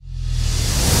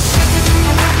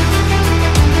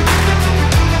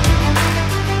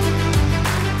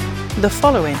The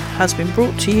following has been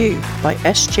brought to you by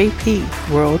SJP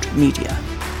World Media.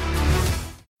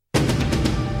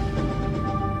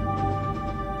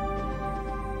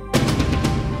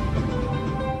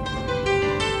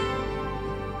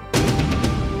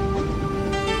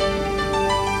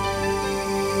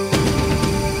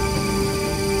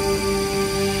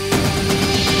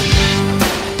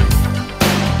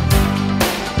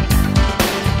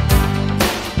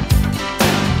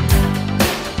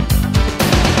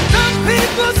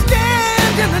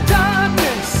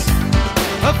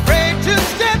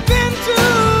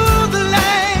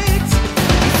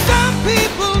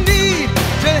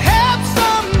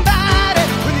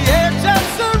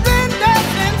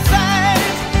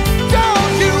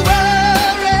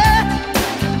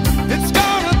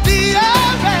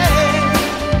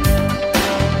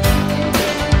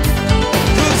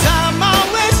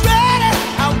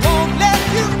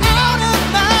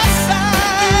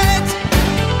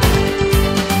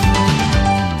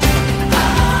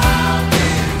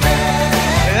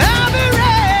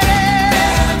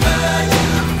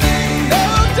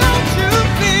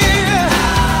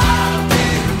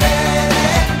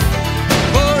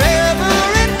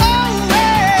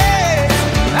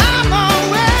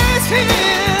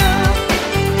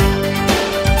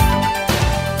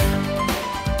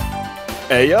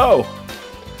 Hey, yo.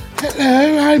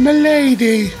 Hello, I'm a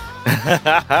lady.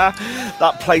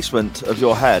 That placement of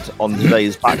your head on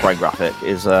today's background graphic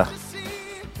is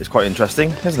quite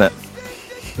interesting, isn't it?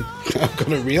 I've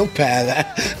got a real pair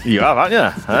there. You have, haven't you?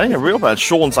 Hey, a real pair.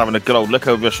 Sean's having a good old look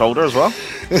over your shoulder as well.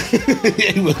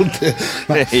 He will do.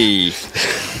 Hey.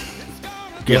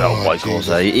 Good old Michael.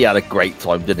 He had a great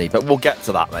time, didn't he? But we'll get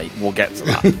to that, mate. We'll get to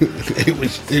that.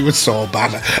 It was so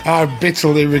bad. I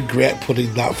bitterly regret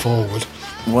putting that forward.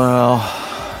 Well,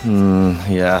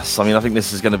 yes. I mean, I think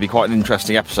this is going to be quite an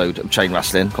interesting episode of Chain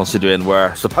Wrestling, considering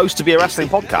we're supposed to be a wrestling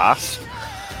podcast,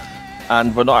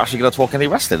 and we're not actually going to talk any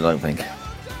wrestling, I don't think.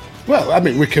 Well, I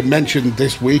mean, we can mention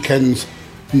this weekend's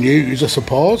news, I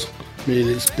suppose. I mean,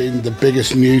 it's been the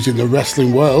biggest news in the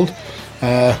wrestling world.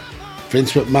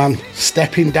 Vince McMahon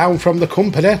stepping down from the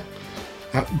company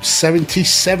at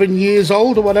 77 years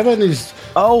old or whatever. And he's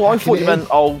I thought you meant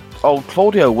old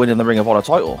Claudio winning the Ring of Honor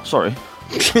title. Sorry.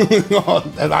 Oh,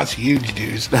 that's huge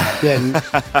news. Yeah,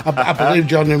 I believe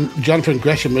Jonathan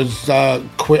Gresham has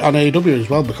quit on AEW as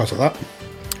well because of that.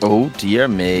 Oh dear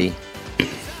me.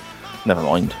 Never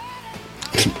mind.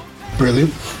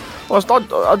 Brilliant. Well,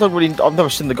 I've never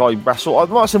seen the guy wrestle. I've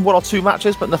might have seen one or two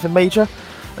matches, but nothing major.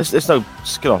 There's no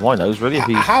skin off my nose, really.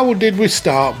 How did we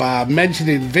start by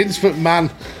mentioning Vince McMahon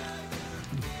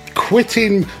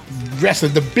quitting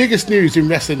wrestling, the biggest news in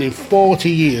wrestling in 40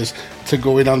 years, to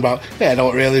going on about, I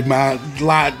don't really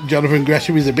like Jonathan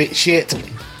Gresham, he's a bit shit.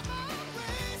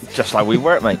 Just how we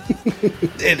work, mate.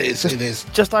 It is.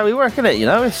 Just how we work, isn't it? You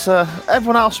know, it's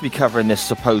everyone else will be covering this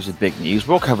supposed big news.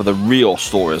 We'll cover the real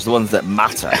stories, the ones that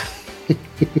matter.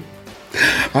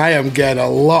 I am getting a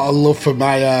lot of love for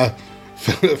my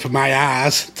for my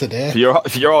eyes today. For your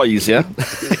eyes, yeah.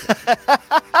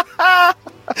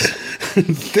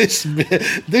 This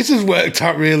has worked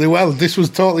out really well. This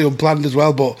was totally unplanned as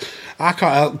well, but I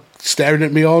can't help staring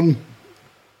at my own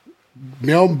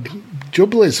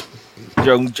jubblies.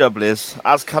 Your own jubblies,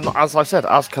 as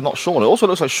cannot Shawn. It also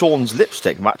looks like Shawn's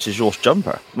lipstick matches your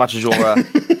jumper, matches your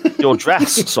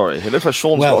dress. Sorry, it looks like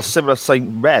Shawn's got a similar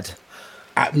same red.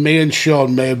 Me and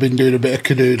Shawn may have been doing a bit of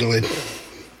canoodling.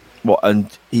 What? And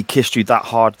he kissed you that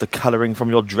hard? The colouring from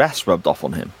your dress rubbed off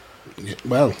on him.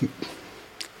 Well,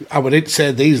 I wouldn't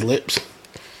say these lips.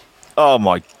 Oh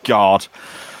my God!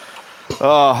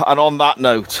 And on that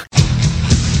note. I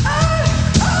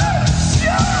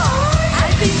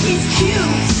think he's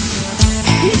cute.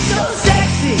 He's so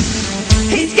sexy.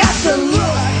 He's got the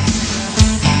look.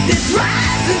 This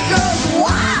rising girl's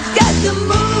wild. Got the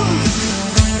moves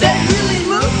that really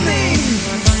move me.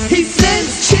 He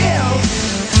sends chills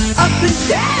up and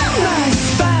down my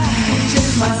spine.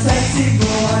 Just my sexy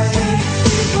boy.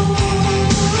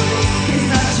 He's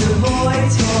not your boy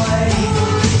toy.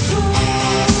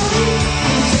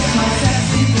 He's just my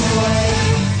sexy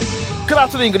boy. Good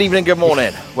afternoon, good evening, good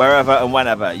morning, wherever and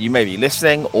whenever you may be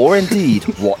listening or indeed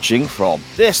watching from.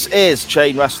 This is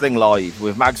Chain Wrestling Live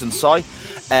with Mags and Si,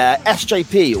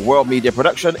 SJP World Media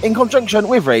Production in conjunction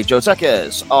with Radio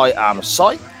Techers. I am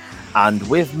Si, and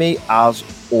with me, as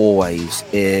always,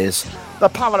 is the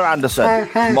Pamela Anderson,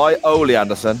 my Ole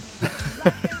Anderson,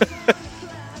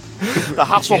 the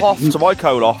Hasselhoff to my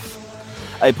Koloff,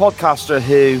 a podcaster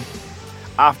who,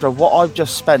 after what I've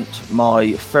just spent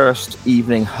my first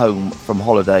evening home from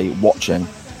holiday watching,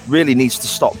 really needs to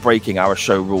stop breaking our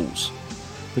show rules.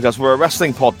 because we're a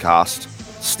wrestling podcast.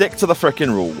 Stick to the frickin'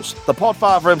 rules. The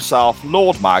Podfather himself,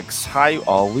 Lord Mags, how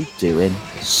are we doing,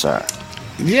 sir?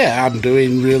 Yeah, I'm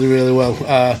doing really, really well.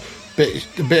 A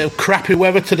bit of crappy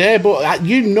weather today, but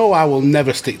you know I will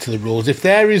never stick to the rules. If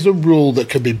there is a rule that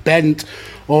can be bent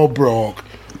or broke,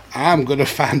 I'm going to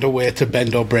find a way to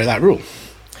bend or break that rule.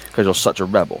 Because you're such a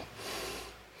rebel.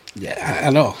 Yeah,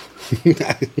 I know.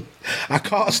 I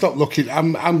can't stop looking.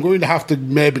 I'm going to have to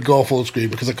maybe go full screen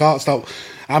because I can't stop.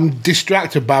 I'm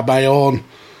distracted by my own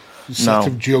set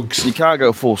of jugs. You can't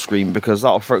go full screen because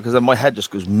then my head just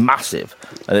goes massive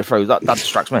and it throws that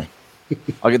distracts me.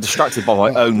 I get distracted by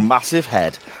my own massive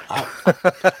head.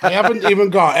 I haven't even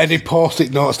got any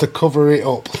post-it notes to cover it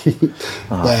up.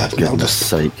 There, for goodness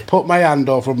sake. Put my hand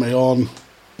over my own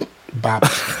babs.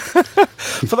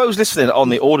 For those listening on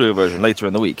the audio version later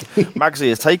in the week, Magsy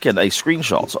has taken a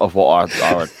screenshot of what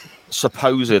our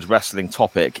supposed wrestling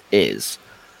topic is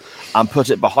and put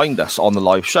it behind us on the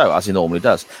live show, as he normally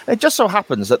does. And it just so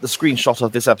happens that the screenshot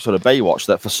of this episode of Baywatch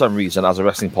that for some reason, as a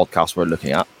wrestling podcast, we're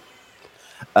looking at,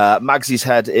 Magsy's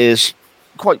head is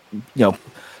quite,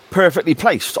 perfectly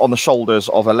placed on the shoulders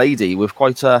of a lady with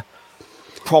quite a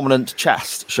prominent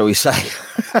chest, shall we say.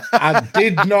 I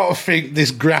did not think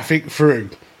this graphic through.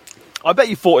 I bet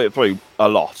you thought it through a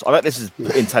lot. I bet this is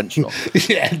intentional.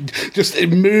 Yeah, just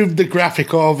moved the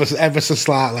graphic over ever so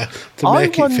slightly to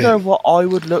make it fit. I wonder what I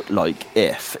would look like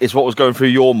if is what was going through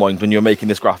your mind when you were making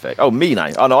this graphic. Oh, me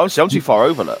now. Oh, no, I'm too far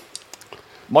over, look.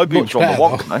 My boobs are on the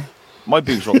wonk now. My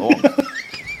boobs are on the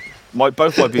wonk.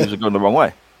 Both my boobs are going the wrong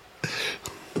way.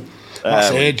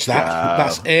 That's age, that.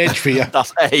 That's age for you.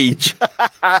 That's age.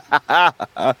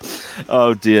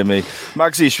 Oh, dear me.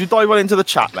 Magsy, should we dive on into the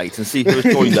chat, mate, and see who has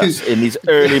joined us in these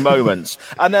early moments?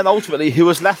 And then ultimately, who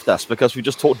has left us because we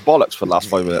just talked bollocks for the last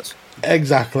 5 minutes?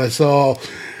 Exactly. So,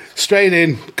 straight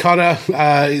in, Connor,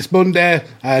 it's Monday,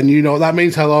 and you know what that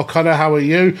means. Hello, Connor, how are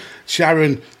you?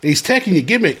 Sharon, he's taking your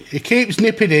gimmick. He keeps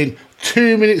nipping in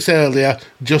 2 minutes earlier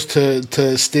just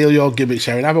to steal your gimmick,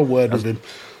 Sharon. Have a word with him.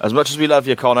 As much as we love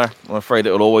you, Connor, I'm afraid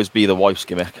it will always be the wife's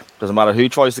gimmick. Doesn't matter who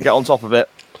tries to get on top of it,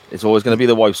 it's always going to be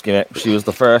the wife's gimmick. She was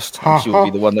the first, and she will be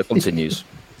the one that continues.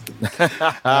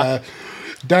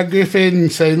 Dan Griffin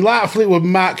saying, like Fleetwood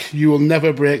Mac, you will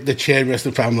never break the chain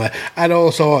wrestling family. And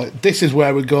also, this is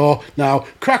where we go. Now,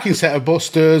 cracking set of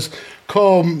busters.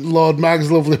 Come, Lord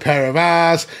Mag's lovely pair of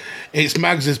eyes. It's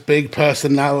Mags's big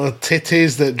personality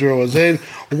titties that drew us in.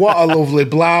 What a lovely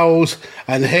blouse.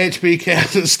 And HBK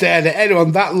hasn't stared at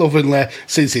anyone that lovingly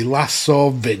since he last saw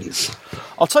Vince.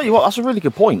 I'll tell you what, that's a really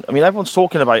good point. I mean, everyone's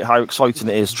talking about how exciting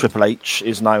it is Triple H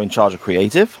is now in charge of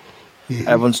creative. Mm-hmm.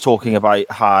 Everyone's talking about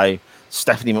how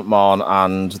Stephanie McMahon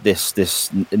and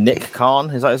this Nick Khan,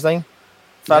 is that his name?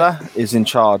 Fella, is in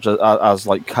charge as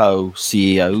like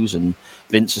co-CEOs, and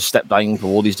Vince has stepped down for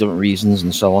all these different reasons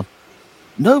and so on.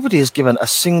 Nobody has given a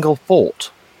single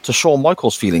thought to Shawn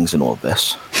Michaels' feelings in all of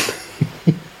this.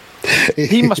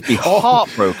 He must be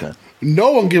heartbroken.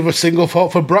 No one gave a single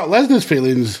thought for Brock Lesnar's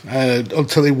feelings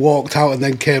until he walked out and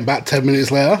then came back 10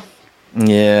 minutes later.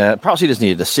 Yeah, perhaps he just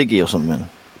needed a ciggy or something.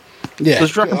 Yeah.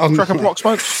 Does you reckon Brock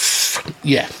smokes?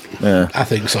 Yeah, I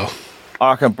think so.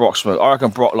 I reckon Brock smokes. I reckon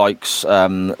Brock likes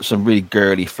some really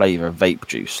girly flavour vape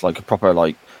juice, like a proper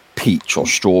like peach or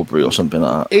strawberry or something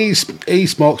like that. He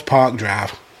smokes Park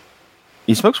Drive.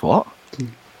 He smokes what?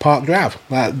 Park Drive,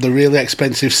 like the really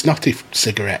expensive snotty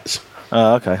cigarettes.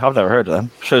 Oh, okay. I've never heard of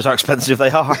them. Shows how expensive they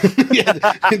are. Yeah,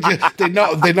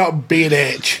 they're not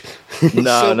B&H.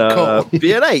 No.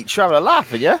 B&H, you're having a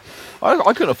laugh, aren't you?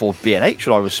 I couldn't afford B&H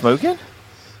when I was smoking.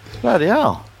 Bloody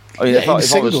hell. I mean, if I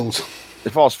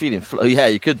was feeling, yeah,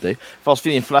 you could do. If I was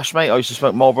feeling flesh, mate, I used to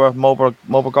smoke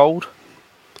Marlboro Gold.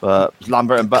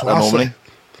 Lambert and Butler normally.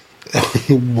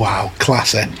 Wow,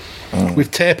 classy.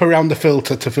 With tape around the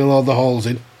filter to fill all the holes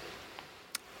in.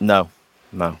 No,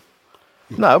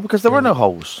 because there were no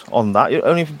holes on that. You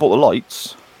only if you bought the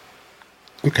lights.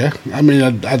 Okay, I mean,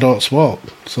 I don't smoke,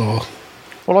 so.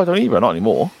 Well, I don't either, not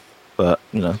anymore. But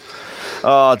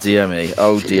oh dear me,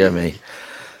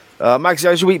 Magsy,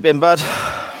 how's your week been, bud?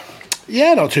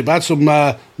 Yeah, not too bad. Some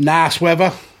nice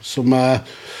weather, some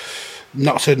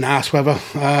not so nice weather.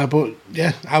 But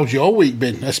yeah, how's your week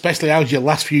been? Especially how's your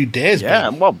last few days been? Yeah,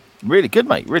 well, really good,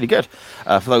 mate, really good.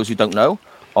 For those who don't know,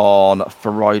 on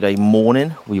Friday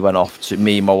morning, we went off to,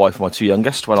 me, my wife, and my two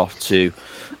youngest, went off to,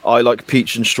 I like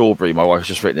peach and strawberry. My wife's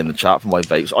just written in the chat for my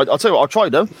vapes. I'll tell you what, I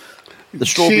tried them. The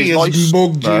strawberry's she nice. She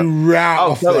mugged you right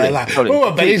off there. Like,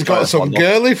 I bet he's got some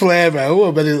girly flavour.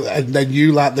 And then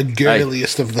you like the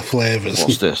girliest of the flavours.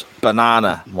 What's this?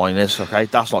 Banana, mine is, okay?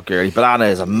 That's not girly. Banana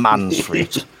is a man's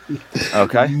fruit.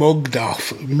 Okay. Mugged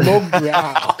off. Mugged right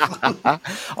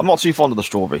off. I'm not too fond of the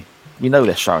strawberry. You know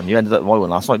this, Sharon. You ended up my one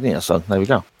last night, didn't you? So there we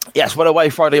go. Yes, went away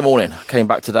Friday morning. Came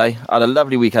back today. Had a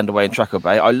lovely weekend away in Treco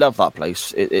Bay. I love that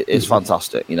place. It's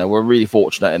fantastic. You know, we're really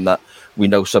fortunate in that we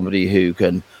know somebody who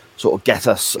can sort of get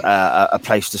us a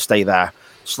place to stay there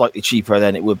slightly cheaper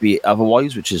than it would be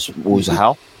otherwise, which is always a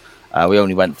hell. We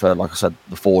only went for, like I said,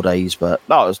 the 4 days, but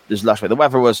no, it was lush. The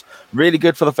weather was really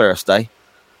good for the first day,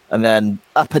 and then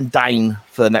up and down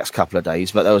for the next couple of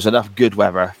days, but there was enough good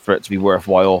weather for it to be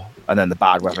worthwhile, and then the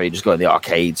bad weather, you just go in the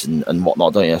arcades and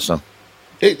whatnot, don't you? So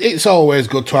it's always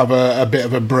good to have a bit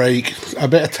of a break, a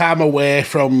bit of time away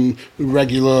from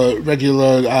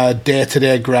regular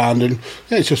day-to-day grind, and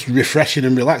it's just refreshing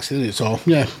and relaxing, isn't it? So,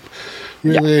 yeah,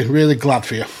 really glad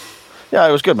for you. Yeah,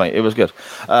 it was good, mate. It was good.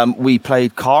 We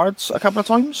played cards a couple of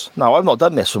times. No, I've not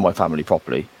done this with my family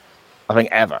properly, I think,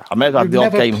 ever. I may have had the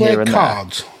odd game here and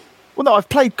cards? There. Well, no, I've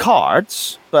played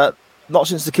cards, but not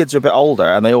since the kids are a bit older,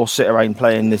 and they all sit around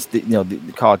playing this, the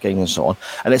card game and so on.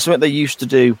 And it's something they used to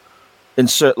do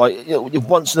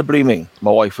once in a blue moon.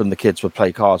 My wife and the kids would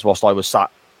play cards whilst I was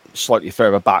sat slightly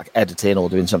further back editing or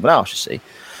doing something else, you see.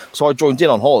 So I joined in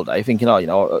on holiday thinking,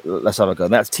 let's have a go.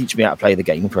 And that's teach me how to play the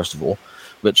game, first of all,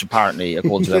 which apparently,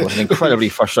 according to them, was an incredibly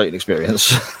frustrating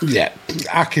experience. Yeah,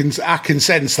 I can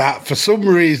sense that. For some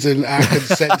reason, I can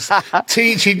sense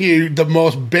teaching you the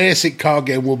most basic card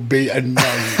game would be annoying.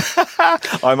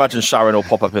 I imagine Sharon will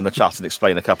pop up in the chat and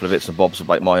explain a couple of bits and bobs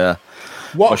about my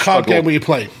What card game were you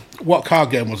playing? What card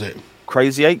game was it?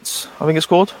 Crazy Eights, I think it's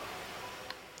called.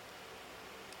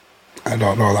 I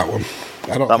don't know that one.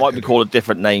 That might be called a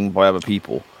different name by other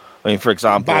people. I mean, for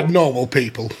example... Bad normal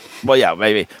people. Well, yeah,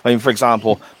 maybe. I mean, for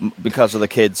example, because of the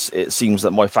kids, it seems that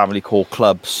my family call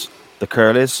clubs the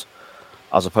curlies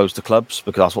as opposed to clubs,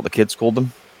 because that's what the kids called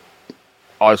them.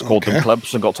 I just called them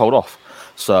clubs and got told off.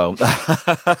 So...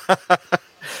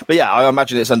 But yeah, I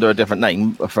imagine it's under a different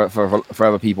name for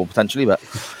other people, potentially, but...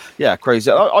 Yeah, crazy.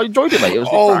 I enjoyed it, mate. It was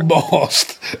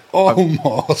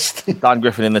almost. Dan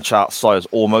Griffin in the chat, Sire's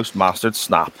almost mastered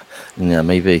Snap. Yeah,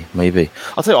 maybe.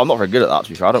 I'll tell you what, I'm not very good at that, to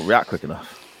be fair. I don't react quick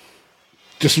enough.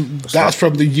 That's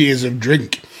from the years of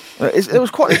drink. It was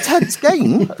quite an intense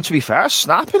game, to be fair.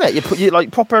 Snapping it. You put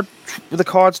like proper with the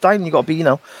cards down, you got to be,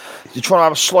 you're trying to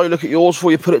have a slow look at yours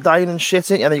before you put it down and shit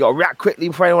it, and then you got to react quickly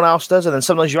before anyone else does, and then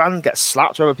sometimes your hand gets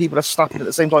slapped where other people are snapping at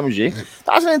the same time as you.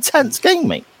 That's an intense game,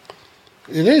 mate.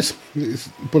 It is,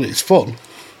 but it's fun,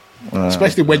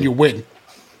 especially when you win.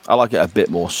 I like it a bit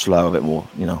more slow, a bit more,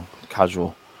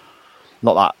 casual.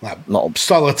 Not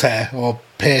solitaire or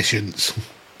patience.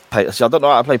 See, I don't know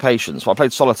how to play patience, but I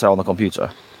played solitaire on the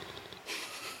computer.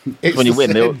 It's when you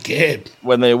win, game.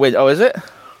 When they win, is it?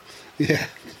 Yeah.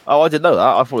 Oh, I didn't know that.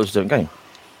 I thought it was a different game.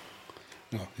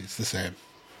 No, it's the same.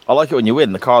 I like it when you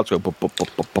win. The cards go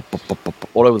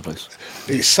all over the place.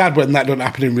 It's sad when that doesn't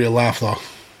happen in real life, though.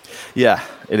 Yeah,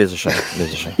 it is a shame.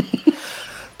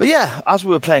 But yeah, as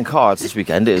we were playing cards this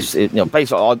weekend,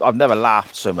 basically, I've never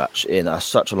laughed so much in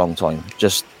such a long time.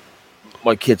 Just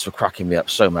my kids were cracking me up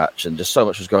so much, and just so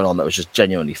much was going on that was just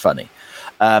genuinely funny.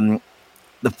 The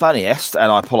funniest, and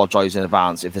I apologise in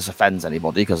advance if this offends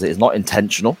anybody because it is not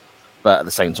intentional, but at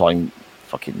the same time,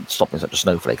 fucking stop being such a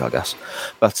snowflake, I guess.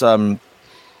 But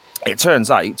it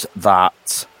turns out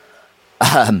that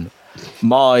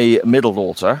my middle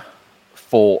daughter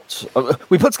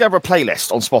we put together a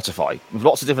playlist on Spotify with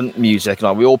lots of different music,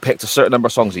 and we all picked a certain number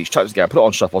of songs each, chucked it together, put it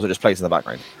on shuffle, so it just plays in the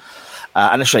background.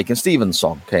 And a Shakin' Stevens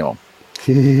song came on.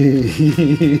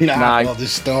 I know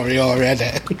this story already.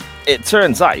 It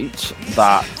turns out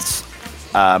that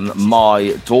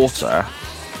my daughter,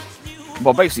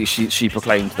 well, basically she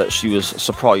proclaimed that she was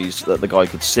surprised that the guy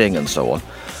could sing and so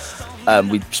on.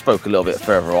 We spoke a little bit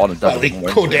further on. And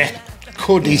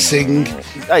could he sing?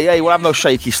 Hey, we'll have no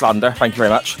shaky slander. Thank you very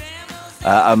much.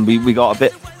 And we got a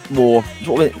bit more,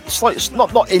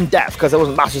 not in depth because there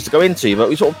wasn't masses to go into, but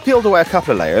we sort of peeled away a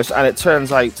couple of layers, and it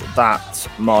turns out that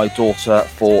my daughter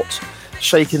thought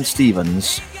Shakin'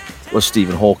 Stevens was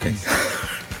Stephen Hawking.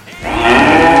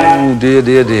 Oh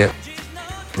dear.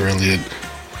 Brilliant.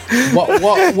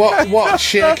 What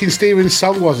Shakin' Stevens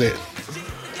song was it?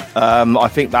 I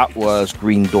think that was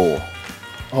Green Door.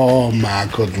 Oh my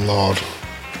good lord!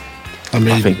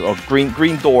 I think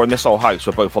Green Door and This Old House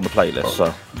were both on the playlist.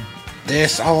 So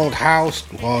this old house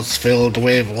was filled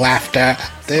with laughter.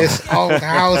 This old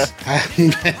house.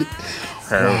 Who's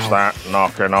that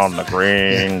knocking on the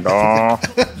green door?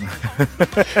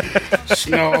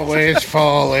 Snow is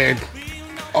falling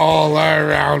all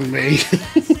around me.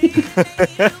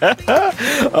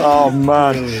 Oh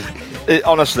man. Brilliant.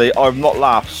 Honestly, I've not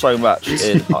laughed so much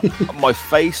in my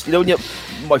face. You know, when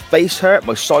my face hurt,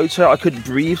 my sides hurt. I couldn't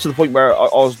breathe to the point where I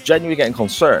was genuinely getting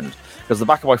concerned because the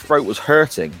back of my throat was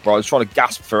hurting, but I was trying to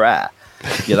gasp for air.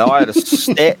 You know, I had a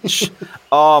stitch.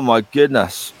 Oh my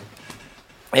goodness.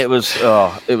 It was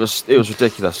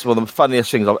ridiculous. One of the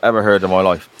funniest things I've ever heard in my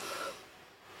life.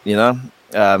 You know,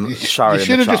 you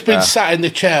should have just been sat in the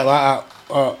chair like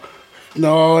that.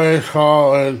 No, it's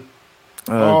hard.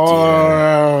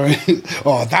 Oh,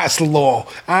 that's law.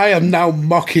 I am now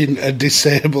mocking a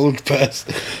disabled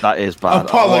person. That is bad.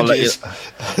 Apologies.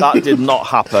 That did not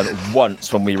happen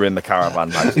once when we were in the caravan,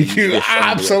 man. You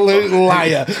absolute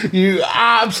liar. You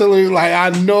absolute liar. I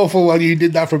know for well you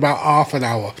did that for about half an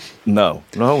hour. No.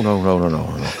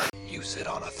 You sit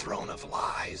on a throne of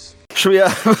lies.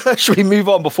 Should we move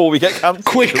on before we get cancelled?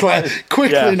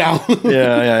 Quickly now.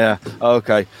 Yeah.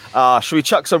 Okay. Should we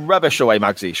chuck some rubbish away,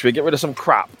 Magsy? Should we get rid of some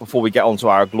crap before we get on to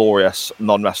our glorious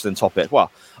non-wrestling topic? Well,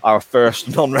 our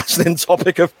first non-wrestling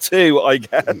topic of 2, I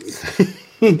guess.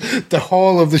 The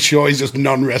whole of the show is just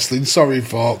non-wrestling. Sorry,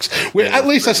 folks. We at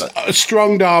least a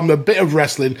strong arm, a bit of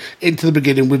wrestling into the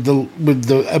beginning with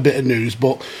a bit of news,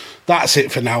 but that's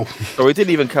it for now. So we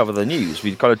didn't even cover the news.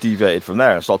 We kind of deviated from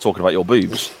there and started talking about your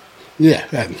boobs.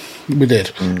 Yeah, we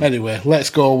did. Anyway,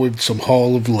 let's go with some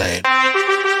Hall of Lame.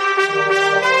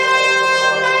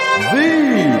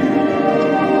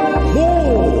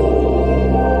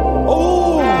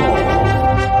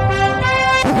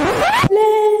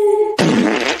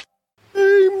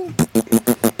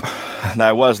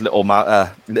 There was little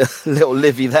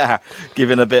Livy there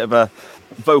giving a bit of a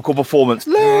vocal performance.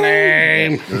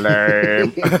 Lame.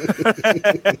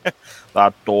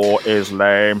 That door is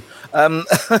lame.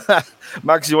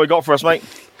 Magsy, what you got for us, mate?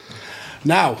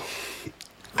 Now,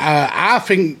 I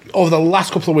think over the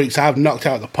last couple of weeks I've knocked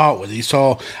out the park with these,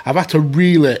 so I've had to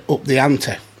really up the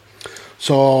ante.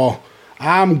 So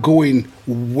I'm going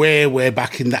way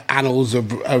back in the annals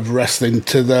of wrestling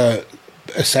to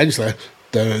essentially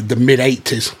the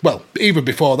mid-80s. Well, even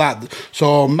before that.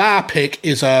 So my pick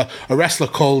is a wrestler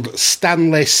called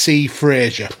Stanley C.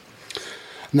 Frazier.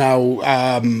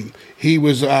 Now, he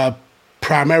was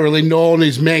primarily known,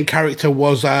 his main character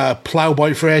was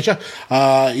Ploughboy Frazier.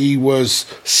 He was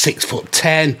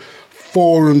 6'10",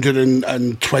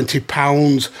 420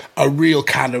 pounds, a real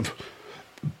kind of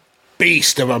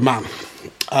beast of a man.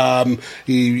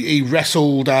 He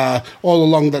wrestled all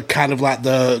along the kind of like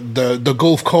the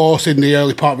Gulf Coast in the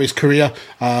early part of his career,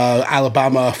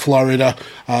 Alabama, Florida,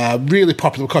 really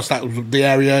popular because that was the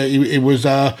area he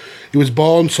was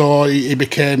born, so he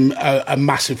became a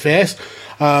massive face.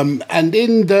 And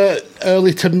in the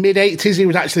early to mid 80s, he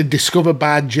was actually discovered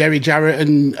by Jerry Jarrett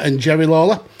and Jerry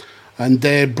Lawler, and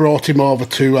they brought him over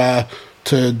to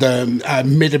the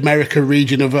Mid-America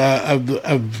region of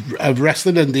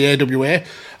wrestling and the AWA,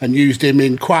 and used him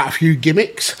in quite a few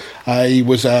gimmicks. He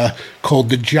was called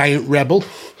the Giant Rebel,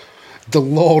 the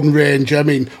Lone Ranger. I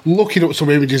mean, looking up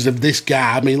some images of this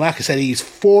guy, I mean, like I said, he's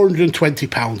 420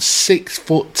 pounds,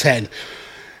 6'10",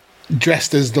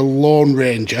 dressed as the Lone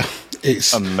Ranger.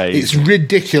 It's amazing. It's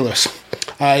ridiculous.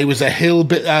 He was a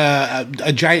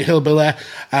giant hillbilly,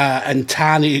 and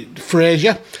Tiny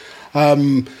Frazier.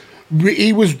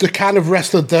 He was the kind of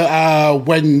wrestler that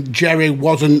when Jerry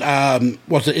wasn't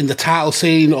in the title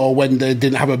scene, or when they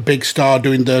didn't have a big star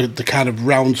doing the kind of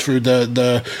rounds through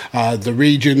the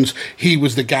regions, he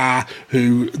was the guy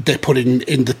who they put in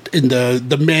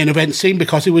the main event scene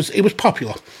because he was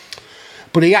popular.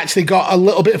 But he actually got a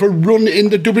little bit of a run in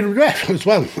the WWF as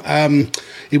well.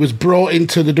 He was brought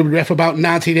into the WWF about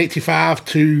 1985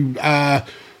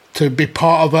 to be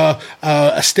part of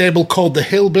a stable called the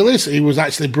Hillbillies. He was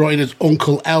actually brought in as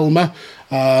Uncle Elmer.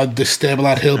 The stable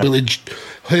had Hillbilly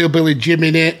Jim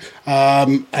in it,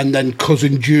 and then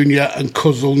Cousin Junior and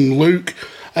Cousin Luke.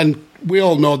 And we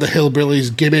all know the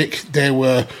Hillbillies gimmick. They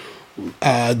were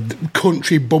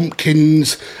country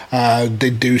bumpkins. They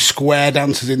do square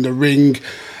dances in the ring.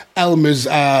 Elmer's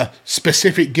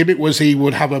specific gimmick was he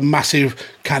would have a massive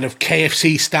kind of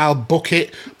KFC style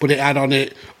bucket, but it had on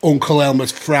it Uncle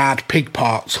Elmer's fried pig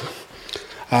parts.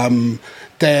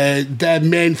 Their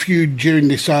main feud during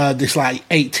this like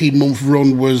 18-month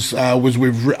run was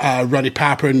with Roddy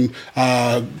Piper and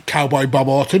Cowboy Bob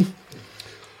Orton.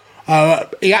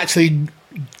 He actually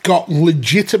got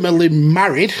legitimately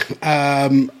married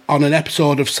on an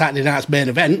episode of Saturday Night's Main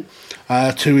Event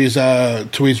to his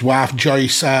wife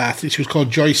Joyce. I think she was called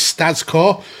Joyce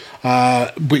Stadsco,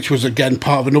 which was again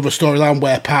part of another storyline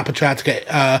where Piper tried to get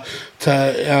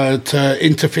to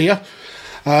interfere.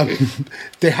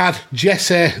 They had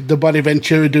Jesse the Body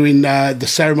Ventura doing the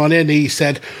ceremony, and he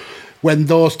said, when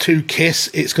those two kiss,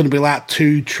 it's going to be like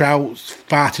two trouts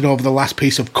farting over the last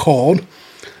piece of corn.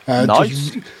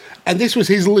 Nice. And this was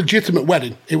his legitimate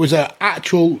wedding. It was an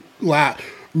actual, like,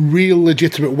 real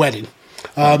legitimate wedding.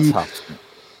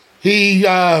 He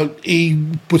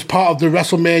was part of the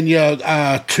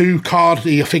WrestleMania 2 card.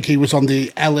 I think he was on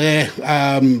the LA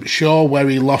show where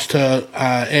he lost to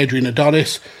Adrian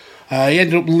Adonis. He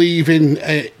ended up leaving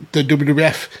the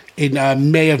WWF in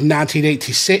May of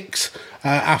 1986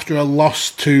 after a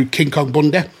loss to King Kong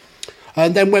Bundy.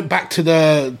 And then went back to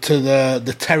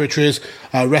the territories,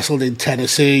 wrestled in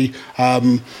Tennessee,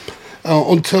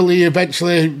 until he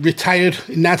eventually retired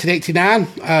in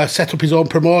 1989, set up his own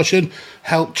promotion,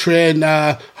 helped train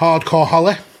Hardcore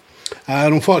Holly,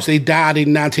 and unfortunately died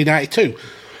in 1992.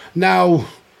 Now,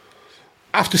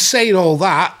 after saying all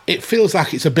that, it feels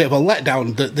like it's a bit of a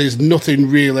letdown that there's nothing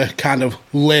really kind of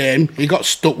lame. He got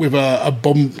stuck with a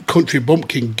country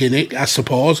bumpkin gimmick, I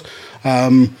suppose.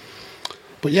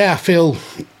 But yeah, I feel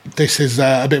this is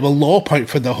a bit of a low point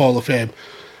for the Hall of Fame.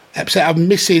 Except I'm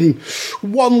missing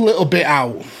one little bit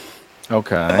out.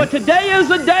 Okay. But today is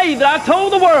the day that I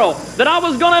told the world that I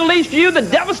was going to unleash you the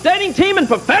devastating team in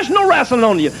professional wrestling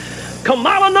on you.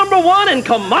 Kamala number 1 and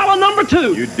Kamala number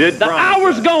 2. You did The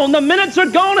hour's gone, the minutes are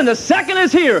gone, and the second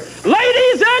is here.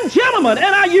 Ladies and gentlemen,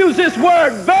 and I use this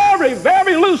word very,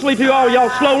 very loosely to all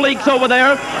y'all slow leaks over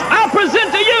there, I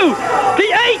present to you the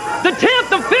 8th, the 10th,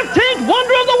 the 15th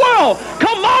wonder of the world,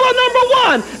 Kamala number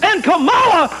 1 and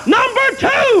Kamala number 2.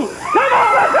 Come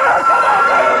on, let's go!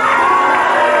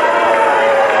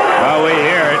 Well, we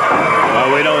hear it, but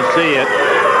we don't see it.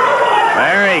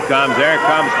 There he comes. There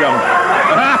comes.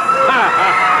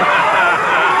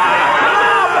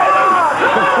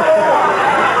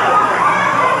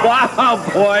 Wow,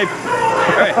 boy.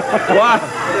 Wow.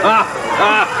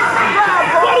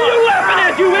 What are you laughing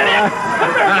at, you idiot?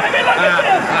 Come here, baby, look at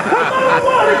this.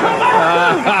 Come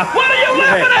on. What are you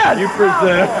laughing at? You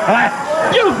present.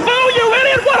 You fool, you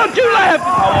idiot! Why don't you laugh?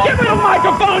 Give me the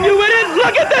microphone, you idiot!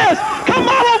 Look at this!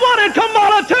 Kamala 1 and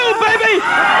Kamala 2, baby!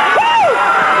 Woo!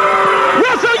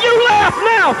 Russell, you laugh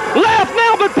now! Laugh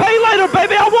now, but pay later,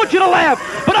 baby! I want you to laugh!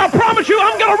 But I promise you,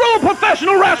 I'm gonna rule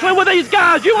professional wrestling with these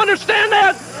guys! You understand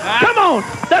that? Come on!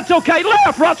 That's okay.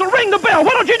 Laugh, Russell! Ring the bell!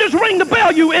 Why don't you just ring the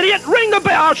bell, you idiot? Ring the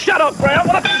bell! Oh, shut up, Brown!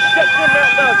 What don't you shut your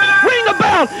mouth up? Ring the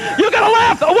bell! You gotta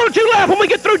laugh! Why don't you laugh when we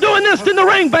get through doing this in the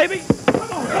ring, baby?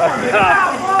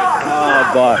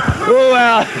 Oh, boy. Who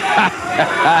else?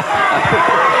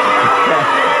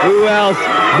 Who else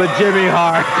but Jimmy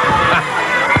Hart?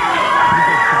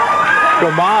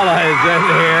 Kamala is in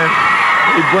here.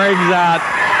 He brings out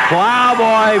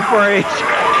Plowboy Preach.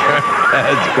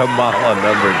 That's Kamala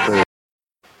number 2.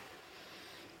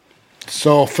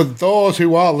 So for those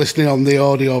who are listening on the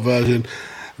audio version,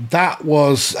 that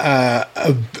was a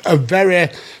very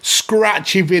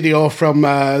scratchy video from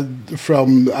the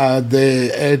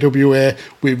AWA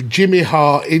with Jimmy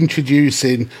Hart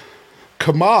introducing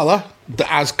Kamala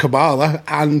as Kamala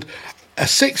and a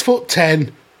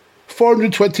 6'10",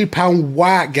 420-pound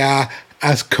white guy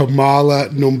as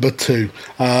Kamala number 2,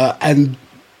 and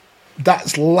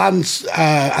that's Lance.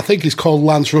 I think he's called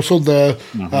Lance Russell, the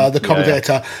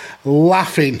commentator,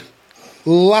 laughing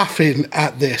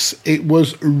at this. It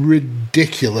was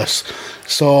ridiculous.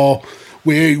 So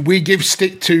we give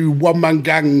stick to One Man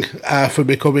Gang for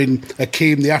becoming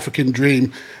Akeem the African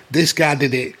Dream. This guy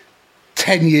did it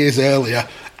 10 years earlier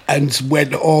and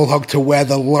went all hog to wear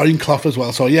the loincloth as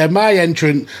well. So yeah, my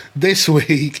entrant this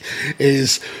week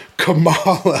is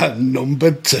Kamala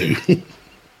number 2.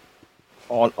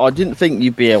 I didn't think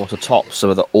you'd be able to top some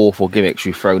of the awful gimmicks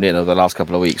you've thrown in over the last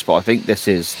couple of weeks, but I think this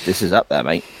is up there,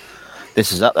 mate.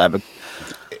 This is up there. But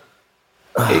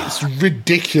it's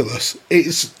ridiculous.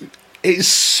 It's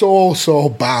so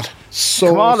bad.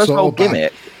 Kamala's whole bad.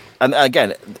 gimmick, and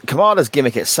again, Kamala's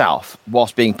gimmick itself,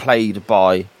 whilst being played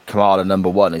by Kamala number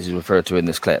 1, as he's referred to in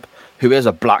this clip, who is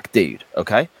a black dude.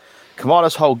 Okay,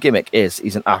 Kamala's whole gimmick is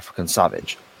he's an African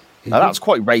savage. Now, that's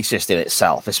quite racist in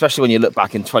itself, especially when you look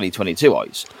back in 2022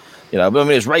 eyes. You know, I mean,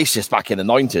 it was racist back in the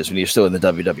 90s when he was still in the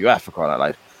WWF, for crying out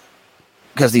loud.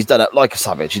 Because he's done it like a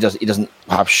savage. He doesn't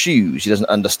have shoes. He doesn't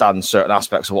understand certain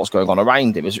aspects of what's going on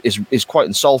around him. It's quite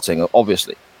insulting,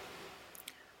 obviously.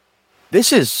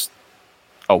 This is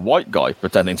a white guy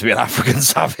pretending to be an African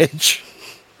savage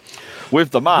with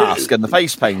the mask and the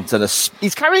face paint, and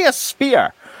he's carrying a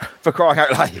spear. For crying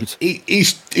out loud.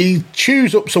 He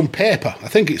chews up some paper. I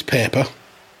think it's paper.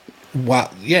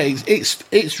 What? Yeah,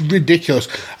 it's ridiculous.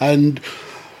 And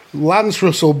Lance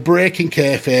Russell breaking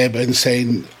kayfabe and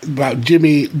saying about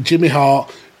Jimmy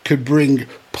Hart could bring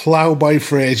Plowboy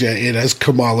Frazier in as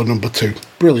Kamala number 2.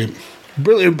 Brilliant.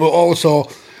 Brilliant, but also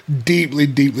deeply,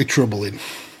 deeply troubling.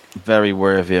 Very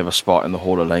worthy of a spot in the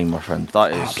Hall of Fame, my friend.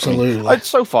 That is Absolutely.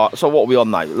 So far. So what are we on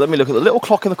now? Let me look at the little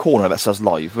clock in the corner that says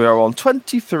live. We are on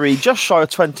 23, just shy of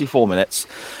 24 minutes,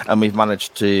 and we've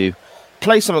managed to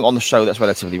play something on the show that's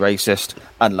relatively racist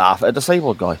and laugh at a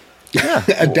disabled guy. Yeah.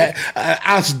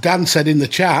 As Dan said in the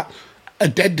chat, a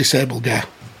dead disabled guy.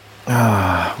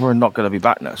 We're not going to be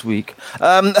back next week.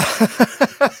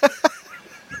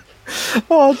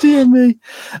 Oh dear me!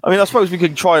 I mean, I suppose we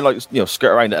could try and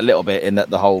skirt around it a little bit in that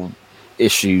the whole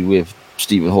issue with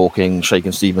Stephen Hawking,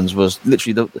 Shakin' Stevens was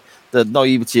literally the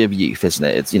naivety of youth, isn't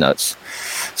it? It's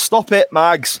stop it,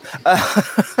 Mags.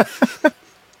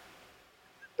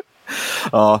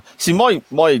 See, my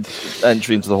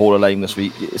entry into the Hall of Fame this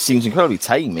week, it seems incredibly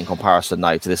tame in comparison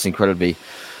now to this incredibly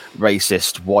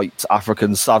racist white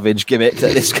African savage gimmick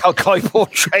that this guy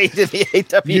portrayed in the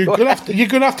AWA. You're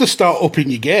gonna have to start upping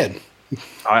your game.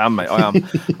 I am, mate. I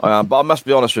am. But I must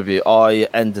be honest with you. I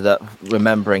ended up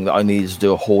remembering that I needed to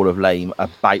do a Hall of Fame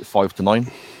about 5 to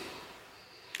 9.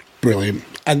 Brilliant.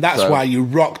 And that's why you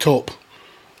rocked up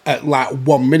at like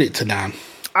 1 minute to 9.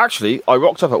 Actually, I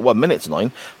rocked up at 1 minute to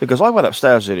 9 because I went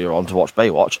upstairs earlier on to watch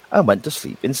Baywatch and went to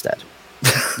sleep instead.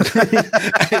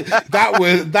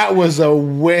 that was a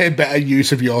way better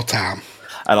use of your time.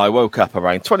 And I woke up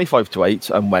around 25 to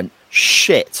 8 and went,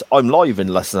 shit, I'm live in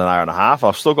less than an hour and a half.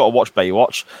 I've still got to watch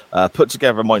Baywatch, put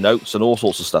together my notes and all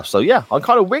sorts of stuff. So, yeah, I'm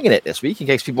kind of winging it this week in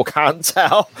case people can't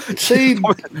tell. See,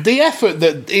 the effort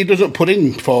that he doesn't put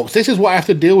in, folks, this is what I have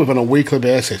to deal with on a weekly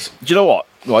basis. Do you know what?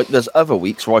 Right, there's other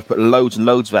weeks where I put loads and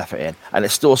loads of effort in, and it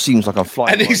still seems like I'm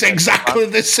flying. And it's exactly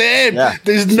the same. Yeah.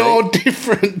 There's no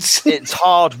difference. It's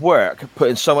hard work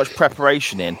putting so much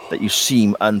preparation in that you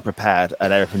seem unprepared,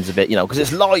 and everything's a bit, because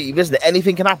it's live, isn't it?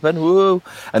 Anything can happen. Woo!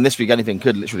 And this week, anything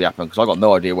could literally happen because I got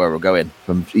no idea where we're going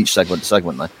from each segment to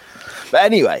segment now. But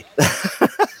anyway,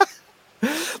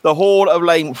 the Hall of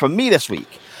Fame from me this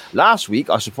week. Last week,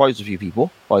 I surprised a few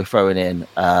people by throwing in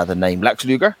the name Lex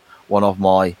Luger, one of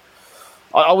my,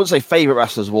 I wouldn't say favourite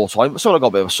wrestlers of all time, but someone I got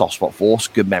a bit of a soft spot for.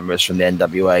 Good memories from the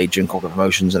NWA, Jim Cocker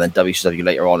Promotions, and then WCW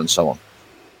later on, and so on.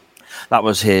 That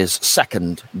was his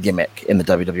second gimmick in the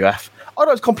WWF. I'd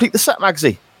like to complete the set,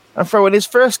 Magsy, and throw in his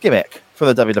first gimmick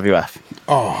from the WWF.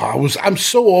 I'm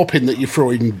so hoping that you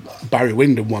throw in Barry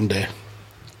Windham one day.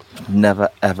 Never,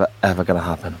 ever, ever going to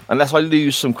happen. Unless I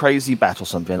lose some crazy bet or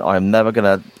something, I am never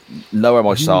going to lower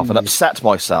myself and upset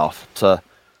myself to,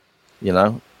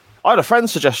 I had a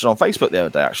friend's suggestion on Facebook the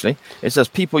other day, actually. It says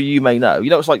people you may know.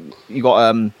 It's like you got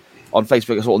on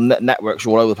Facebook, a sort of networks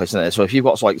all over the place, isn't it? So if you've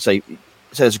got, say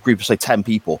there's a group of, 10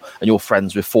 people and you're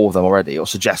friends with 4 of them already, it'll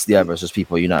suggest the others as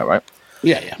people you know, right?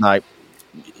 Yeah. Now,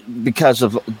 because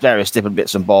of various different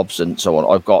bits and bobs and so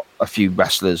on, I've got a few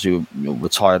wrestlers who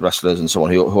retired wrestlers and so on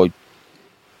who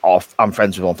I'm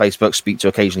friends with on Facebook, speak to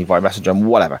occasionally via Messenger and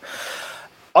whatever.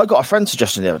 I got a friend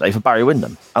suggestion the other day for Barry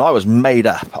Windham, and I was made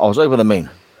up. I was over the moon.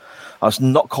 I was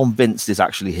not convinced it's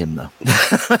actually him, though.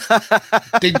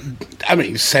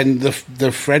 Send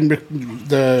the friend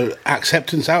the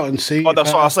acceptance out and see. Oh,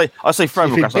 that's what I say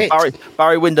friend request.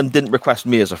 Barry Windham didn't request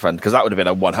me as a friend because that would have been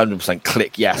a 100%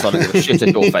 click yes. I don't give a shit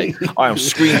if you're fake. I am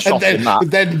screenshotting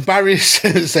that. Then Barry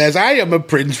says, "I am a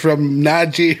prince from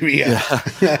Nigeria.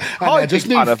 Yeah. I just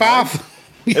need Fav."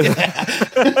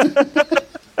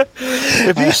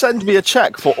 If you send me a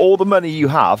check for all the money you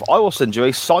have, I will send you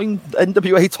a signed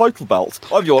NWA title belt.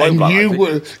 I'm your own.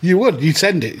 You would. You'd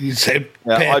send it. You'd say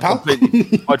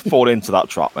PayPal. I'd fall into that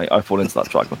trap, mate. I'd fall into that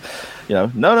trap. No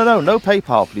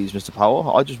PayPal, please, Mr.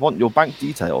 Powell. I just want your bank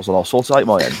details, and I'll sort it out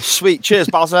my end. Sweet. Cheers,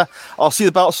 Bazza. I'll see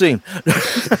the belt soon.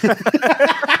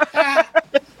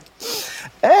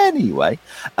 Anyway,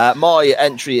 my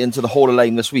entry into the Hall of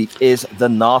Fame this week is the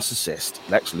narcissist,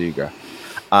 Lex Luger,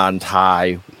 and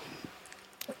how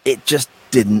it just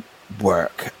didn't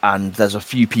work. And there's a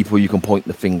few people you can point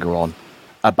the finger on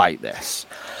about this.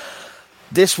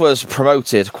 This was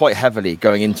promoted quite heavily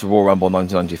going into Royal Rumble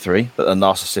 1993, that the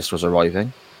narcissist was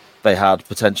arriving. They had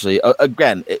potentially,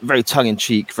 again, very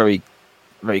tongue-in-cheek, very,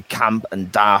 very camp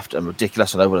and daft and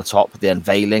ridiculous and over the top, the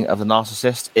unveiling of the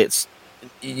narcissist.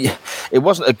 It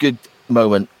wasn't a good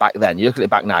moment back then. You look at it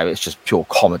back now, it's just pure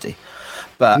comedy.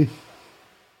 But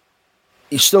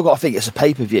you still got to think it's a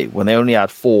pay-per-view when they only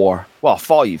had 5,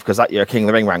 because that year King of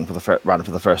the Ring ran for the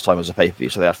first time as a pay-per-view.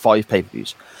 So they had 5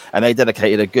 pay-per-views, and they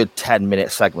dedicated a good 10-minute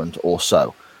segment or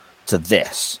so to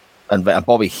this. And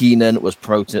Bobby Heenan was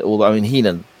promoting it.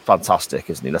 Heenan, fantastic,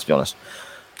 isn't he? Let's be honest.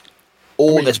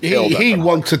 This build. He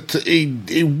wanted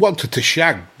to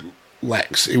shag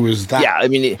Lex. It was that. Yeah,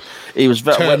 he was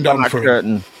turned on for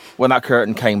him. when that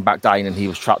curtain came back down and he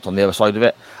was trapped on the other side of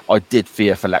it, I did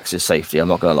fear for Lex's safety. I'm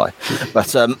not going to lie.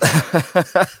 But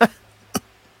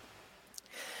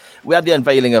we had the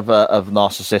unveiling of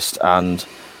Narcissist, and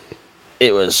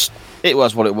it was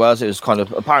what it was. It was kind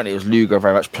of, apparently it was Luger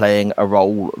very much playing a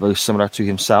role very similar to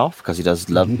himself, because he does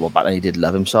love, well, back then he did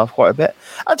love himself quite a bit.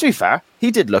 And to be fair,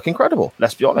 he did look incredible.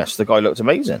 Let's be honest. The guy looked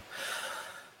amazing.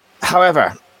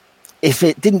 However, if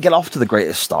it didn't get off to the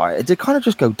greatest start, it did kind of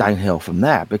just go downhill from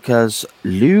there, because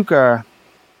Luger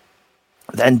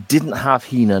then didn't have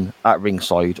Heenan at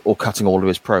ringside or cutting all of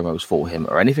his promos for him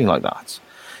or anything like that.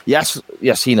 Yes,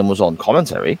 Heenan was on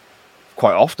commentary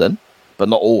quite often, but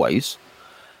not always.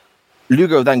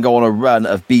 Luger would then go on a run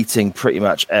of beating pretty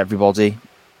much everybody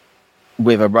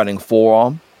with a running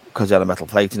forearm, because he had a metal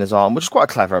plate in his arm, which is quite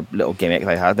a clever little gimmick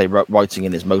they had. They were writing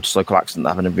in his motorcycle accident that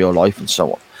happened in real life and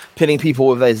so on. Pinning people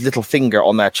with his little finger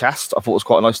on their chest, I thought was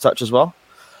quite a nice touch as well.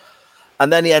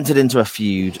 And then he entered into a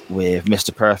feud with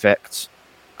Mr. Perfect,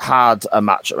 had a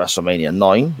match at WrestleMania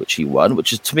 9, which he won,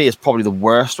 which is, to me, is probably the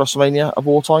worst WrestleMania of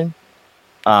all time.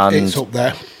 And it's up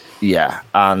there. Yeah,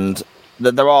 and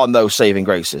there are no saving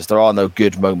graces. There are no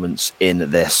good moments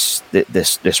in this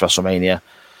WrestleMania.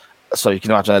 So you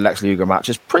can imagine a Lex Luger match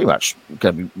is pretty much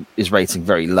going to be is rating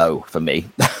very low for me.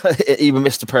 Even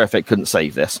Mr. Perfect couldn't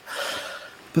save this.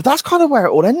 But that's kind of where it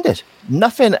all ended.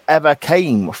 Nothing ever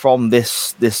came from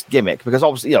this gimmick, because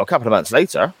obviously, a couple of months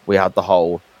later, we had the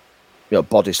whole,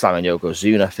 body slamming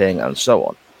Yokozuna thing and so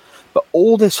on. But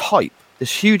all this hype,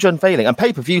 this huge unveiling, and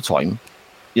pay-per-view time,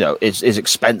 is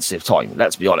expensive time,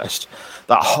 let's be honest.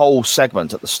 That whole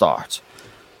segment at the start,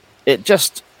 it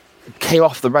just came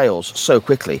off the rails so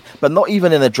quickly, but not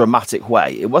even in a dramatic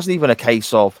way. It wasn't even a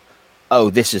case of, oh,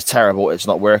 this is terrible, it's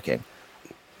not working.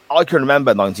 I can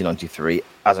remember 1993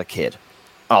 as a kid.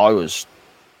 I was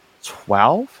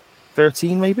 12,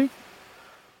 13 maybe.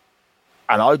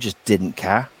 And I just didn't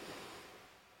care.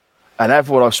 And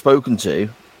everyone I've spoken to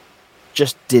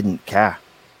just didn't care.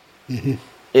 Mm-hmm.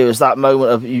 It was that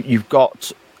moment of you've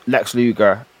got Lex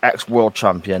Luger, ex-world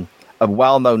champion, a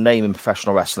well-known name in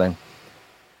professional wrestling.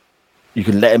 You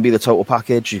can let him be the total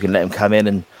package. You can let him come in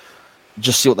and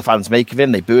just see what the fans make of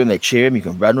him. They boo him, they cheer him. You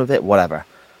can run with it, whatever.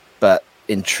 But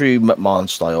in true McMahon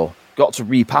style, got to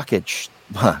repackage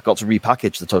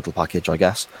the total package, I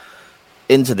guess,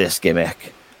 into this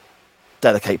gimmick.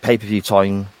 Dedicate pay-per-view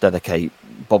time, dedicate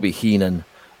Bobby Heenan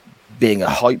being a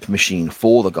hype machine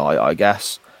for the guy, I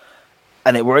guess.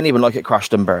 And it weren't even like it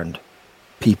crashed and burned.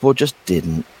 People just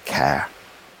didn't care.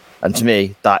 And to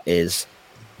me, that is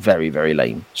very, very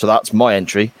lame. So that's my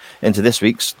entry into this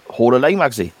week's Hall of Lame,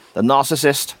 Magsy. The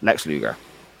Narcissist, Lex Luger.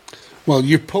 Well,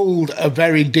 you pulled a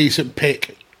very decent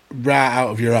pick right out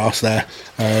of your arse there,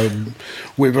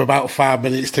 with about 5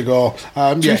 minutes to go.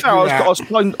 To be fair, I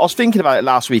was thinking about it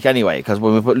last week anyway, because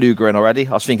when we put Luger in already,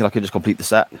 I was thinking I could just complete the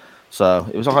set. So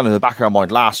it was kind of in the back of our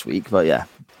mind last week, but yeah.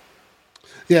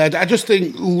 Yeah, I just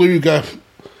think Luger,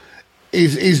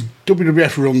 his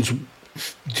WWF runs,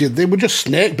 they were just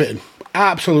snake bitten.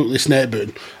 Absolutely snake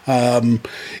bitten.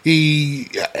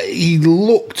 He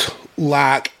looked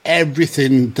like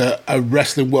everything that a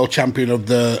wrestling world champion of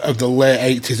the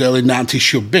late 80s, early 90s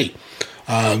should be.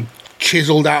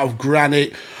 Chiseled out of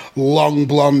granite, long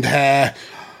blonde hair,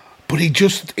 but he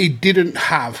didn't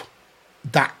have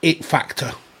that it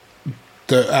factor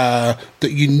that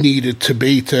you needed to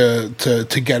be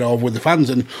to get over with the fans.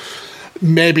 And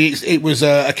maybe it was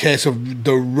a case of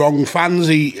the wrong fans.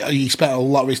 He spent a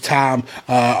lot of his time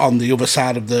on the other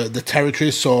side of the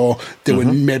territories, so they were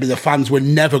maybe the fans were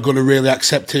never going to really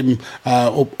accept him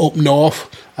up north.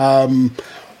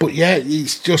 But yeah,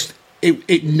 it's just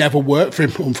it never worked for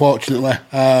him, unfortunately.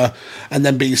 And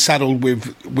then being saddled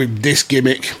with this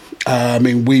gimmick. I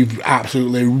mean, we've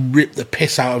absolutely ripped the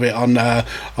piss out of it on the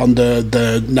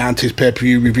 90s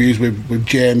pay-per-view reviews with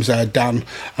James, Dan,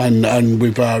 and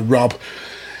with Rob.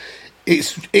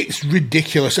 It's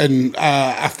ridiculous, and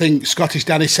I think Scottish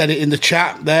Danny said it in the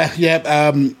chat there.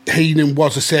 Yeah, Heenan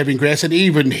was a saving grace, and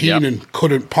even Heenan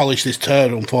couldn't polish this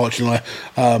turd, unfortunately.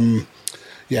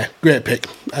 Yeah, great pick.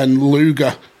 And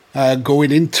Luger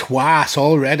going in twice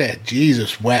already.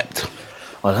 Jesus wept.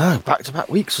 I know, back-to-back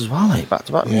weeks as well, mate.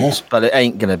 Back-to-back weeks, but it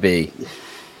ain't gonna be.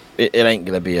 It ain't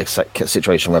gonna be a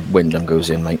situation where Wyndham goes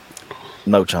in, mate.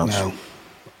 No chance. No.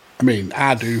 I mean,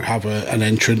 I do have an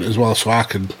entrant as well, so I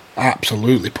could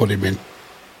absolutely put him in.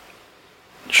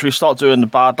 Should we start doing the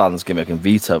Badlands gimmick and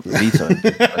veto?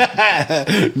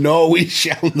 No, we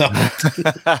shall not.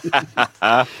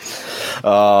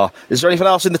 Is there anything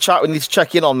else in the chat we need to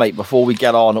check in on, mate, before we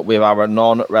get on with our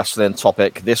non-wrestling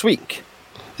topic this week?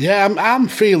 Yeah, I'm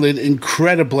feeling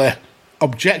incredibly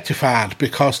objectified,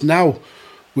 because now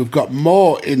we've got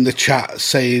more in the chat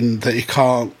saying that he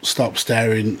can't stop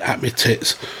staring at me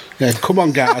tits. Yeah, come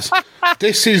on, guys.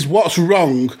 This is what's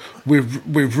wrong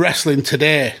with wrestling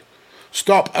today.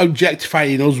 Stop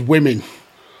objectifying us women.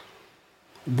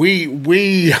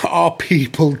 We are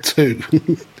people too.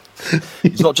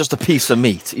 He's not just a piece of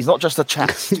meat. He's not just a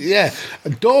chest. Yeah.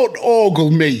 Don't ogle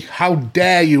me. How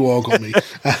dare you ogle me?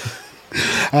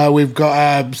 We've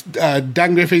got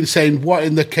Dan Griffin saying, what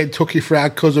in the Kentucky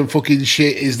Fried Cousin fucking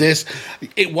shit is this?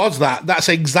 It was that. That's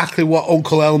exactly what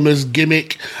Uncle Elmer's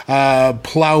gimmick,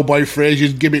 Ploughboy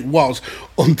Frazier's gimmick was,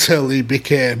 until he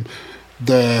became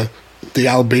the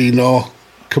albino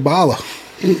Kamala.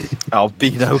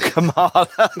 Albino Kamala.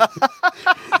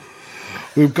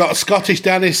 We've got Scottish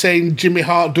Danny saying Jimmy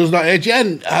Hart does not age.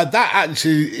 And that's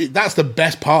the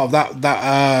best part of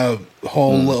that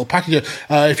whole little package.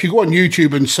 If you go on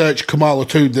YouTube and search Kamala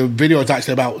 2, the video is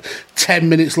actually about 10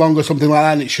 minutes long or something like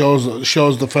that, and it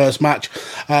shows the first match.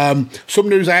 Some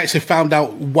news I actually found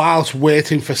out whilst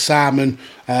waiting for Simon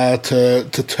to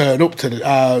turn up to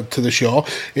the show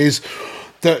is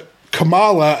that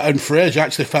Kamala and Frazier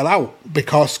actually fell out,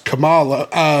 because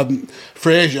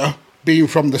Frazier, being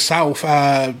from the South,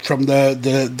 from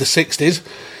the 60s,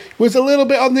 was a little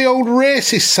bit on the old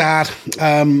racist side.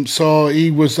 So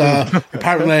he was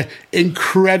apparently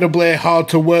incredibly hard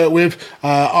to work with.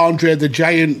 Andre the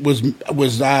Giant was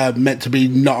meant to be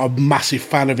not a massive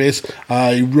fan of his.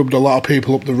 He rubbed a lot of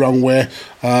people up the wrong way.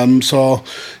 So,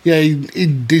 yeah, he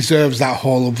deserves that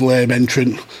Hall of Lame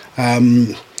entrant.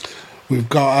 We've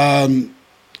got...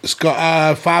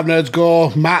 Five Nerds Go,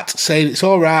 Matt saying, it's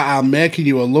all right, I'm making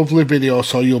you a lovely video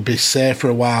so you'll be safe for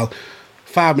a while.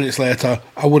 5 minutes later,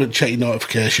 I wouldn't check your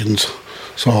notifications.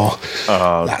 So,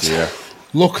 dear.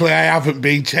 Luckily I haven't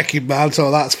been checking, man, so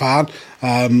that's fine.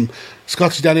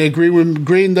 Scottish Danny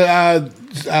agreeing that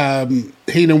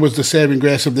Heenan was the saving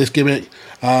grace of this gimmick.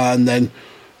 And then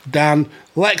Dan,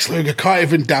 Lex Luger can't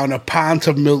even down a pint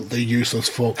of milk, the useless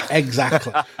fuck.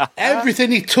 Exactly. Everything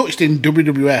he touched in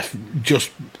WWF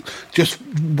just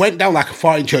went down like a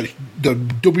fighting church. The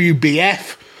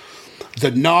WBF,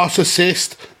 the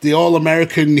narcissist, the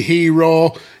all-American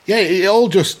hero. Yeah, it all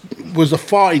just was a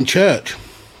fighting church.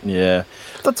 Yeah.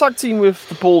 The tag team with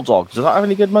the Bulldogs, does that have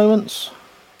any good moments?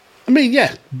 I mean,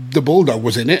 yeah, the Bulldog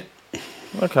was in it.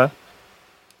 Okay.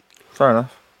 Fair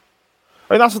enough.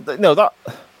 I mean, that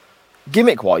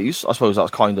gimmick-wise, I suppose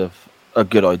that's kind of a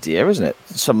good idea, isn't it?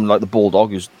 Someone like the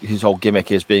Bulldog, whose whole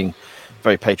gimmick is being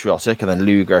very patriotic, and then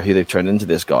Luger, who they've turned into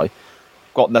this guy,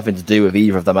 got nothing to do with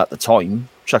either of them at the time.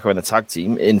 Chuck her in the tag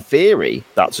team. In theory,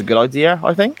 that's a good idea,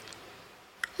 I think.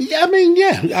 Yeah, I mean,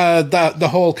 yeah. The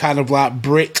whole kind of like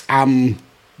Brit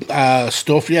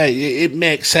stuff, yeah, it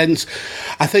makes sense.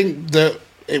 I think that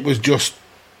it was just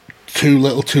too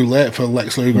little too late for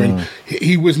Lex Luger. And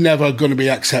he was never going to be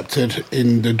accepted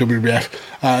in the WWF,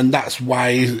 and that's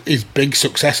why his big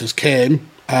successes came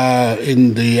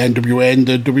in the NWA and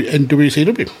the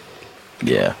WCW.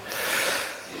 Yeah.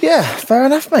 Yeah, fair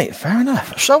enough, mate. Fair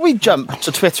enough. Shall we jump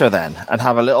to Twitter then and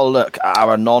have a little look at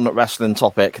our non-wrestling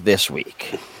topic this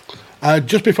week?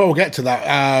 Just before we get to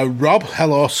that, Rob,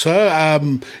 hello, sir.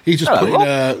 He's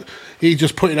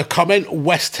just put in a comment,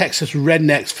 West Texas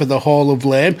Rednecks for the Hall of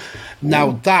Lame.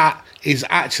 Now, that is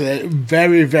actually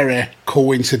very, very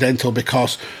coincidental,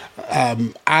 because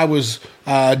I was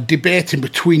debating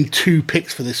between two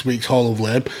picks for this week's Hall of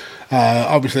Lame.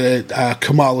 Obviously,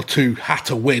 Kamala 2 had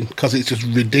to win because it's just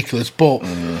ridiculous, but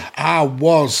I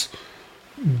was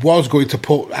going to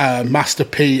put Master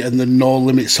P and the No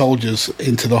Limit Soldiers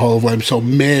into the Hall of Lame, so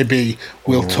maybe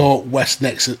we'll talk West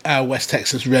Texas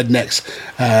Rednecks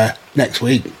next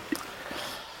week.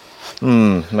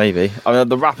 Maybe. I mean,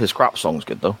 the Rap is Crap song's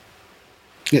good, though.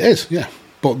 It is, yeah.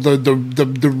 But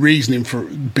the reasoning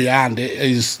behind it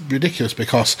is ridiculous,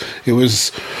 because it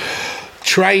was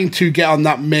trying to get on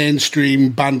that mainstream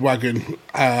bandwagon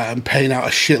and paying out a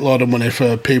shitload of money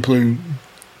for people who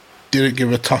didn't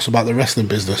give a toss about the wrestling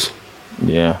business.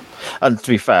 Yeah. And to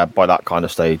be fair, by that kind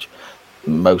of stage,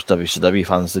 most WCW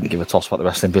fans didn't give a toss about the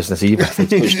wrestling business either.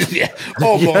 Yeah,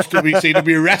 almost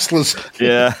WCW wrestlers.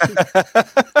 Yeah.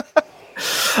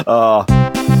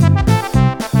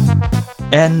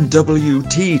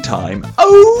 NWT time.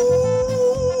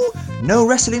 Oh! No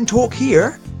wrestling talk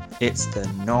here. It's the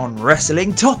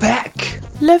non-wrestling topic.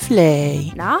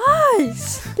 Lovely.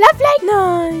 Nice. Lovely.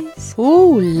 Nice.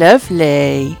 Ooh,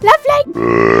 lovely.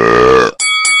 Lovely.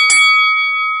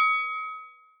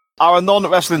 Our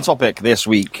non-wrestling topic this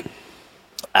week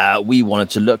we wanted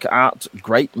to look at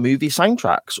great movie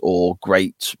soundtracks or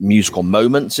great musical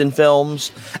moments in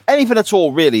films, anything at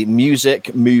all, really,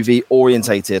 music, movie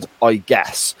orientated, I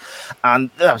guess. And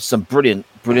there's some brilliant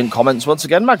comments once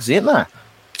again, Magsy, isn't there?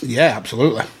 Yeah,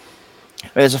 absolutely.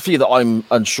 There's a few that I'm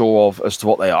unsure of as to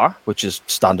what they are, which is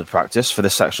standard practice for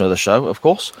this section of the show, of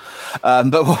course.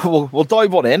 But we'll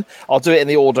dive on in. I'll do it in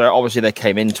the order, obviously, they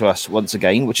came into us once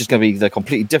again, which is going to be the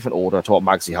completely different order to what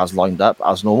Magsy has lined up,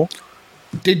 as normal.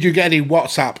 Did you get any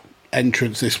WhatsApp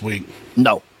entrance this week?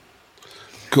 No.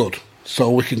 Good.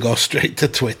 So we can go straight to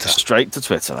Twitter. Straight to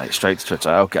Twitter, mate. Straight to Twitter.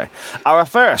 Okay. Our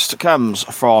first comes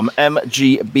from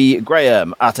MGB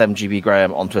Graham, at MGB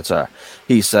Graham on Twitter.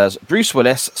 He says, Bruce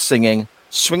Willis singing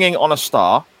Swinging on a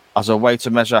Star as a way to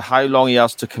measure how long he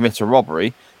has to commit a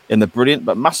robbery in the brilliant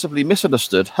but massively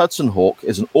misunderstood Hudson Hawk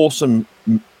is an awesome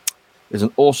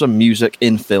music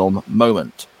in film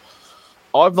moment.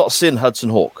 I've not seen Hudson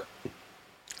Hawk.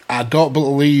 I don't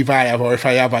believe I have, or if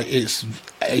I have,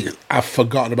 I've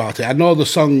forgotten about it. I know the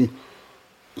song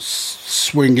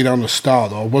Swinging on a Star,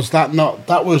 though. Was that not...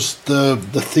 That was the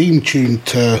theme tune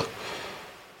to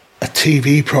a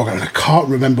TV programme. I can't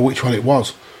remember which one it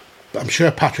was. But I'm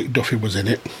sure Patrick Duffy was in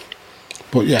it.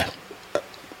 But, yeah.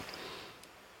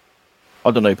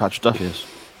 I don't know who Patrick Duffy is.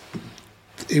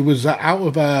 It was out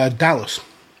of Dallas.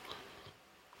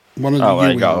 One of the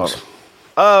Ewings.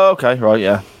 Oh, okay. Right,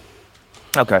 yeah.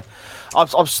 Okay,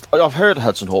 I've heard of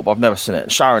Hudson Hawk, but I've never seen it.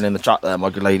 Sharon in the chat there, my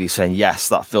good lady, saying yes,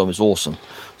 that film is awesome.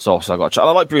 So obviously I got to check.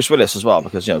 I like Bruce Willis as well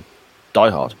because Die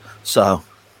Hard. So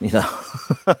yeah.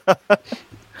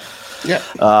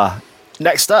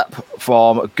 Next up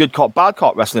from Good Cop Bad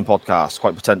Cop Wrestling Podcast,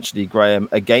 quite potentially Graham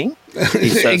again. He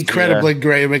says incredibly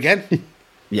Graham again.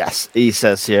 Yes, he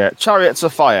says here, Chariots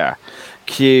of Fire.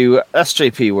 Cue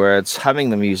SJP words, humming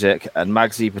the music, and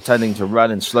Magsy pretending to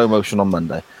run in slow motion on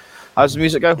Monday. How's the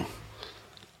music go?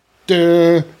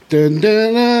 Dun, dun,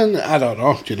 dun, dun. I don't know,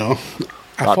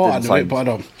 I thought I knew it, but I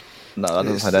don't. No, that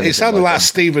doesn't sound anything. It sounded like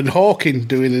Stephen Hawking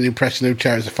doing an impression of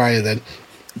Chariots of Fire then.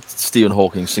 Stephen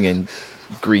Hawking singing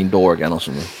Green Door again or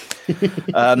something.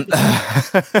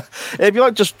 It'd be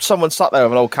like just someone sat there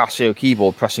with an old Casio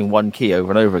keyboard pressing one key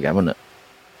over and over again, wouldn't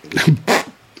it?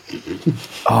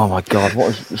 Oh my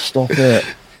God, stop it.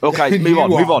 Okay, move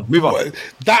on.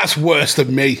 That's worse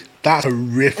than me. That's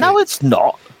horrific. No, it's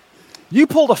not. You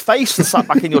pulled a face and sat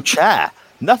back in your chair.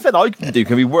 Nothing I can do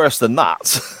can be worse than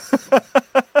that.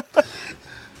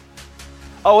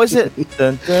 Oh, is it?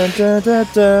 Dun, dun, dun, dun,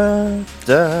 dun,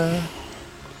 dun.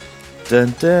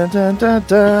 Dun, dun, dun, dun,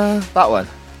 dun. That one.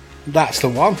 That's the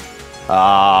one.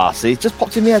 Ah, see, just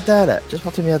popped in my head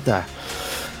there.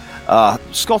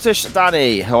 Scottish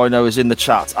Danny, who I know is in the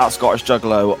chat, at Scottish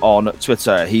Juggalo on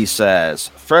Twitter, he says,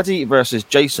 Freddy versus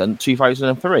Jason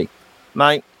 2003. Now,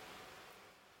 it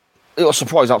will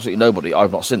surprise absolutely nobody.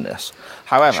 I've not seen this.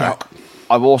 However,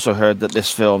 I've also heard that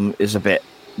this film is a bit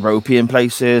ropey in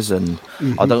places, and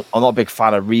I'm not a big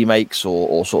fan of remakes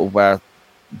or sort of where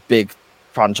big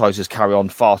franchises carry on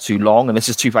far too long. And this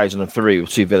is 2003 with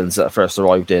two villains that first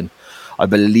arrived in, I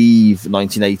believe,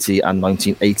 1980 and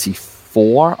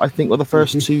 1984. I think were the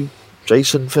first two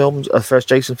Jason films, first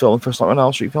Jason film and first Nightmare on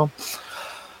Elm Street film.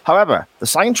 However, the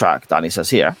soundtrack, Danny says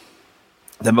here,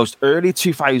 the most early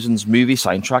 2000s movie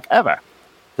soundtrack ever.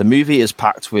 The movie is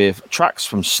packed with tracks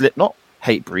from Slipknot,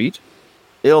 Hatebreed,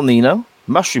 Il Nino,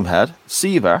 Mushroom Head,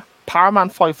 Seaver,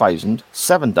 Powerman 5000,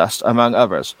 Seven Dust, among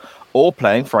others, all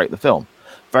playing throughout the film.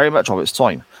 Very much of its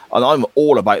time. And I'm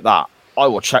all about that. I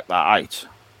will check that out.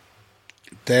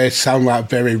 They sound like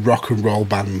very rock and roll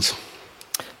bands.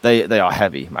 They are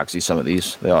heavy, Magsy, some of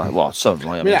these. They are, well, some of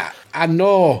them. I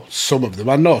know some of them.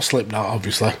 I know Slipknot,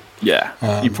 obviously.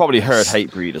 Yeah. You probably heard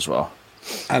Hatebreed as well.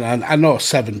 And I know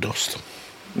Seven Dust.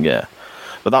 Yeah.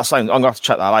 But that sounds, I'm going to have to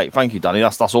check that out. Thank you, Danny.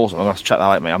 That's awesome. I'm going to have to check that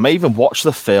out, mate. I may even watch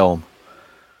the film.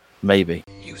 Maybe.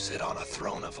 You sit on a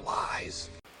throne of lies.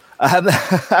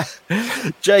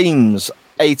 James,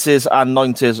 80s and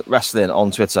 90s wrestling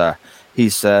on Twitter. He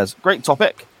says, great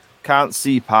topic. Can't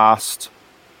see past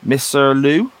Mr.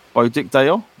 Lou by Dick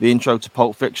Dale, the intro to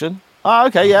Pulp Fiction.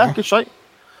 Okay, yeah, good shot.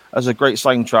 As a great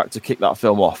soundtrack to kick that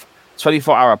film off.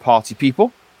 24-hour party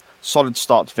people. Solid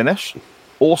start to finish.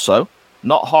 Also,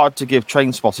 not hard to give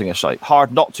Trainspotting a shake.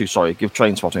 Hard not to, give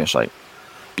Trainspotting a shake.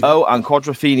 Oh, and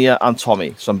Quadrophenia and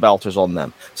Tommy. Some belters on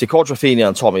them. See, Quadrophenia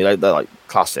and Tommy, they're like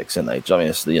classics, aren't they? Do you know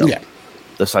what I mean?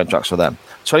 It's the soundtracks for them.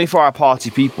 24-hour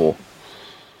party people.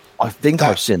 I think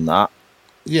I've seen that.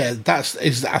 Yeah, I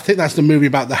think that's the movie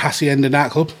about the Hacienda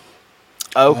nightclub.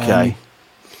 Okay.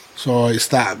 So it's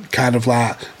that kind of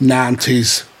like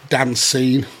 90s dance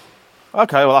scene.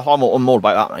 Okay, well, I'm all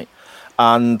about that, mate.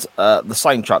 And the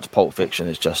soundtrack to Pulp Fiction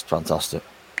is just fantastic.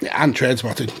 Yeah, and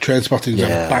Trainspotting. Trainspotting is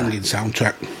a banging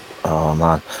soundtrack. Oh,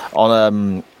 man.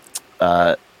 On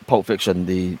Pulp Fiction,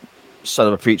 the son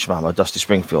of a preacher man by Dusty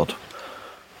Springfield,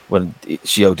 when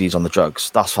she ODs on the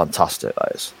drugs, that's fantastic.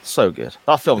 That is so good.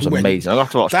 That film's amazing. I'm going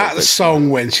to have to watch that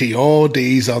song when she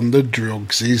ODs on the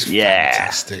drugs is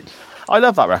fantastic. I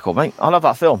love that record, mate. I love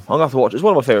that film. I'm going to have to watch it. It's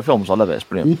one of my favourite films. I love it. It's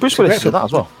brilliant. Bruce Willis is in that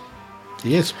as well.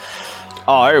 He is.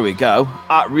 Oh, here we go.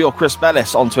 At Real Chris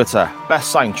Bellis on Twitter.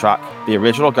 Best soundtrack, the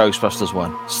original Ghostbusters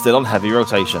one. Still on heavy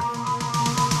rotation.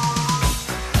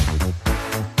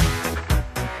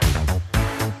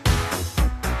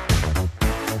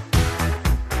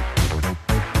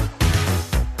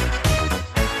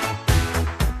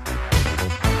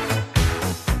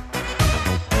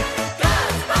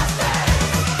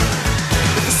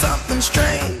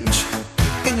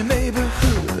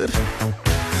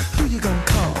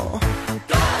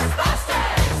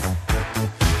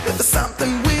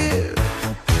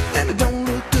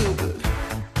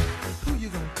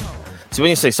 So when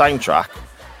you say soundtrack,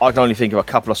 I can only think of a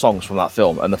couple of songs from that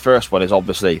film, and the first one is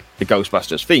obviously the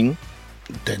Ghostbusters theme.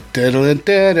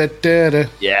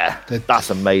 Yeah, that's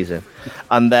amazing.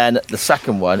 And then the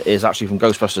second one is actually from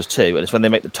Ghostbusters 2, and it's when they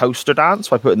make the toaster dance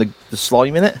by putting the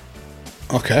slime in it.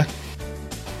 Okay.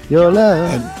 Your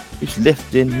love is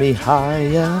lifting me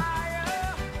higher.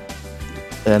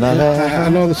 And I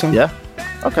know the song. Yeah?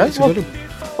 Okay.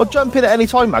 Well, jump in at any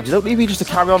time, Mags. Don't leave me just to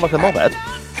carry on like a knobhead.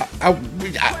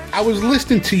 I was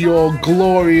listening to your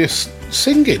glorious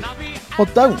singing. Well,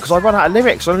 don't, because I run out of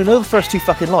lyrics. I only know the first two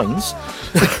fucking lines.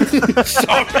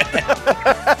 Sorry.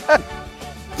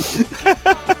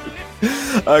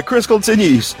 Chris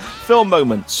continues. Film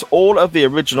moments. All of the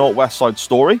original West Side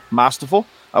Story. Masterful.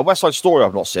 West Side Story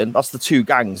I've not seen. That's the two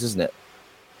gangs, isn't it?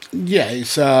 Yeah,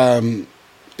 it's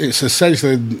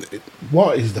essentially,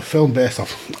 what is the film based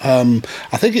off?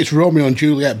 I think it's Romeo and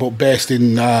Juliet, but based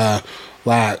in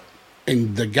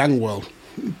in the gang world.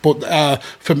 But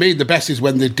for me, the best is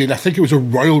when they did, I think it was a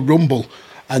Royal Rumble,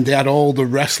 and they had all the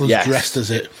wrestlers dressed as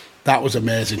it. That was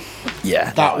amazing.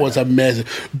 Yeah. That was amazing.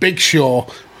 Big Show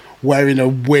wearing a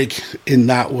wig in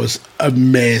that was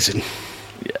amazing.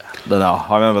 Yeah. No,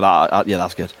 I remember that. Yeah,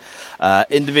 that's good.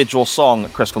 Individual song,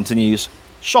 Chris continues.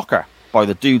 Shocker by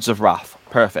the Dudes of Wrath.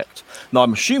 Perfect. Now,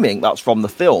 I'm assuming that's from the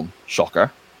film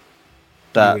Shocker.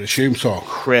 I would assume so.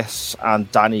 Chris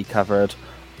and Danny covered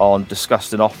on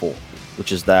Disgusting Awful,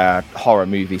 which is their horror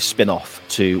movie spin-off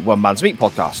to One Man's Meat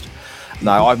podcast.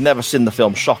 Now, I've never seen the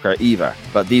film Shocker either,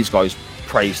 but these guys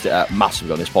praised it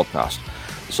massively on this podcast.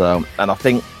 So, and I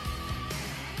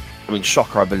mean,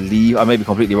 Shocker, I believe, I may be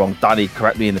completely wrong. Danny,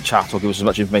 correct me in the chat or give us as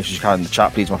much information as you can in the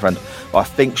chat, please, my friend. But I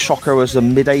think Shocker was a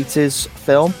mid-80s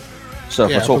film. So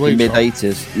if we're talking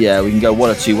mid-80s, yeah, we can go one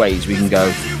or two ways. We can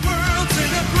go...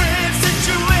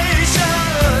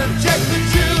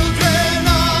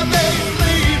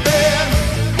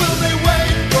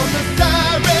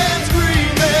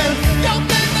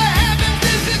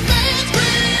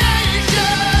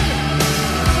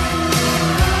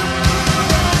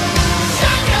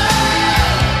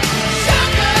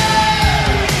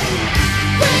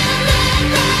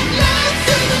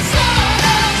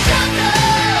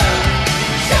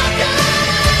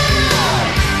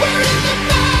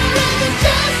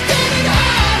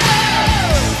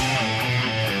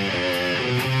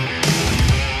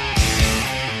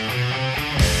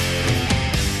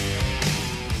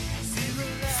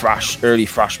 early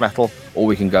thrash metal, or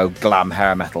we can go glam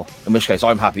hair metal, in which case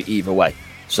I'm happy either way.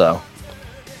 So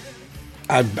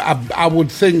I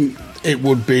would think it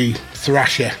would be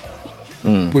thrasher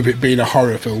with it being a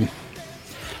horror film.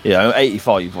 Yeah,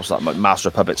 85, what's that? Master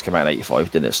of Puppets came out in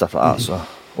 85, didn't it? Stuff like that. So, or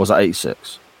was that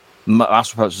 86?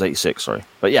 Master of Puppets was 86, sorry.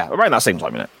 But yeah, around that same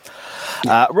time, innit?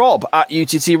 Rob at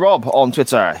UTT Rob on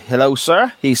Twitter. Hello,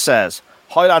 sir. He says,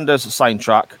 Highlander's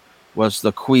soundtrack was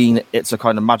the Queen It's a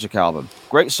Kind of Magic album.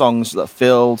 Great songs that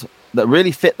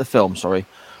really fit the film,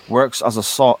 Works as a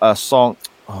song,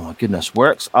 oh my goodness,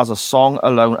 works as a song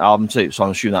alone album too. So I'm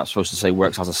assuming that's supposed to say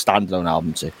works as a standalone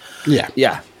album too.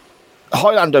 Yeah.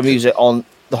 Highlander music on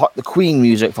the Queen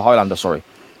music for Highlander,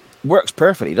 works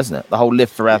perfectly, doesn't it? The whole Live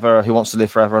Forever, Who Wants to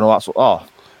Live Forever and all that sort of,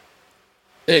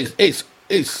 It's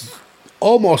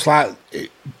almost like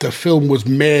the film was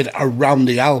made around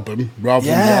the album rather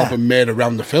than the album made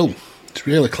around the film. It's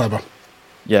really clever.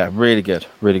 Yeah, really good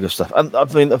stuff. And I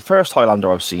mean, the first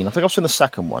Highlander I've seen, I think I've seen the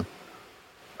second one.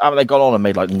 Haven't they gone on and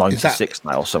made like 96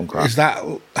 now or some crap? Is that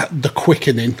The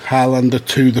Quickening, Highlander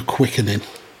 2 The Quickening?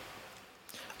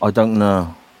 I don't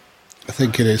know. I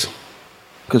think it is.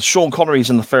 Because Sean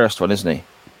Connery's in the first one, isn't he?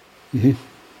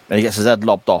 Mm-hmm. And he gets his head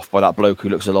lobbed off by that bloke who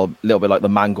looks a little bit like the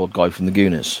mangled guy from the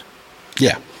Goonies.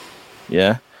 Yeah.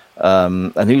 Yeah.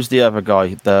 And who's the other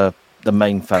guy? The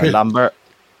main fella, Lambert?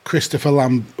 Christopher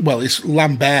Well, it's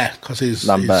Lambert because he's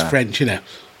French, you know.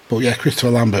 But yeah,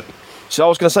 Christopher Lambert. So I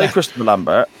was going to say Christopher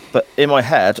Lambert, but in my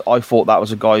head, I thought that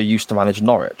was a guy who used to manage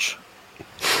Norwich.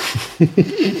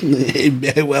 It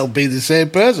may well be the same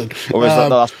person. Or is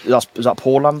that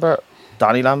Paul Lambert?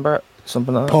 Danny Lambert?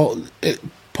 Something like that?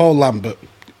 Paul Lambert.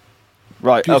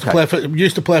 Right, okay.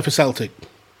 Used to play for Celtic.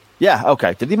 Yeah,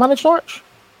 okay. Did he manage Norwich?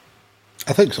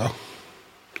 I think so.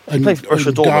 He played for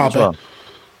Borussia Dortmund as well.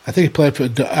 I think he played for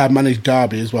managed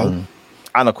Derby as well.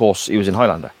 And of course, he was in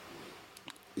Highlander.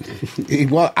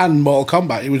 And Mortal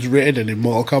Kombat. He was rated in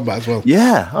Mortal Kombat as well.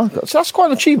 Yeah, so that's quite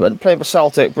an achievement, playing for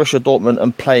Celtic, Borussia Dortmund,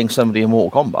 and playing somebody in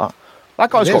Mortal Kombat. That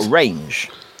guy's got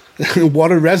range.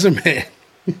 What a resume.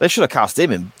 They should have cast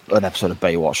him in an episode of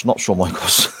Baywatch, not Shawn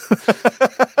Michaels.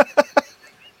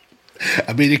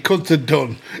 I mean, he couldn't have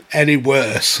done any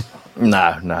worse.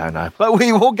 No. But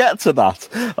we will get to that.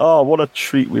 Oh, what a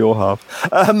treat we all have.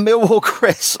 Millwall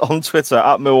Chris on Twitter,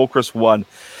 at MillwallChris1.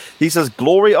 He says,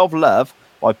 Glory of Love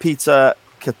by Peter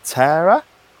Cetera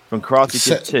from Karate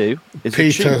Kid 2.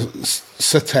 Peter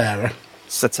Cetera.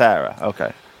 Cetera,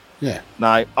 okay. Yeah.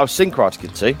 Now, I've seen Karate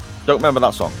Kid 2. Don't remember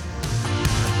that song.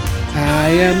 I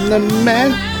am the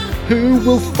man who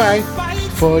will fight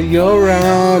for your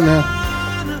honor.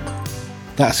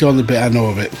 That's the only bit I know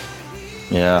of it.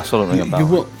 Yeah, I sort of think about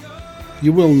it.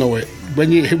 You will know it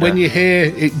when you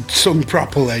hear it sung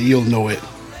properly. You'll know it.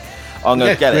 I'm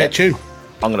going to get it. Tune.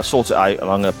 I'm going to sort it out and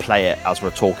I'm going to play it as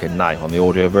we're talking now on the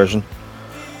audio version.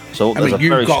 So I mean,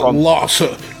 you've got lots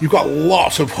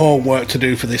of homework to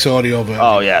do for this audio version.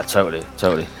 Oh yeah, totally.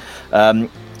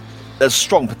 There's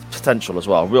strong potential as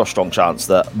well, real strong chance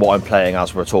that what I'm playing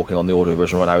as we're talking on the audio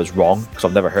version right now is wrong because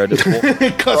I've never heard it before.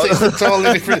 Because it's a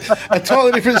totally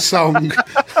different song.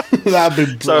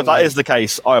 That'd be so if that is the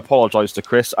case, I apologise to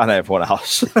Chris and everyone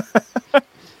else.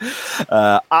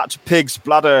 At Pigs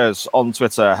Bladders on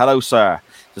Twitter, hello sir.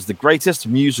 This is the greatest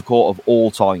musical of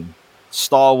all time,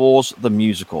 Star Wars the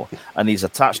musical, and he's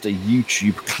attached a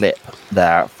YouTube clip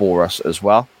there for us as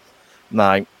well.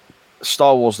 Now,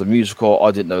 Star Wars the musical, I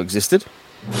didn't know existed.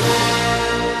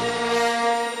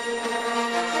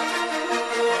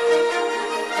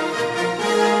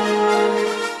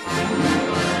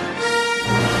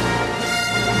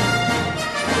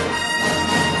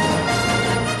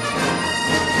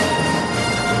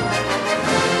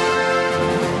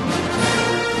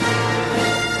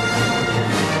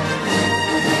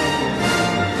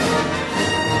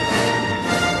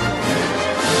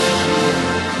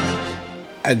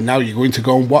 And now you're going to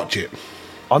go and watch it.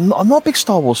 I'm not a big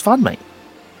Star Wars fan, mate.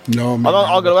 No, I'm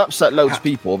going to upset loads of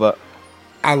people, but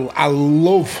I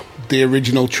love the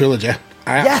original trilogy.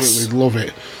 I absolutely love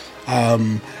it.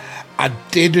 I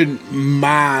didn't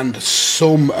mind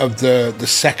some of the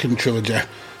second trilogy.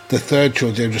 The third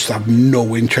trilogy, I just have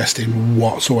no interest in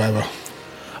whatsoever.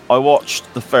 I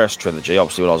watched the first trilogy,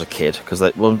 obviously, when I was a kid, because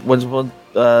when Return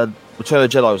of the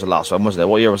Jedi was the last one, wasn't it?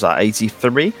 What year was that?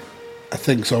 83? I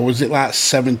think so. Was it like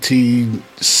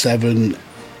 77,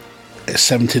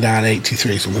 79,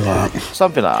 83, something like that?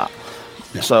 Something like that.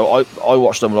 Yeah. So I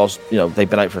watched them when I was, they've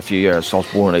been out for a few years, so I was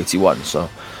born in 81,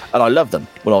 and I loved them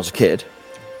when I was a kid.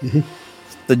 Mm-hmm.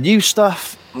 The new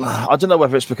stuff, I don't know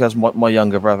whether it's because my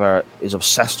younger brother is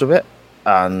obsessed with it,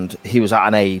 and he was at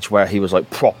an age where he was like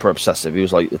proper obsessive. He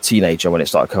was like a teenager when it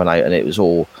started coming out, and it was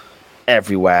all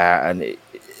everywhere, and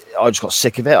I just got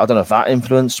sick of it. I don't know if that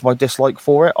influenced my dislike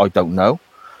for it. I don't know.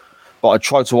 But I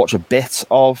tried to watch a bit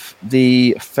of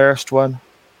the first one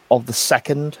of the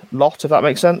second lot, if that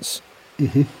makes sense.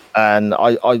 Mm-hmm. And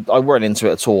I weren't into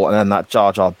it at all. And then that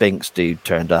Jar Jar Binks dude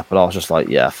turned up, and I was just like,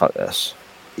 yeah, fuck this.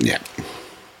 Yeah.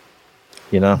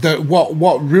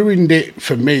 What ruined it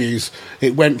for me is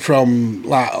it went from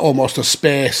like almost a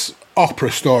space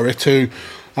opera story to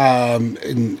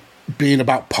being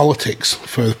about politics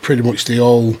for pretty much the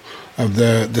whole of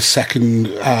the second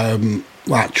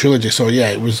trilogy. So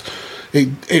yeah,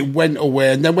 it went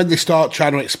away, and then when they start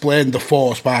trying to explain the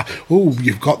Force by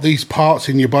you've got these parts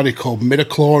in your body called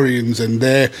midichlorians, and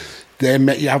they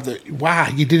make you have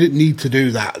why you didn't need to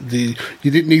do that. You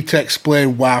didn't need to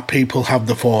explain why people have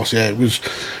the Force. Yeah, it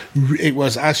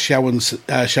was as Sharon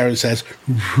says,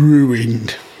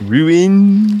 ruined.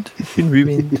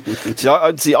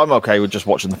 See, I'm okay with just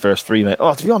watching the first three, mate.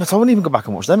 To be honest, I wouldn't even go back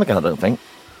and watch them again, I don't think.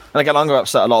 And again, I'm going to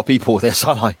upset a lot of people with this,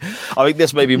 aren't I? I think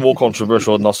this may be more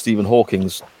controversial than Stephen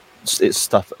Hawking's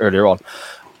stuff earlier on.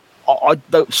 I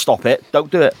don't stop it. Don't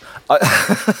do it.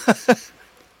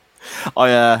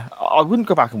 I wouldn't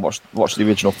go back and watch the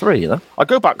original 3. You know, I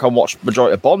go back and watch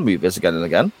majority of Bond movies again and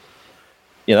again.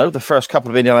 You know, the first couple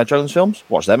of Indiana Jones films,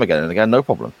 watch them again and again, no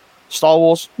problem. Star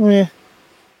Wars, yeah.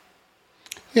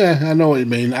 Yeah, I know what you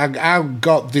mean. I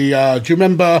got the. Do you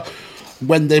remember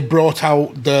when they brought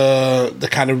out the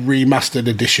kind of remastered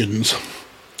editions?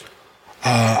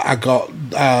 I got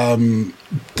the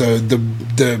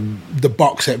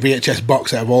box set, VHS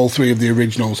box set of all 3 of the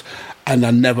originals, and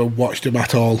I never watched them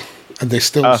at all. And they're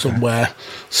still somewhere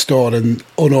stored and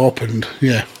unopened.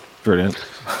 Yeah, brilliant.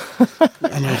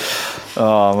 I know.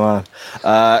 Oh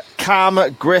man, Cam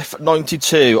Griff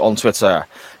 92 on Twitter.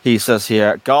 He says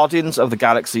here, Guardians of the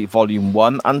Galaxy Volume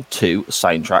 1 and 2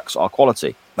 soundtracks are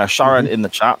quality. Now, Sharon in the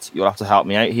chat, you'll have to help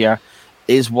me out here.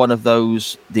 Is one of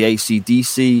those the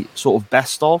AC/DC sort of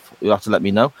best of? You'll have to let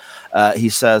me know. He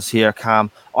says here,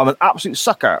 Cam, I'm an absolute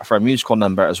sucker for a musical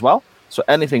number as well. So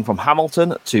anything from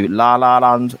Hamilton to La La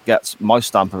Land gets my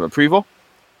stamp of approval.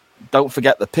 Don't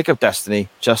forget the Pick of Destiny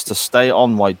just to stay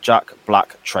on my Jack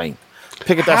Black train.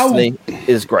 Pick of Destiny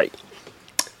is great.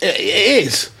 It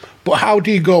is. But how do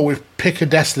you go with Pick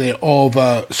of Destiny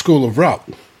over School of Rock?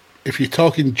 If you're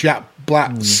talking Jack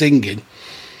Black singing,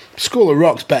 School of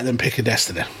Rock's better than Pick of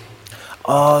Destiny.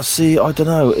 See, I don't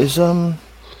know. Is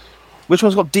which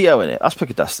one's got Dio in it? That's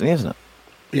Pick of Destiny, isn't it?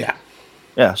 Yeah.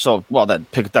 Yeah, so, well then,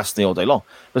 Pick of Destiny all day long.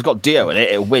 If it's got Dio in it,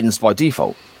 it wins by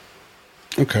default.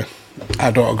 Okay.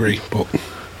 I don't agree, but...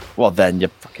 Well, then you're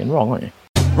fucking wrong, aren't you?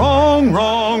 Wrong,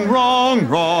 wrong, wrong,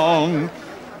 wrong.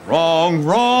 Wrong,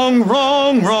 wrong,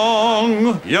 wrong,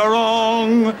 wrong. You're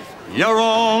wrong. You're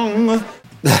wrong.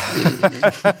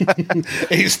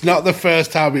 It's not the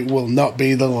first time, it will not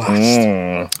be the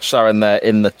last. Sharon there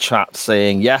in the chat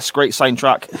saying, yes, great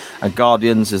soundtrack, and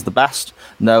Guardians is the best.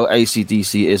 No,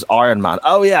 AC/DC is Iron Man.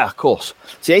 Oh, yeah, of course.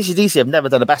 See, AC/DC have never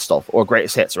done a best of or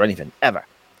greatest hits or anything, ever.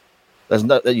 There's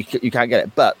no, you can't get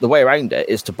it. But the way around it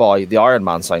is to buy the Iron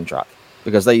Man soundtrack,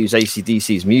 because they use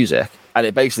AC/DC's music, and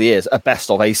it basically is a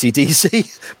best of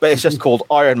AC/DC, but it's just called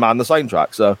Iron Man, the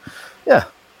soundtrack. So, yeah,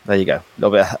 there you go. A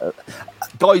little bit of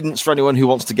guidance for anyone who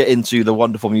wants to get into the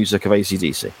wonderful music of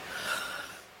AC/DC.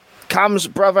 Cam's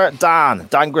brother,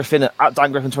 Dan Griffin, at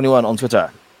Dan Griffin21 on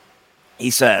Twitter. He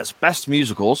says, best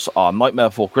musicals are Nightmare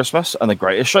Before Christmas and The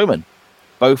Greatest Showman.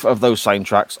 Both of those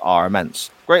soundtracks are immense.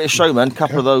 Greatest Showman, a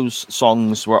couple of those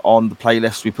songs were on the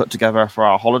playlist we put together for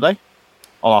our holiday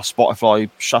on our Spotify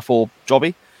shuffle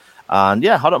jobby. And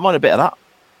yeah, I don't mind a bit of that.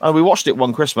 And we watched it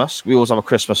one Christmas. We always have a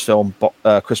Christmas film,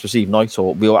 Christmas Eve night,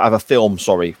 or we'll have a film,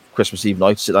 Christmas Eve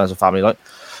night, sit down as a family night.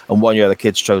 And one year the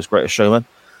kids chose Greatest Showman.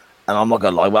 And I'm not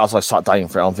going to lie, as I sat down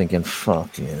for it, I'm thinking,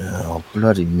 fucking hell,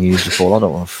 bloody musical. I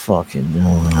don't want to fucking,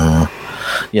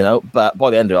 you know. But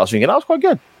by the end of it, I was thinking, that was quite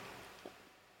good.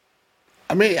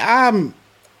 I mean,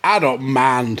 I don't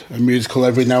mind a musical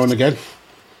every now and again.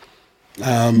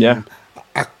 Yeah.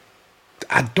 I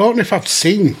don't know if I've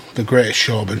seen The Greatest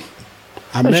Showman.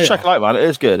 Let's check it out, man. It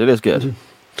is good. It is good.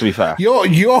 To be fair, you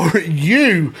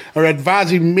are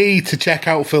advising me to check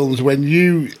out films when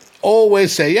you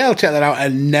always say, "Yeah, I'll check that out,"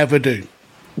 and never do.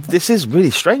 This is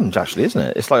really strange, actually, isn't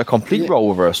it? It's like a complete role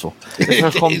reversal.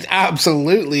 It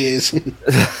absolutely is.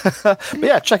 But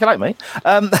yeah, check it out, mate.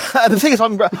 And the thing is,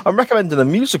 I'm recommending a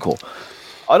musical.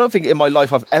 I don't think in my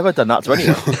life I've ever done that to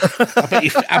anyone.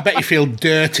 I bet you feel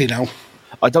dirty now.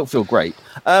 I don't feel great.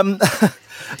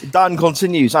 Dan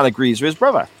continues and agrees with his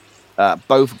brother.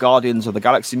 Both Guardians of the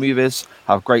Galaxy movies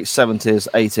have great 70s,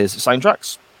 80s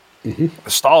soundtracks. The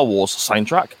Star Wars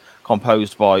soundtrack,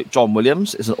 composed by John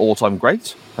Williams, is an all-time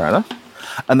great. Fair enough.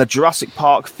 And the Jurassic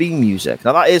Park theme music.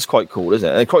 Now, that is quite cool, isn't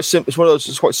it? And it's one of those,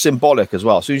 it's quite symbolic as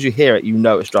well. As soon as you hear it, you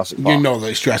know it's Jurassic Park. You know that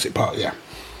it's Jurassic Park, yeah.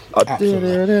 That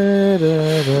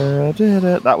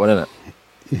one, isn't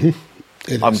it?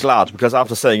 I'm glad, because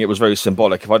after saying it was very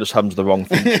symbolic, if I just hummed the wrong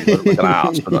thing, it would look like an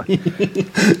ass, but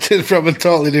Just from a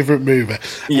totally different movie.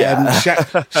 Yeah.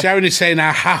 Sharon is saying,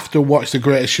 I have to watch The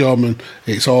Greatest Showman.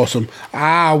 It's awesome.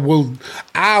 I will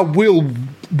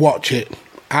watch it.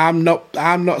 I'm not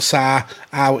Sarah.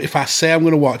 If I say I'm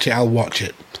going to watch it, I'll watch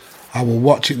it. I will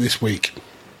watch it this week.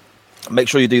 Make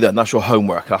sure you do that. And that's your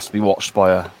homework. It has to be watched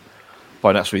by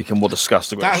next week, and we'll discuss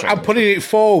The Greatest Showman. I'm putting it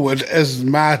forward as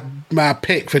my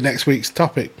pick for next week's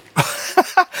topic.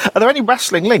 Are there any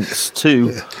wrestling links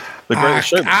to The Greatest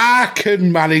Showman? I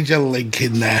can manage a link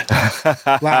in there.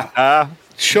 Like,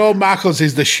 Shawn Michaels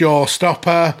is the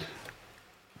showstopper.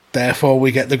 Therefore,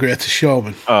 we get The Greatest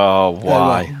Showman. Oh,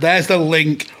 why? There's the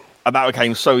link. And that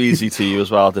became so easy to you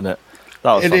as well, didn't it?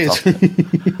 That was fantastic.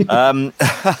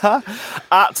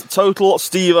 At Total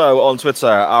Stevo on Twitter,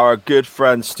 our good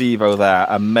friend Stevo there,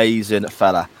 amazing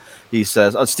fella. He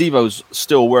says, Steve-O's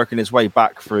still working his way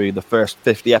back through the first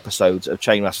 50 episodes of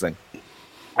Chain Wrestling.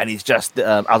 And he's just,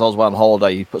 as I was on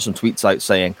holiday, he put some tweets out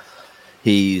saying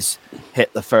he's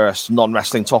hit the first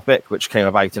non-wrestling topic, which came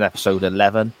about in episode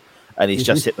 11. And he's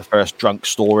just hit the first drunk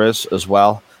stories as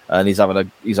well. And he's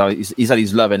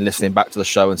loving listening back to the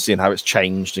show and seeing how it's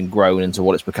changed and grown into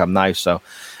what it's become now. So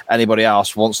anybody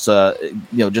else wants to,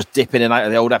 just dip in and out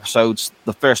of the old episodes,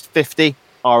 the first 50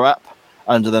 are up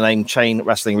under the name Chain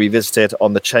Wrestling Revisited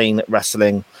on the Chain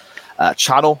Wrestling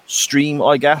channel stream,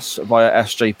 I guess, via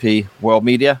SJP World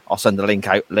Media. I'll send the link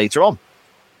out later on.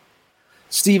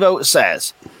 Steve-O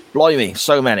says, blimey,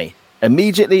 so many.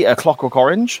 Immediately a Clockwork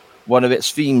Orange. One of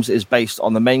its themes is based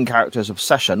on the main character's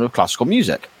obsession with classical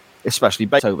music, especially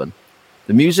Beethoven.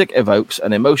 The music evokes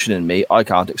an emotion in me I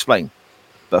can't explain,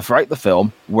 but throughout the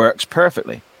film works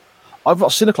perfectly. I've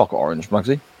not seen a Clockwork Orange,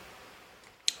 Magsy.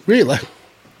 Really?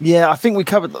 Yeah, I think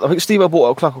Steve-O bought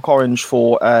a Clockwork Orange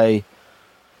for a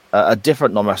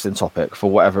different non-wrestling topic for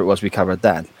whatever it was we covered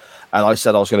then. And I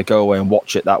said I was going to go away and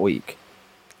watch it that week.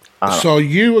 So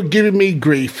you were giving me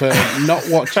grief for not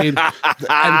watching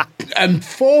and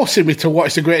forcing me to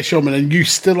watch The Great Showman, and you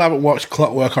still haven't watched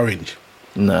Clockwork Orange?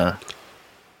 No.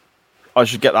 I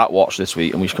should get that watched this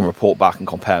week, and we can report back and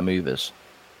compare movies.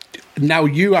 Now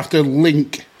you have to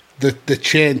link the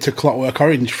chain to Clockwork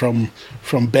Orange from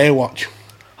Baywatch.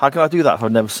 How can I do that if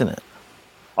I've never seen it?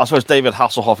 I suppose David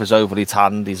Hasselhoff is overly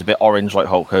tanned. He's a bit orange like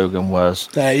Hulk Hogan was.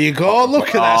 There you go. Look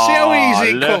at that. See how easy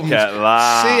it comes. Look at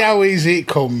that. See how easy it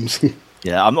comes.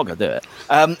 Yeah, I'm not going to do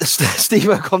it.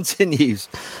 Steve-O continues.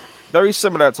 Very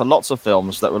similar to lots of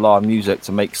films that rely on music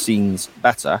to make scenes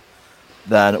better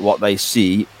than what they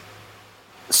see.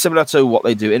 Similar to what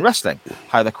they do in wrestling.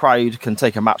 How the crowd can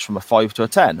take a match from a 5 to a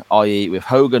 10, i.e. with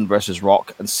Hogan versus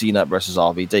Rock and Cena versus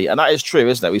RVD. And that is true,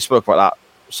 isn't it? We spoke about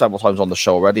that several times on the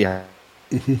show already.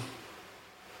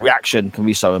 Reaction can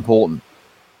be so important.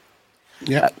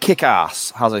 Yeah.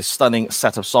 Kick-Ass has a stunning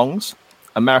set of songs.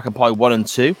 American Pie 1 and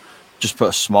 2 just put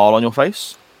a smile on your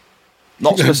face.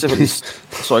 Not specifically.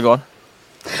 Sorry, go on.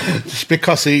 Just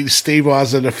because Steve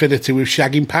has an affinity with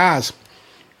shagging pies.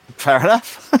 Fair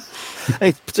enough.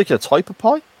 Any particular type of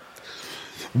pie?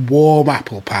 Warm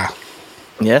apple pie.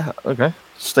 Yeah, okay.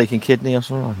 Steak and kidney or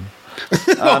something.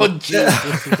 Oh,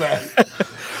 Jesus.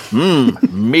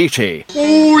 Meaty.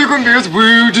 Oh, you can be as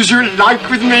rude as you like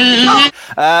with me.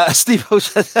 Steve-O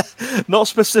said, not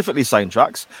specifically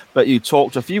soundtracks, but you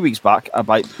talked a few weeks back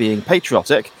about being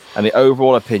patriotic, and the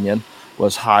overall opinion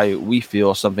was how we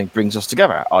feel something brings us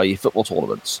together, i.e. football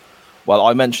tournaments. Well,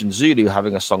 I mentioned Zulu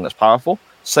having a song that's powerful,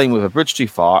 same with A Bridge Too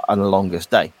Far and The Longest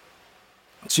Day.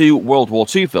 2 World War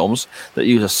II films that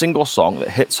use a single song that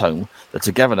hits home the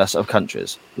togetherness of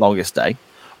countries, Longest Day,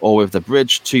 or with The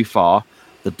Bridge Too Far,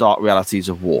 The Dark Realities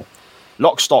of War.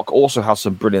 Lock, Stock also has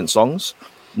some brilliant songs,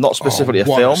 not specifically a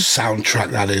film. What a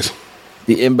soundtrack that is.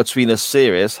 The In-Betweeners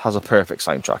series has a perfect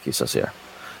soundtrack, he says here.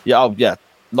 Yeah,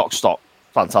 Lock, Stock,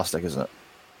 fantastic, isn't it?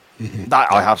 Mm-hmm.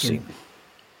 That I have seen.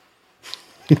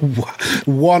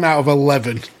 1 out of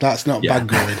 11. That's not bad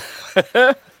going.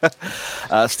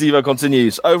 Steve-O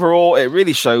continues. Overall, it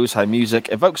really shows how music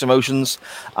evokes emotions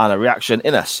and a reaction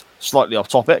in us. Slightly off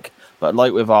topic, but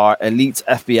like with our Elite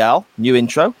FBL new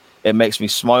intro, it makes me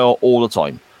smile all the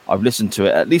time. I've listened to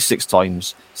it at least 6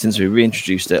 times since we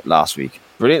reintroduced it last week.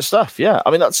 Brilliant stuff, yeah.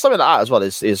 I mean, that's something like that as well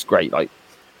is great. Like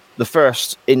the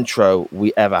first intro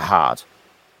we ever had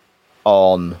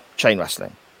on Chain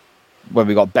Wrestling, when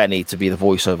we got Benny to be the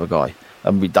voiceover guy.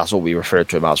 And that's all we referred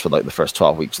to him as for like the first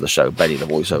 12 weeks of the show, Benny the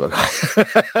voiceover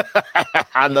guy.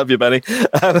 I love you, Benny.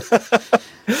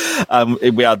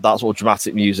 We had that sort of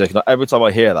dramatic music. And every time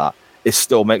I hear that, it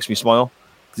still makes me smile.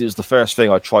 Because it was the first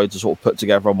thing I tried to sort of put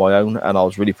together on my own, and I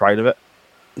was really proud of it.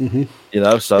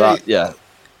 Mm-hmm. So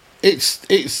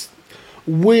It's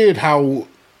weird how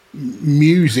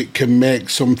music can make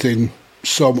something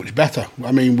so much better.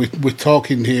 I mean, we're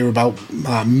talking here about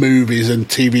movies and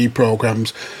TV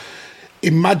programs.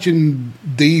 Imagine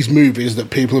these movies that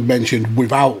people have mentioned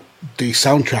without these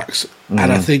soundtracks,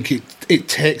 and I think it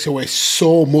takes away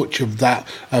so much of that,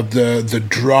 of the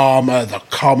drama, the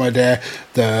comedy,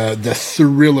 the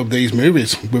thrill of these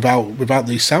movies without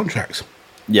these soundtracks.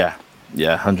 Yeah,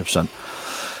 100%.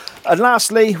 And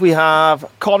lastly, we have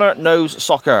Connor Knows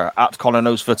Soccer at Connor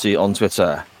Knows Footy on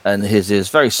Twitter, and his is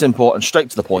very simple and straight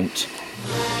to the point.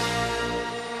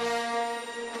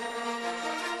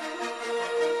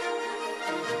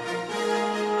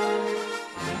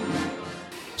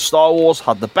 Star Wars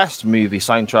had the best movie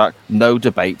soundtrack, no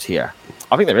debate here.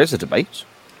 I think there is a debate.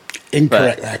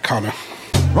 Incorrect there, Connor.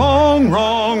 Wrong,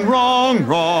 wrong, wrong,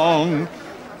 wrong.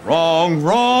 Wrong,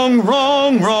 wrong,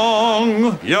 wrong,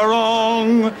 wrong. You're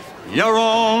wrong. You're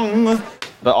wrong.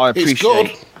 But I appreciate. It's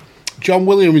good. John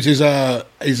Williams is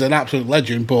an absolute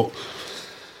legend, but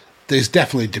there's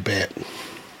definitely debate.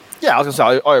 Yeah, I was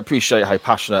gonna say I appreciate how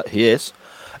passionate he is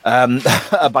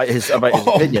about his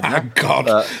opinion. Oh my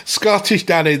God, Scottish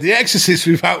Danny, The Exorcist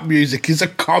without music is a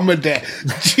comedy.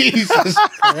 Jesus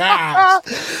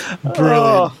Christ,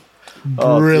 brilliant,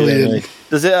 brilliant.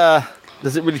 Does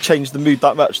it really change the mood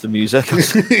that much? The music.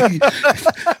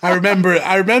 I remember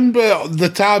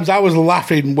the times I was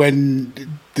laughing when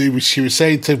she was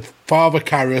saying to Father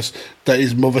Karras that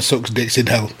his mother sucks dicks in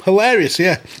hell. Hilarious,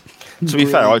 yeah. To be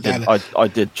fair, I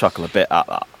did chuckle a bit at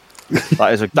that.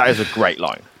 That is a great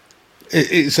line.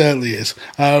 It certainly is.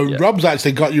 Rob's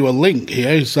actually got you a link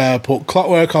here. He's put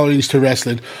Clockwork Orange to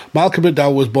wrestling. Malcolm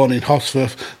McDowell was born in Hoff,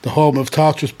 the home of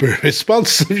Tartarus Brewery,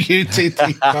 sponsor of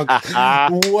UTT.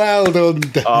 Well done,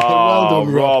 Dan. Well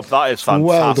done, Rob. That is fantastic.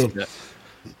 Well done.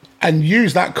 And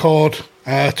use that code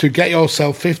to get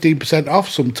yourself 15% off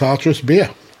some Tartarus beer.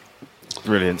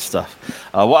 Brilliant stuff.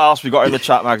 What else we got in the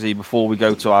chat, Magsy, before we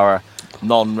go to our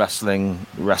non-wrestling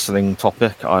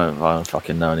topic? I don't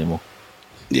fucking know anymore.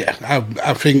 Yeah,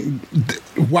 I think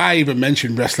why even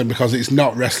mention wrestling, because it's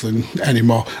not wrestling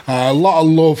anymore. A lot of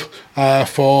love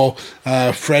for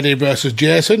Freddie versus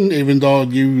Jason, even though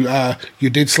you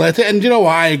did slate it. And you know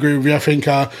what? I agree with you. I think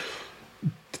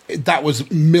that was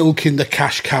milking the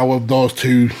cash cow of those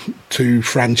two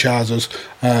franchises.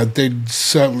 They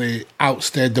certainly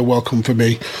outstayed the welcome for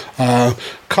me.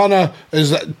 Connor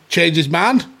has changed his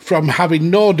mind from having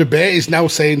no debate. He's now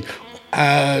saying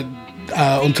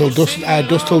Until Dusk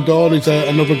Till Dawn is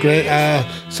another great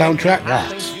soundtrack.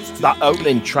 That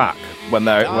opening track when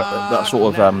they're that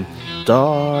sort of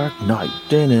dark night.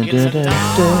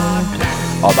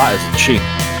 Oh, that is cheap.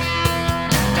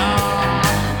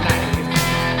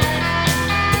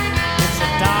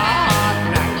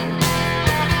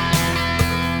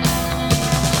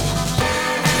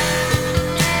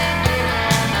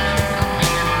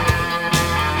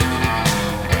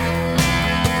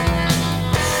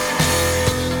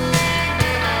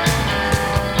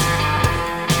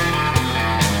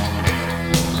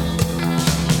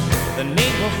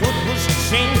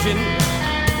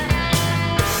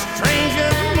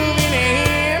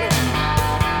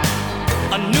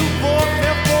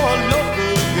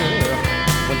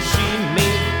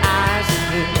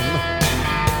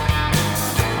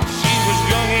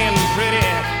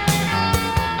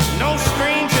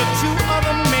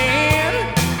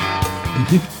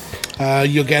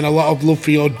 You're getting a lot of love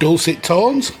for your dulcet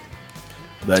tones.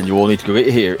 Then you all need to go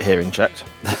get your hearing checked.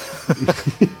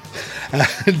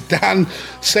 Dan,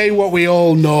 say what we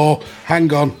all know.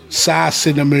 Hang on, Sar's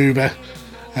seen a movie.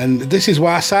 And this is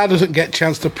why Sar doesn't get a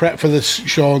chance to prep for the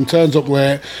show and turns up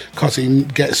late, because he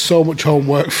gets so much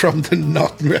homework from the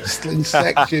non-wrestling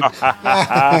section.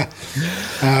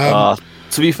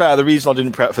 To be fair, the reason I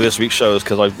didn't prep for this week's show is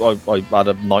because I had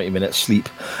a 90-minute sleep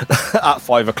at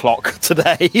 5 o'clock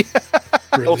today.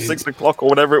 Or 6 o'clock or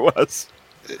whatever it was.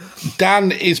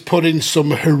 Dan is putting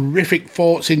some horrific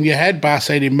thoughts in your head by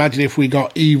saying, imagine if we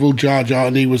got evil Jar Jar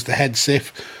and he was the head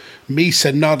Sith. Me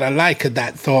say not, I like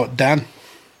that thought, Dan.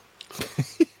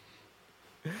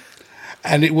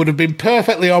 And it would have been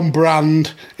perfectly on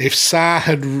brand if Sar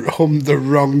had hummed the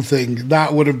wrong thing.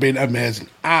 That would have been amazing.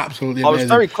 Absolutely amazing. I was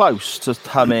very close to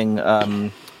humming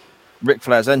Ric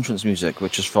Flair's entrance music,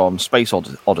 which is from Space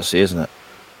Odyssey, isn't it?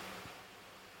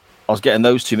 I was getting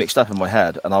those two mixed up in my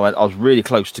head, and I was really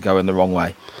close to going the wrong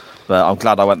way. But I'm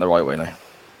glad I went the right way now.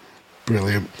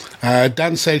 Brilliant.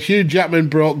 Dan said Hugh Jackman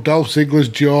broke Dolph Ziggler's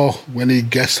jaw when he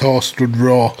guest hosted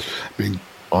Raw. I mean,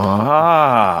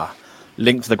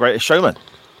 link to The Greatest Showman.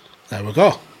 There we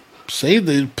go. See,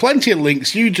 there's plenty of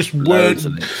links. You just weren't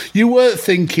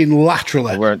thinking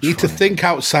laterally. You need to think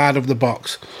outside of the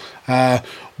box.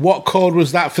 What code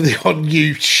was that for the odd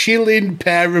you shilling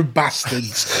pair of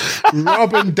bastards?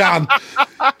 Rob and Dan,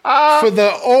 for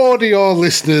the audio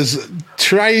listeners,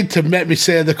 trying to make me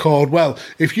say the code. Well,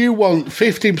 if you want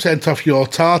 15% off your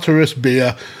Tartarus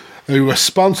beer, who are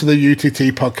sponsor the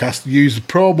UTT podcast, use the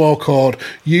promo code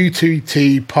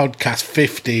UTT podcast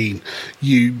 15.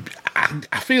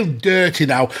 I feel dirty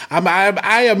now.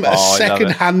 I am a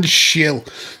second-hand shill.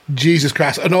 Jesus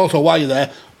Christ. And also, while you're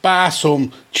there, buy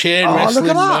some chain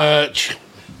wrestling merch.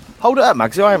 Hold it up,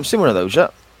 Magsy. I haven't seen one of those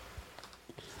yet.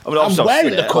 I mean, I'm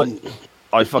wearing the cunt.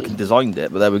 I fucking designed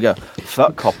it, but there we go.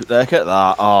 Fuck, copy. Look at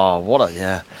that. Oh, what a,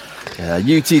 yeah.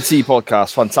 UTT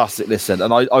podcast. Fantastic listen.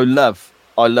 And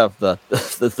I I love the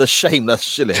shameless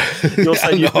shilling. You're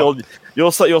saying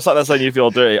you're sat there saying you feel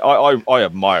dirty. I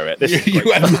admire it.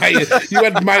 You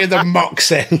admire the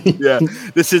moxie. Yeah,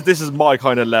 this is my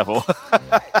kind of level.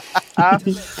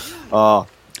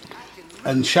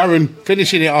 And Sharon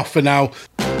finishing it off for now.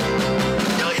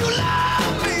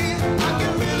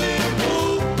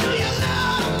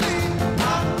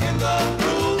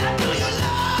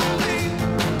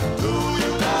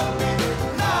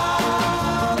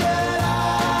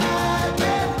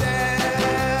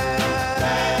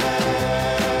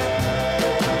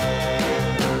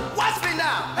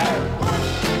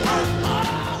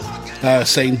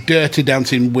 Saying Dirty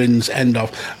Dancing wins end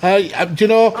off. Do you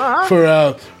know,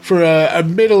 for a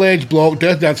middle-aged bloke,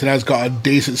 Dirty Dancing has got a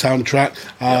decent soundtrack,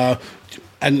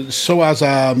 and so has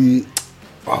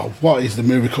what is the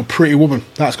movie called? Pretty Woman.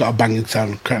 That's got a banging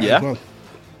soundtrack as well.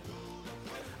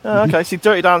 Okay, see,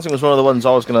 Dirty Dancing was one of the ones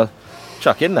I was going to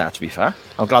chuck in there, to be fair.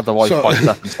 I'm glad the wife piped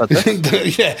up and said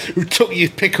this. Yeah, who took your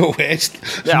pickle waste.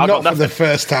 Yeah, not for the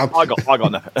first time. I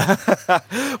got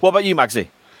nothing. What about you, Magsy?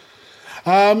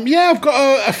 I've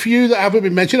got a few that haven't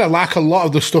been mentioned. I like a lot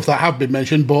of the stuff that have been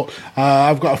mentioned, but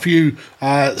I've got a few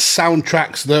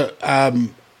soundtracks that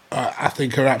I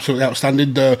think are absolutely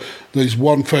outstanding. There's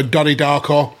one for Donnie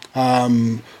Darko,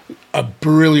 a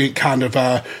brilliant kind of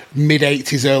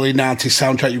mid-80s, early 90s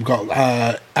soundtrack. You've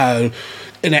got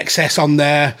In Excess on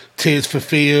there, Tears for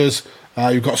Fears.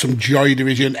 You've got some Joy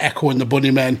Division, Echo and the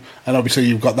Bunnymen, and obviously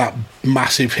you've got that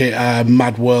massive hit,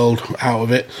 Mad World, out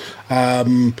of it.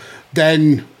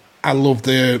 Then I love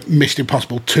the Mission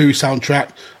Impossible 2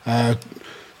 soundtrack,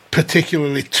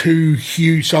 particularly 2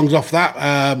 huge songs off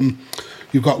that.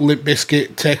 You've got Limp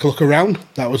Bizkit, Take a Look Around.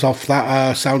 That was off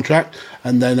that soundtrack.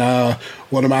 And then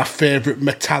one of my favourite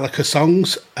Metallica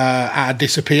songs, I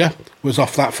Disappear, was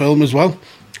off that film as well.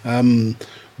 Banging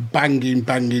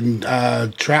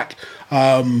track.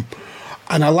 And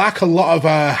I like a lot of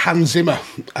Hans Zimmer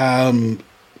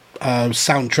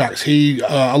soundtracks. He,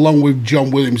 along with John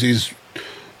Williams, is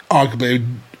arguably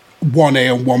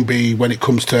 1A and 1B when it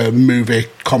comes to movie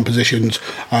compositions.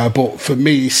 But for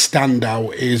me,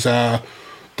 standout is the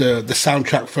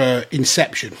soundtrack for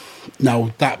Inception.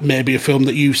 Now, that may be a film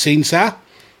that you've seen, sir.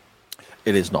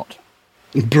 It is not.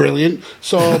 Brilliant.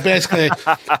 So basically,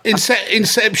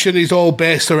 Inception is all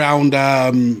based around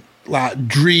like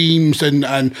dreams,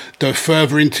 and the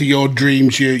further into your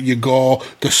dreams you go,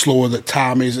 the slower that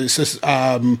time is. It's just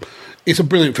it's a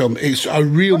brilliant film. It's a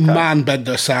real man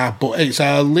bender, sir. But it's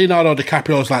Leonardo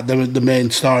DiCaprio's like the main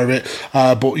star of it.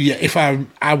 But yeah, if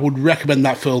I would recommend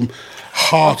that film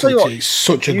heartily. It's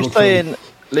such a good film. You saying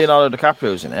Leonardo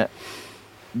DiCaprio's in it?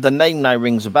 The name now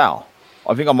rings a bell.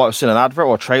 I think I might have seen an advert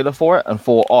or a trailer for it and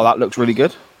thought, oh, that looks really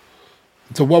good.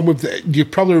 The one with you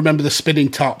probably remember the spinning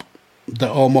top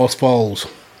that almost falls.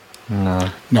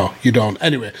 No, you don't.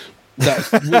 Anyway,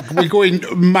 we're going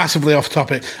massively off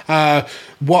topic.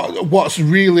 What's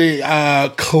really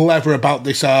clever about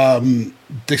this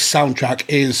this soundtrack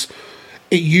is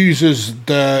it uses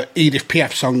the Edith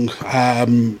Piaf song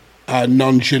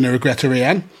Non Je ne regrette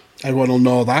rien. Everyone will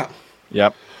know that.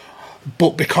 Yep.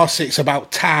 But because it's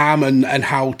about time and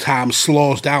how time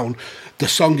slows down, the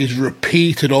song is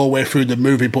repeated all the way through the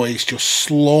movie, but it's just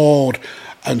slowed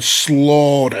and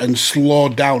slowed and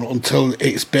slowed down until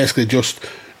it's basically just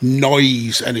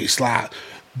noise, and it's like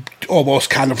almost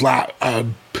kind of like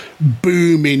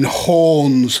booming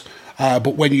horns.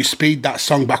 But when you speed that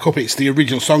song back up, it's the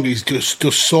original song is just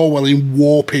so well in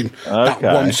warping that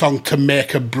one song to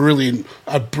make a brilliant,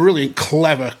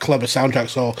 clever soundtrack.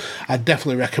 So I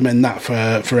definitely recommend that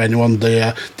for anyone.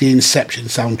 The Inception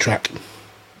soundtrack.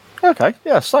 Okay,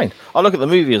 yeah, same. I look at the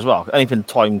movie as well. Anything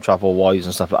time travel wise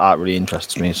and stuff like that really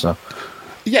interests me. So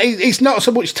yeah, it's not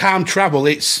so much time travel.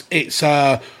 It's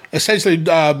essentially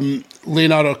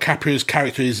Leonardo DiCaprio's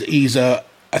character he's a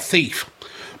thief.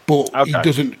 But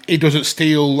he doesn't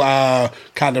steal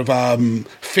kind of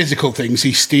physical things.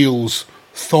 He steals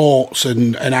thoughts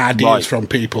and ideas from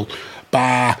people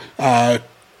by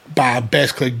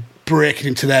basically breaking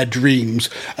into their dreams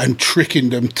and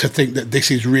tricking them to think that this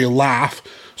is real life,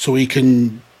 so he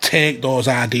can take those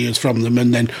ideas from them,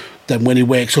 and then when he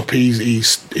wakes up,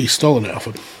 he's stolen it off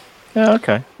them. Yeah,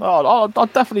 okay. I'll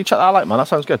definitely check that out, man. That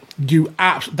sounds good.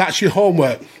 That's your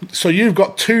homework. So you've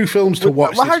got 2 films to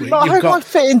watch this week. How do I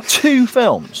fit in 2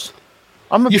 films?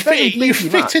 You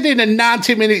fitted in a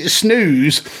 90-minute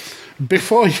snooze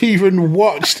before you even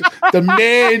watched the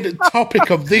main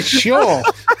topic of this show.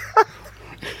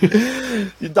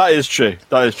 That is true.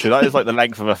 That is like the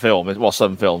length of a film. Well,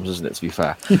 some films, isn't it, to be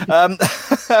fair?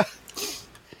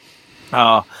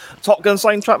 Top Gun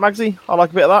soundtrack, Magsy. I like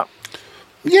a bit of that.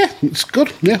 Yeah, it's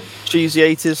good. Yeah, cheesy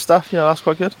 80s stuff. That's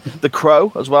quite good. The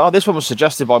Crow as well. This one was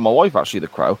suggested by my wife, actually. The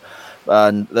Crow,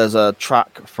 and there's a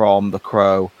track from The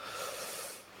Crow.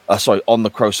 On the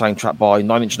Crow soundtrack by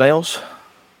 9 Inch Nails.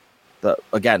 That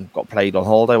again got played on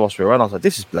holiday whilst we were on. I was like,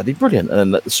 "This is bloody brilliant!"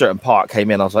 And then a certain part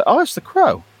came in. I was like, "Oh, it's The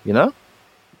Crow."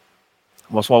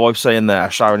 What's my wife saying there?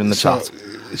 Sharon in the chat.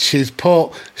 She's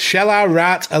put, shall I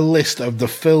write a list of the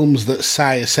films that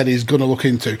Sire said he's going to look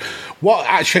into? What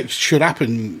actually should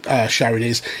happen, Sharon,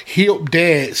 is he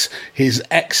updates his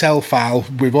Excel file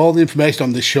with all the information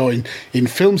on this show in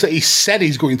films that he said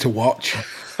he's going to watch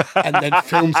and then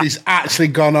films he's actually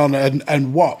gone on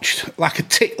and watched, like a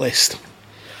tick list.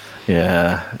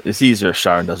 Yeah, it's easier if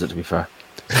Sharon does it, to be fair.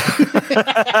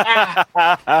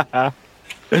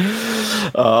 We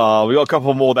got a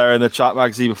couple more there in the chat,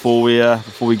 Magsy, before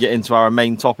we get into our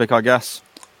main topic, I guess.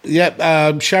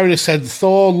 Yep, Sharon has said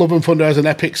Thor: Love and Thunder has an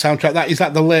epic soundtrack. Is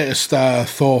that the latest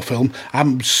Thor film?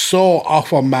 I'm so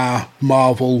off on my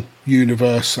Marvel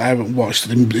universe. I haven't watched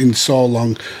it in so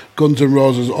long. Guns N'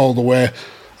 Roses all the way.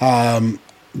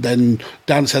 Then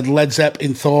Dan said Led Zepp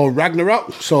in Thor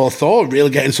Ragnarok. So Thor really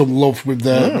getting some love with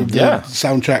the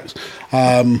soundtracks.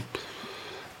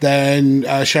 Then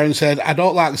Sharon said, I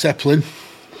don't like Zeppelin.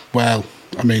 Well,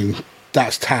 I mean,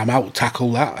 that's time out,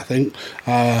 tackle that, I think.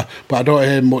 But I don't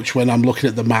hear much when I'm looking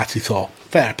at the Mighty Thor.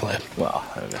 Fair play. Well,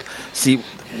 see,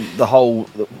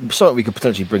 something we could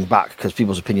potentially bring back, because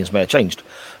people's opinions may have changed,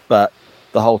 but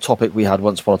the whole topic we had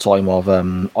once upon a time of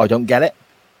I don't get it.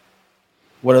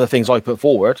 One of the things I put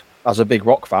forward as a big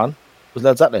rock fan was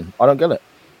Led Zeppelin. I don't get it.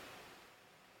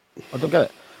 A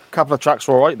couple of tracks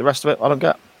were all right, the rest of it, I don't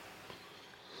get.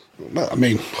 I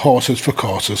mean, horses for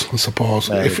courses, I suppose.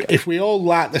 If we all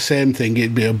like the same thing,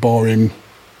 it'd be a boring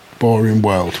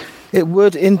world. It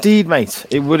would indeed, mate.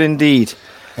 It would indeed.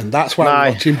 And that's why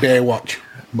we're watching Baywatch,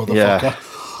 motherfucker.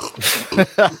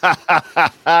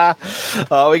 Yeah.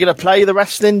 Are we going to play the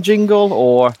wrestling jingle,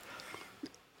 or?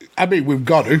 I mean, we've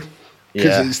got to,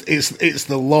 because it's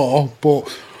the law,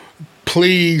 but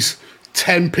please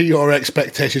temper your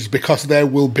expectations, because there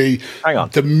will be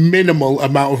the minimal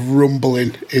amount of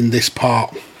rumbling in this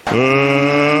part.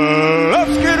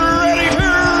 Let's get ready to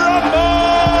rumble!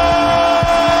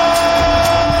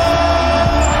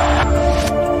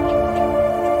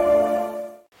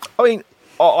 I mean,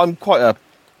 I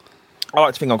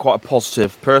like to think I'm quite a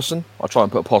positive person. I try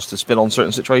and put a positive spin on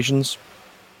certain situations.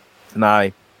 Now,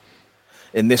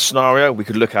 in this scenario, we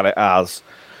could look at it as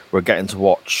we're getting to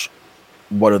watch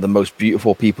one of the most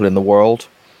beautiful people in the world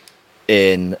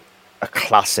in a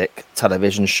classic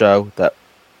television show that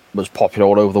was popular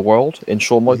all over the world in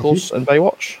Shawn Michaels and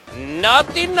Baywatch.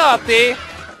 Naughty, naughty.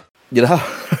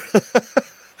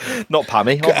 Not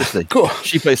Pammy, obviously.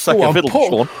 She plays second fiddle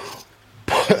to Shawn.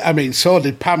 I mean, so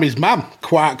did Pammy's mum,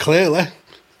 quite clearly.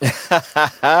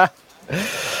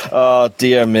 Oh,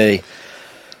 dear me.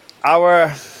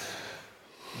 Our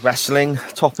wrestling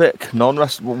topic,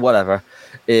 non-wrestling, whatever,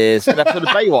 is an episode of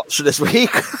Baywatch this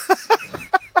week.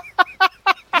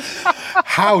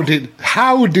 How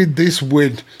did this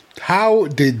win? How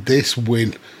did this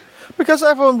win? Because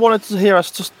everyone wanted to hear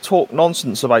us just talk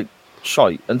nonsense about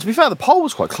shite. And to be fair, the poll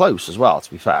was quite close as well, to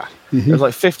be fair. It was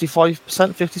like 55%,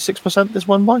 56% this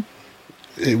one by.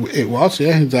 It was,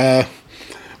 yeah.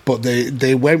 But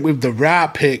they went with the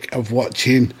right pick of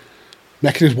making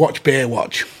us watch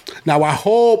Baywatch. Now, I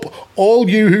hope all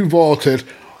you who voted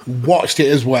watched it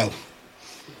as well.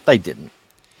 They didn't.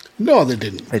 No, they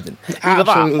didn't. They didn't.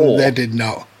 Absolutely, they did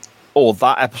not. Or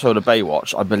that episode of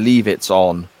Baywatch, I believe it's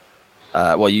on.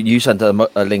 You sent a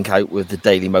link out with the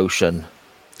Daily Motion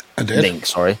link,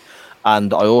 sorry.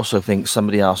 And I also think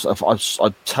somebody else,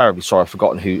 I'm terribly sorry, I've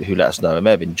forgotten who let us know. It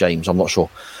may have been James, I'm not sure.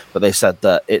 But they said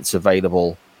that it's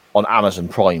available on Amazon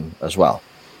Prime as well.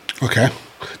 Okay.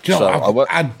 Do you know,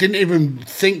 I didn't even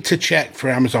think to check for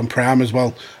Amazon Prime as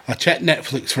well. I checked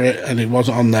Netflix for it and it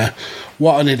wasn't on there.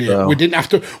 What an idiot! No. We didn't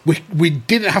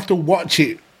have to watch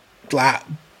it like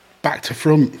back to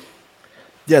front.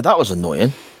 Yeah, that was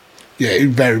annoying. Yeah, it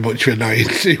was very much annoying.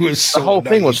 It was so the whole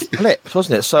annoying. thing was flipped,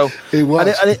 wasn't it? So it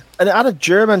was, and it had a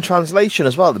German translation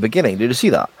as well at the beginning. Did you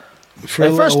see that?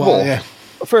 First of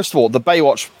all, the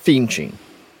Baywatch theme tune.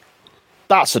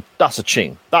 That's a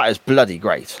tune. That is bloody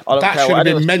great. That should have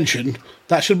been mentioned.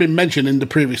 That should have been mentioned in the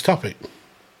previous topic.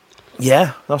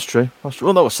 Yeah, that's true.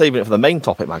 Well, no, we're saving it for the main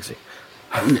topic, Magsy.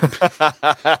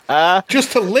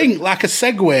 Just to link like a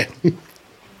segue.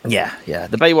 Yeah.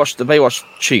 The Baywatch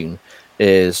tune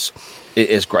is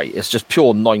great. It's just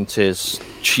pure 90s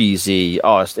cheesy.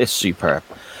 Oh, it's superb.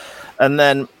 And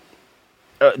then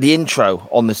the intro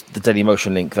on the Daily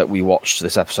Motion link that we watched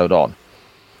this episode on.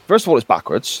 First of all, it's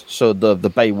backwards. So the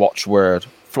Baywatch word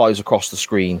flies across the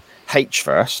screen H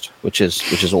first, which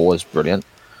is always brilliant.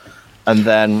 And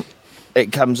then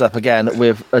it comes up again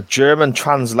with a German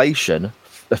translation,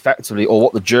 effectively, or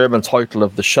what the German title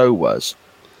of the show was.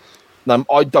 Now,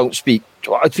 I speak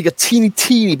a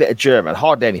teeny bit of German,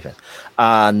 hardly anything.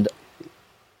 But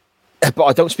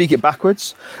I don't speak it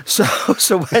backwards. So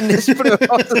when this flew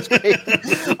across the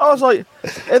screen, I was like,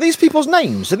 are these people's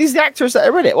names? Are these the actors that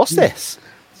are in it? What's this?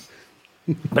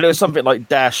 But it was something like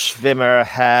Dash, Vimmer,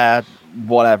 Hair,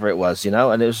 whatever it was, and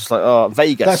it was just like, oh,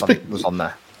 Vegas was on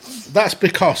there. That's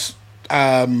because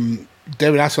David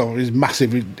Hasselhoff is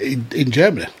massive in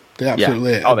Germany. They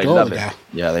absolutely they love the him. guy.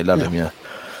 Yeah, they love him, yeah.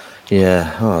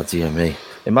 Yeah, oh, dear me.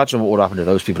 Imagine what would happen if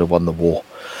those people had won the war.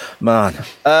 Man.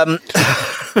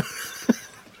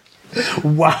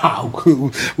 Wow.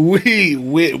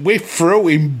 We're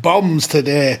throwing bombs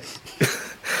today.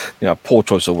 Yeah, poor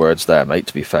choice of words there, mate,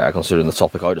 to be fair, considering the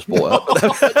topic I just brought up.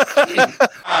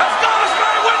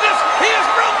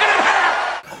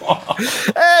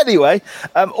 Anyway,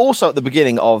 also at the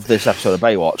beginning of this episode of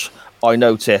Baywatch, I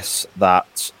notice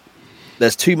that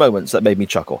there's two moments that made me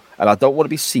chuckle, and I don't want to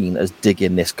be seen as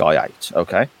digging this guy out,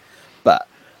 okay? But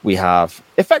we have,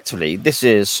 effectively, this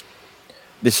is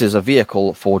a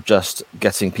vehicle for just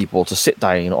getting people to sit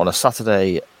down on a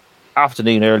Saturday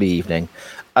afternoon, early evening,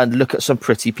 and look at some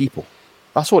pretty people.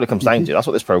 That's what it comes down to. That's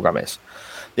what this program is.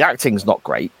 The acting's not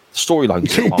great. The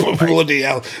storyline's not great. Bloody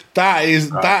hell. That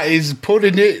is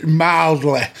putting it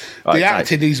mildly. The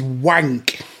acting is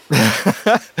wank.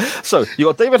 So you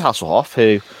got David Hasselhoff,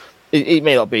 who he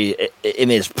may not be in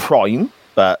his prime,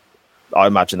 but I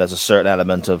imagine there's a certain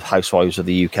element of housewives of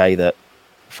the UK that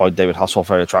find David Hasselhoff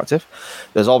very attractive.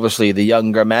 There's obviously the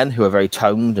younger men who are very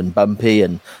toned and bumpy,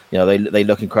 and they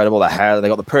look incredible. Their hair, they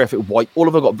got the perfect white. All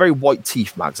of them got very white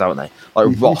teeth, Max, haven't they?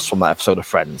 Like Ross from that episode of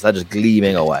Friends. They're just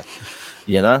gleaming away.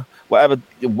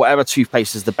 Whatever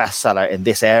toothpaste is the best seller in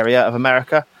this area of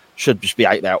America should just be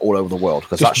out there all over the world,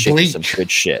 because that shit is some good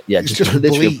shit. Yeah, just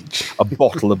bleach. A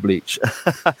bottle of bleach.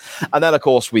 And then of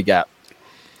course we get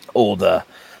all the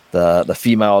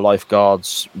female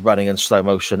lifeguards running in slow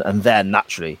motion, and then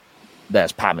naturally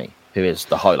there's Pammy, who is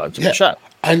the highlight of the show.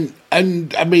 And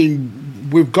I mean,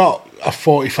 we've got a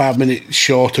 45-minute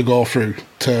show to go through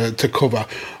to cover,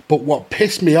 but what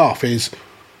pissed me off is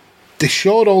they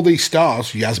showed all these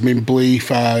stars, Yasmin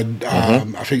Bleeth, and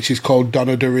I think she's called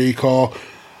Donna DeRico.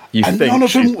 And none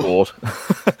of them, bored.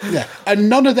 Yeah, and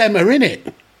none of them are in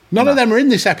it. None of them are in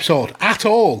this episode at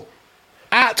all.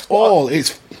 I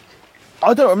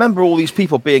don't remember all these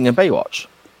people being in Baywatch.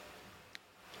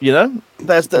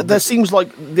 There seems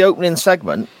like the opening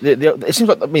segment. It seems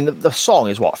like the song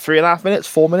is what, 3.5 minutes,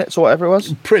 4 minutes, or whatever it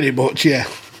was. Pretty much, yeah.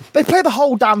 They play the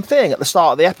whole damn thing at the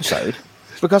start of the episode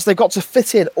because they got to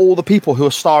fit in all the people who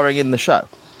are starring in the show.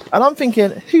 And I'm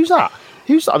thinking, who's that?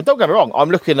 Who's that? I mean, don't get me wrong.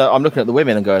 I'm looking at the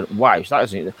women and going, wow, that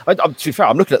isn't. To be fair,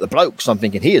 I'm looking at the blokes. And I'm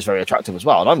thinking he is very attractive as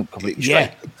well, and I'm completely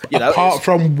straight. Apart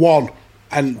from one.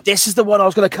 And this is the one I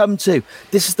was going to come to.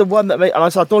 This is the one that made, and I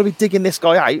said, I don't want to be digging this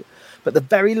guy out, but the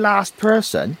very last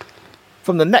person,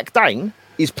 from the neck down,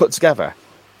 he's put together.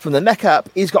 From the neck up,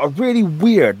 he's got a really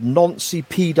weird noncy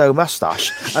pedo mustache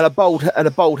and a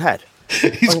bald head.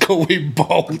 He's going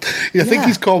bald. I think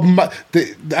he's called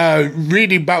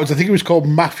reading backwards. I think he was called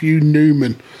Matthew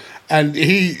Newman, and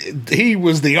he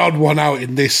was the odd one out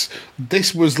in this.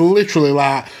 This was literally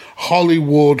like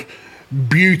Hollywood.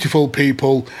 Beautiful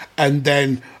people, and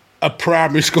then a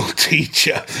primary school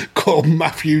teacher called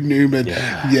Matthew Newman.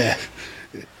 Yeah.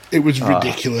 It was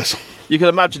ridiculous. You can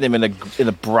imagine him in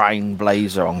a brown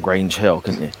blazer on Grange Hill,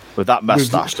 couldn't you? With that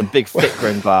moustache and big thick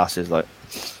rim glasses, like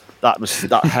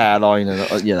that hairline,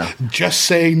 and Just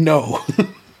say no.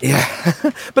 Yeah,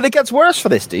 but it gets worse for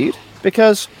this dude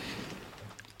because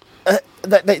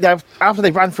they have, after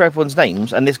they've ran through everyone's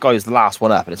names, and this guy is the last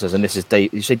one up, and it says, and this is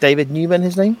Dave. You say David Newman,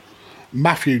 his name?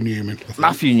 Matthew Newman.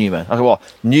 Matthew Newman. Okay, well,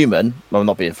 Newman, I'm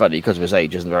not being funny because of his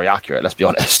age, isn't very accurate, let's be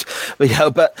honest.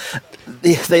 But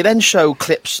they then show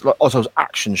clips, also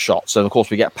action shots, and of course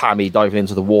we get Pammy diving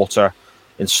into the water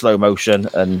in slow motion,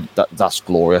 and that's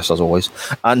glorious as always.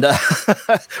 And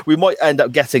we might end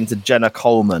up getting to Jenna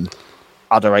Coleman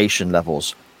adoration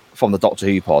levels from the Doctor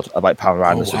Who pod about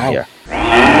Pamela Anderson here.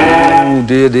 Oh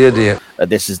dear.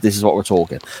 This is what we're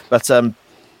talking. But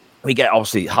we get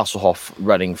obviously Hasselhoff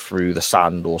running through the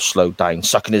sand or slowed down,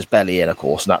 sucking his belly in, of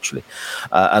course, naturally,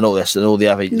 and all this and all the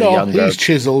other. No, he's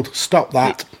chiselled. Stop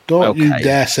that! Don't you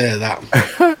dare say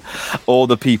that. All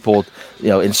the people,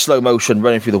 in slow motion,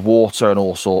 running through the water and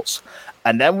all sorts,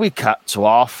 and then we cut to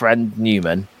our friend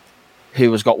Newman,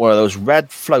 who has got one of those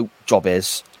red float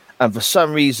jobbies, and for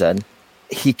some reason,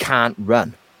 he can't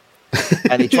run.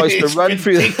 And he tries to run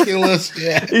ridiculous.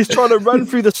 Yeah. He's trying to run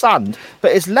through the sand,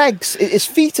 but his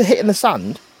feet are hitting the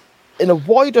sand in a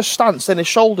wider stance than his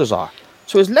shoulders are.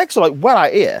 So his legs are like well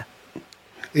out here.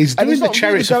 He's doing the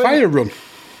Chariots of Fire run.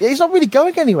 Yeah, he's not really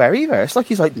going anywhere either. It's like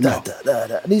he's like, da, da, da,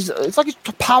 da. And it's like he's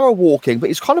power walking, but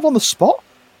he's kind of on the spot.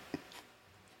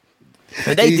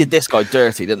 And they did this guy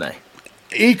dirty, didn't they?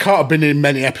 He can't have been in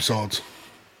many episodes.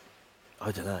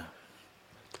 I don't know.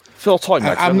 Phil Time.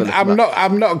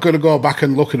 I'm not going to go back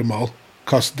and look at them all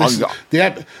because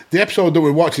the episode that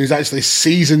we're watching is actually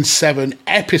season 7,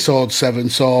 episode 7.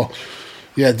 So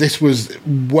yeah, this was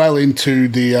well into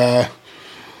the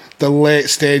late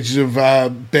stages of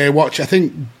Baywatch. I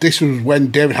think this was when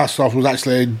David Hasselhoff was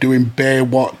actually doing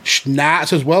Baywatch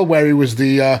Nights as well, where he was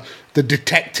the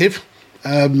detective.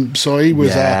 So he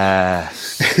was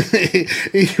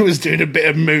he was doing a bit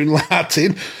of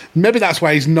moonlighting. Maybe that's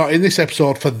why he's not in this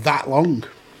episode for that long.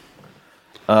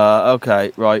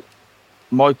 Okay, right.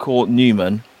 Michael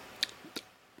Newman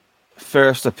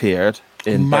first appeared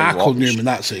in Michael Baywatch. Newman,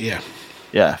 that's it, yeah.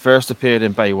 Yeah, first appeared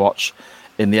in Baywatch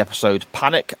in the episode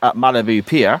Panic at Malibu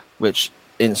Pier, which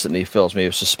instantly fills me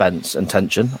with suspense and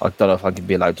tension. I don't know if I can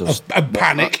be allowed to... A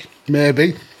panic,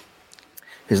 maybe.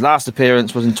 His last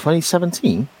appearance was in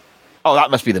 2017. Oh,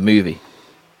 that must be the movie.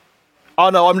 Oh,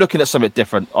 no, I'm looking at something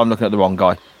different. I'm looking at the wrong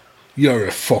guy. You're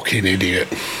a fucking idiot.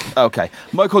 Okay.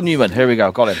 Michael Newman. Here we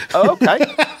go. Got him. Oh,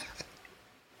 okay.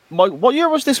 What year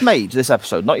was this made, this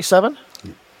episode? 97?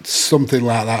 Something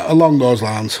like that. Along those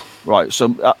lines. Right. So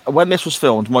when this was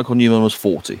filmed, Michael Newman was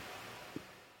 40.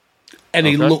 And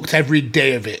he looked every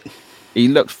day of it. He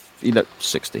looked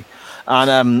 60.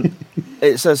 And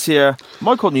it says here,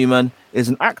 Michael Newman is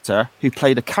an actor who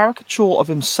played a caricature of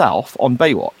himself on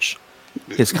Baywatch.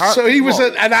 So he was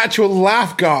an actual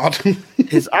lifeguard.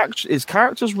 his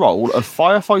character's role of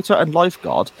firefighter and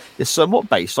lifeguard is somewhat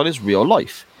based on his real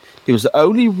life. He was the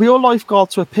only real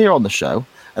lifeguard to appear on the show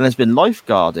and has been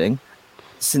lifeguarding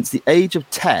since the age of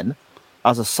 10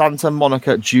 as a Santa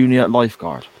Monica junior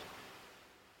lifeguard.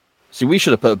 See, we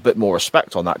should have put a bit more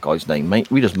respect on that guy's name,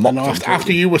 mate. We just mocked him.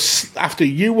 After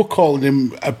you were calling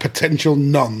him a potential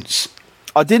nonce.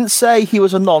 I didn't say he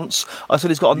was a nonce. I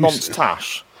said he's got a nonce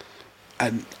tash.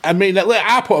 And I mean,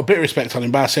 I put a bit of respect on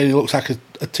him by saying he looks like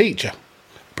a teacher,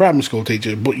 primary school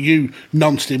teacher, but you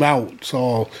nonced him out,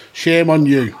 so shame on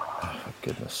you. Oh, for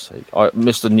goodness sake.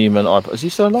 Mr. Newman, is he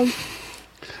still alive?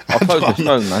 I'll close his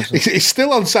phone now. He's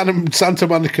still on Santa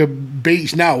Monica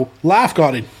Beach now,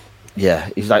 lifeguarding. Yeah,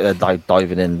 he's like there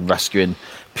diving in, rescuing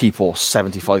people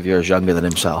 75 years younger than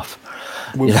himself.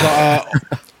 We've got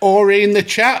Ori in the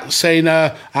chat saying,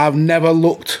 I've never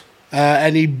looked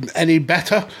any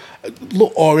better.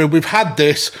 Look, Ori, we've had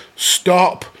this.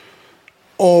 Stop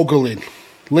ogling.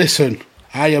 Listen,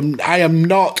 I am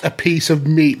not a piece of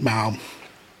meat, ma'am.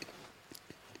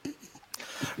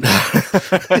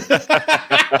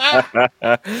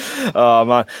 Oh,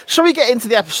 man. Shall we get into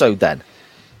the episode then?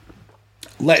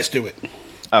 Let's do it.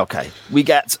 Okay. We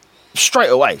get straight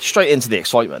into the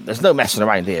excitement. There's no messing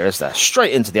around here, is there?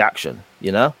 Straight into the action,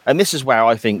 you know? And this is where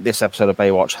I think this episode of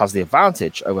Baywatch has the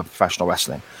advantage over professional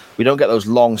wrestling. We don't get those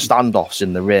long standoffs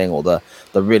in the ring or the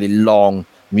really long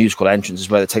musical entrances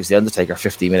where it takes the Undertaker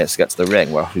 15 minutes to get to the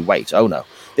ring where we wait. Oh, no.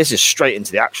 This is straight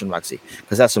into the action, Magsy,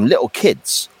 because there's some little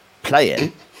kids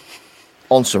playing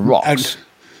on some rocks. And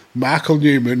Michael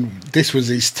Newman, this was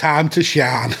his time to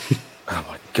shine. Oh,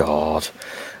 my God.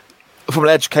 From an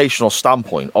educational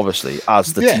standpoint, obviously,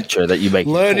 as the teacher that you make...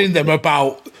 Learning them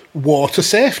about water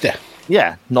safety.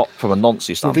 Yeah, not from a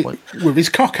nonsense standpoint. With his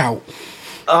cock out.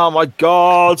 Oh, my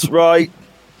God, right.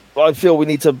 I feel we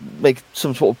need to make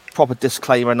some sort of proper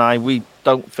disclaimer now. We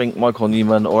don't think Michael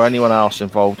Newman or anyone else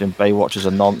involved in Baywatch is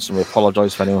a nonce, and we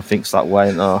apologise if anyone thinks that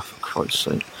way. Oh, for Christ's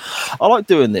sake. I like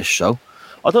doing this show.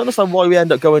 I don't understand why we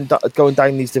end up going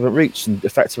down these different routes and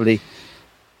effectively...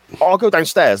 I'll go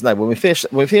downstairs now. When we finish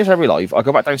every live, I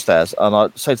go back downstairs and I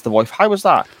say to the wife, "How was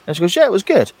that?" And she goes, "Yeah, it was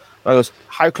good." And I goes,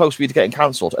 "How close were you to getting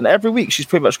cancelled?" And every week she's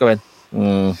pretty much going,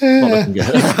 "Not looking good."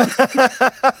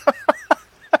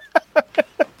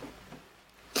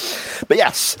 But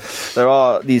yes, there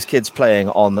are these kids playing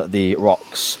on the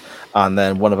rocks, and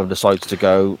then one of them decides to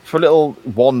go for a little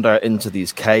wander into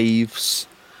these caves,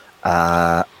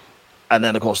 and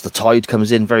then of course the tide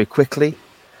comes in very quickly,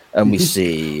 and we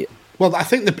see. Well, I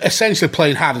think they're essentially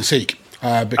playing hide and seek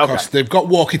because they've got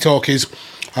walkie-talkies,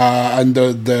 and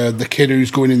the kid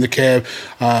who's going in the cave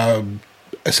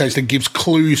essentially gives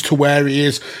clues to where he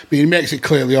is. But he makes it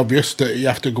clearly obvious that you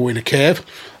have to go in a cave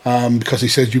because he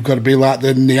says you've got to be like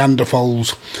the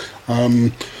Neanderthals.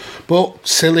 But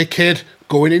silly kid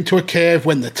going into a cave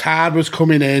when the tide was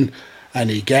coming in, and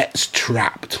he gets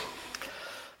trapped.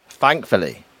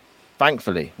 Thankfully,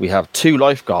 we have 2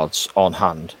 lifeguards on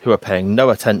hand who are paying no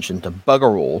attention to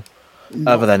bugger all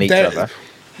other than each other.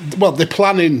 Well, they're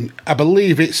planning, I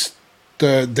believe it's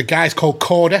the guy's called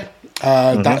Cody.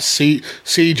 That's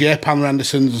CJ, Pamela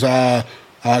Anderson's the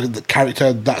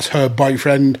character. That's her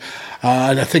boyfriend.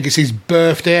 And I think it's his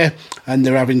birthday, and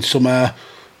they're having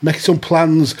making some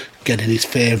plans, getting his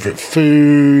favourite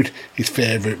food, his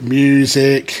favourite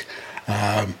music.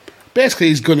 Basically,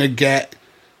 he's going to get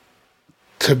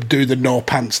to do the no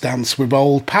pants dance with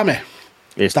old Pammy.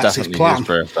 That's his plan. His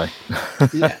birthday.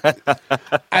 Yeah.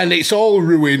 And it's all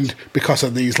ruined because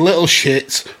of these little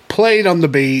shits playing on the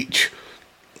beach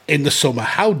in the summer.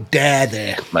 How dare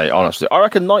they? Mate, honestly, I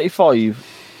reckon 95,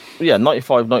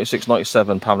 96,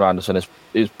 97 Pamela Anderson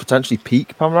is potentially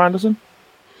peak Pamela Anderson.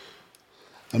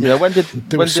 When did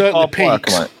certainly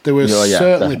peaks. There were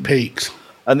certainly peaks.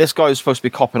 And this guy is supposed to be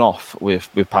copping off with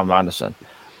Pamela Anderson.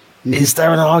 Is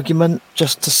there an argument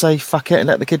just to say fuck it and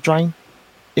let the kid drain?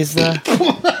 Is there?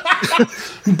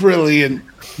 Brilliant.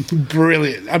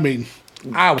 I mean,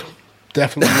 I would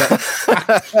definitely.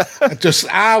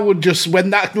 I would just when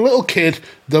that little kid,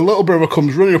 the little brother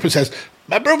comes running up and says,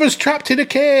 "My brother's trapped in a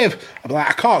cave." I'm like,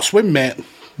 I can't swim, mate.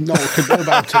 No one can do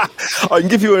about it. I can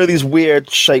give you one of these weird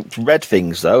shaped red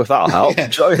things, though, if that'll help. Yeah,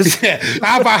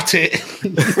 have at it.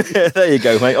 Yeah, there you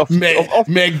go, mate.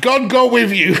 May God go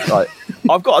with you. Right.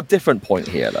 I've got a different point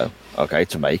here, though, okay,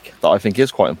 to make that I think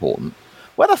is quite important.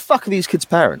 Where the fuck are these kids'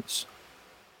 parents?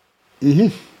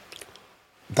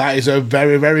 That is a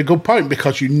very, very good point,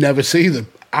 because you never see them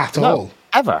at all.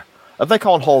 Ever. Have they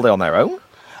gone on holiday on their own?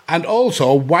 And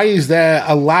also, why is there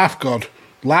a lifeguard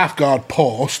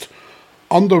post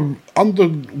on the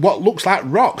what looks like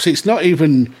rocks? It's not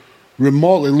even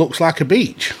remotely looks like a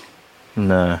beach.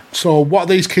 No. So what are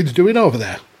these kids doing over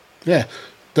there? Yeah.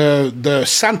 The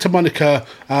Santa Monica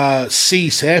sea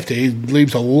safety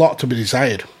leaves a lot to be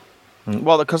desired.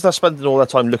 Well, because they're spending all their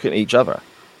time looking at each other,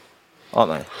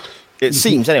 aren't they? It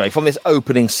seems, anyway, from this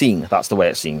opening scene, that's the way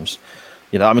it seems.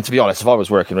 You know, I mean, to be honest, if I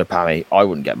was working with Pammy, I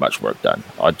wouldn't get much work done.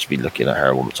 I'd just be looking at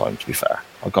her all the time, to be fair.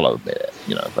 I've got to admit it,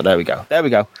 you know, but there we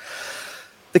go.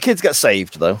 The kids get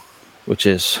saved, though, which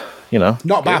is, you know...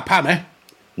 Not by Pammy.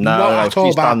 No, at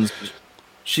all bad.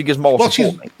 She gives more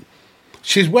support.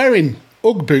 She's wearing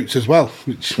Ugg boots as well,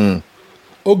 which...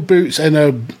 Ugg boots and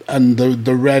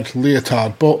the red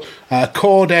leotard. But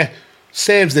Cody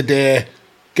saves the day,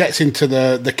 gets into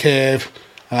the cave.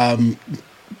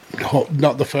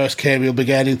 Not the first cave he'll be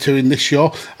getting into in this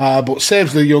show, but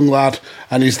saves the young lad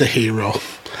and is the hero.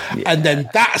 Yeah. And then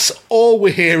that's all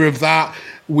we hear of that.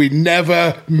 We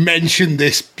never mention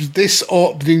this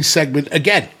opening segment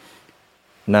again.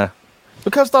 No.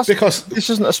 Because this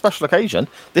isn't a special occasion.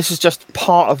 This is just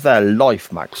part of their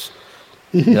life, Max.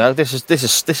 You know, this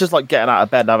is like getting out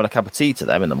of bed and having a cup of tea to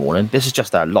them in the morning. This is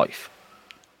just their life.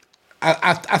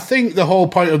 I think the whole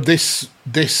point of this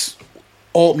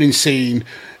opening scene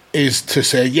is to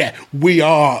say, yeah, we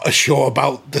are a show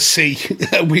about the sea.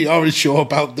 We are a show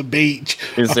about the beach.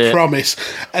 I promise.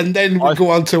 And then we go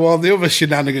on to all the other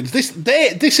shenanigans. This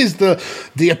is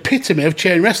the epitome of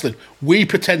chain wrestling. We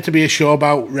pretend to be a show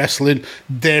about wrestling.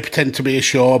 They pretend to be a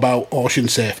show about ocean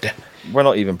safety. We're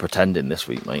not even pretending this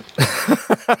week, mate.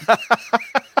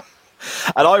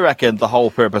 And I reckon the whole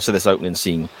purpose of this opening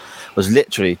scene was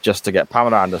literally just to get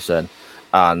Pamela Anderson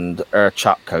and her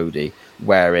chap Cody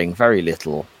wearing very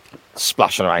little,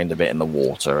 splashing around a bit in the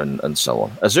water and so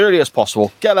on. As early as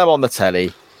possible, get them on the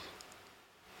telly.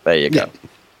 There you go.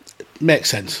 Yeah,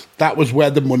 makes sense. That was where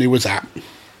the money was at.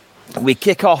 We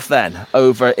kick off then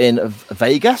over in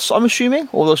Vegas, I'm assuming.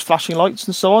 All those flashing lights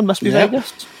and so on must be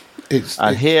Vegas. It's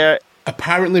here...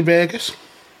 Apparently Vegas.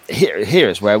 Here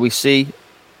is where we see,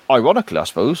 ironically, I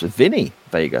suppose, Vinny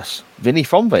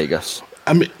from Vegas.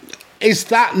 I mean, is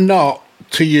that not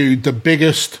to you the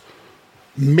biggest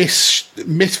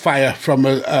misfire from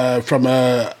this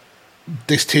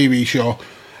TV show?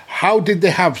 How did they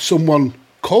have someone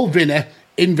called Vinny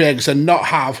in Vegas and not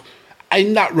have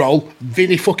in that role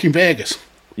Vinny fucking Vegas?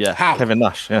 Yeah, how? Kevin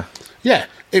Nash. Yeah.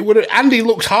 It would. Andy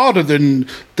looks harder than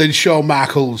Shawn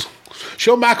Michaels.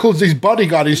 Shawn Michaels, his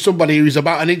bodyguard, is somebody who's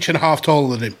about 1.5 inches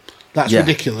taller than him. That's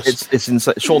ridiculous. It's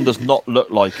insane. Shawn does not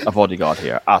look like a bodyguard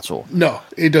here at all. No,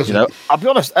 he doesn't. You know, I'll be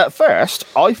honest. At first,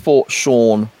 I thought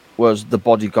Shawn was the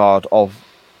bodyguard of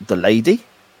the lady.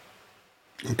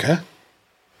 Okay.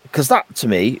 Because that, to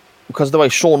me, because of the way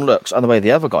Shawn looks and the way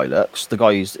the other guy looks, the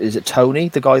guy is it Tony,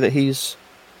 the guy that he's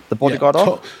the bodyguard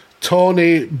of?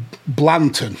 Tony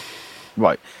Blanton.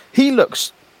 Right. He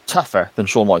looks tougher than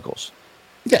Shawn Michaels.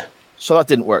 Yeah. So that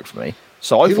didn't work for me.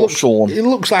 So I thought Shawn... He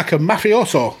looks like a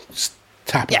mafioso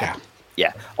type of guy.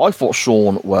 Yeah. I thought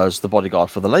Shawn was the bodyguard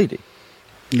for the lady.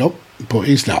 Nope, but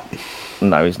he's not.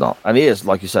 No, he's not. And he is,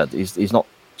 like you said, he's not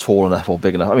tall enough or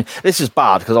big enough. I mean, this is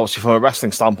bad because obviously from a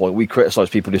wrestling standpoint, we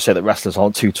criticise people who say that wrestlers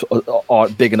aren't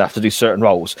big enough to do certain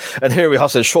roles. And here we are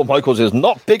saying Shawn Michaels is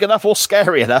not big enough or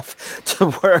scary enough to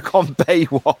work on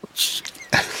Baywatch.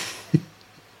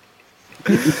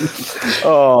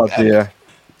 Oh, dear.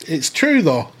 It's true,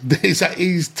 though.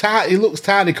 He looks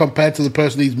tiny compared to the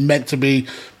person he's meant to be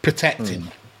protecting.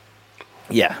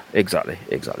 Yeah, exactly.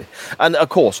 And of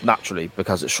course, naturally,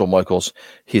 because it's Shawn Michaels,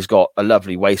 he's got a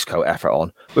lovely waistcoat effort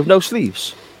on with no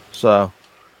sleeves. So,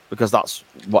 because that's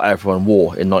what everyone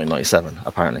wore in 1997,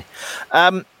 apparently.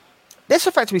 This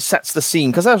effectively sets the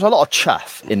scene, because there's a lot of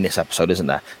chuff in this episode, isn't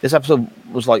there? This episode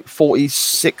was like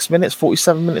 47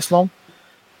 minutes long,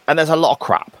 and there's a lot of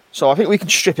crap. So I think we can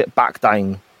strip it back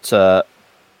down to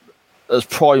as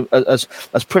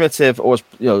primitive or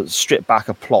as strip back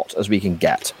a plot as we can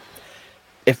get.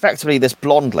 Effectively, this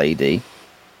blonde lady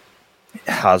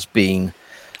has been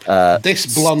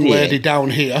this blonde lady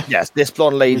down here. Yes, this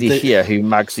blonde lady here, who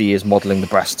Magsy is modelling the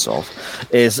breasts of,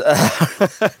 is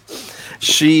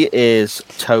she is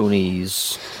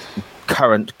Tony's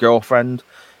current girlfriend.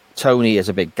 Tony is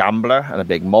a big gambler and a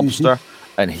big mobster,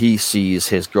 and he sees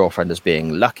his girlfriend as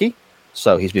being lucky.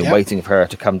 So he's been waiting for her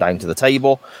to come down to the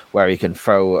table where he can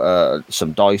throw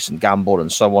some dice and gamble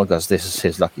and so on, because this is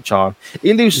his lucky charm.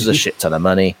 He loses a shit ton of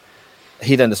money.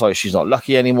 He then decides she's not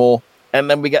lucky anymore. And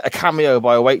then we get a cameo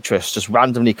by a waitress just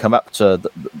randomly come up to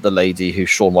the lady who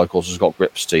Shawn Michaels has got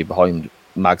grips to behind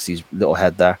Magsy's little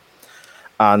head there.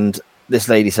 And this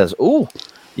lady says, "Oh,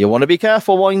 you want to be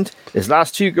careful, Wind. His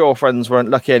last two girlfriends weren't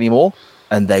lucky anymore,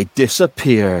 and they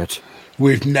disappeared.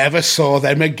 We've never saw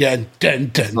them again." Dun,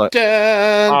 dun, like,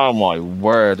 dun. Oh my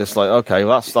word! It's like, okay,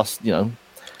 well, that's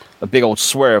a big old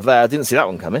swerve there. I didn't see that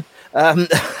one coming.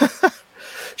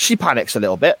 She panics a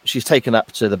little bit. She's taken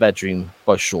up to the bedroom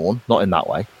by Shawn. Not in that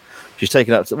way. She's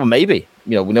taken up to, well, maybe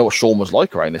we know what Shawn was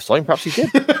like around this time. Perhaps he did.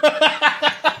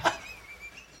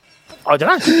 I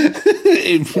don't know.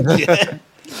 Yeah.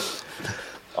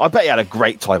 I bet he had a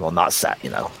great time on that set.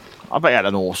 I bet he had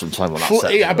an awesome time on that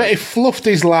set. I bet he fluffed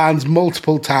his lines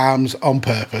multiple times on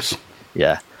purpose.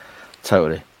 Yeah,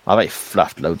 totally. I bet he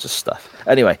fluffed loads of stuff.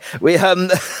 Anyway, we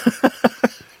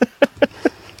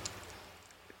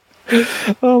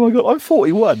oh my god, I'm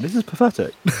 41. This is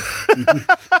pathetic.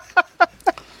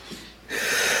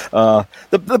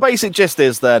 The basic gist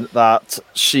is then that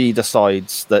she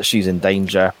decides that she's in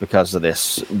danger because of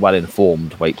this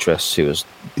well-informed waitress who has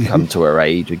come to her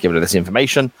aid, who given her this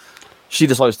information. She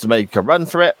decides to make a run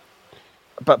for it,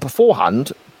 but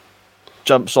beforehand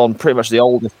jumps on pretty much the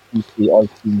oldest PC I've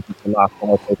seen since the last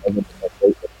one I played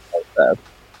on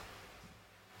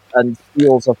and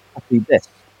steals a copy disc.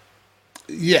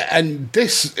 Yeah, and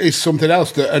this is something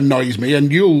else that annoys me, and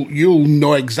you'll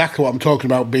know exactly what I'm talking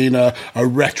about, being a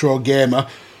retro gamer.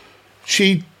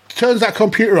 She turns that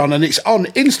computer on and it's on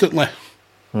instantly.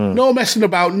 No messing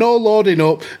about, no loading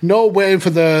up, no waiting for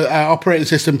the operating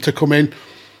system to come in.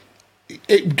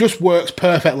 It just works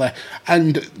perfectly.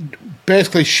 And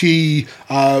basically she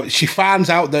finds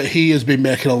out that he has been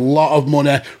making a lot of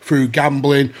money through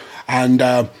gambling,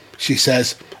 and she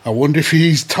says, "I wonder if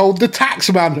he's told the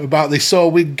taxman about this." So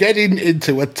we're getting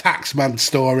into a taxman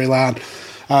storyline.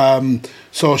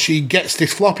 So she gets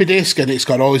this floppy disk and it's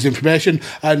got all his information,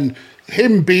 and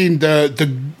him being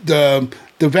the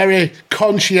very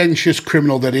conscientious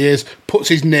criminal that he is, puts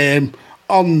his name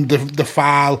on the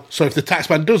file. So if the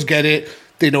taxman does get it,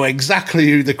 they know exactly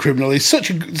who the criminal is.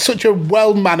 Such a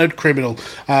well-mannered criminal.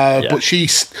 But she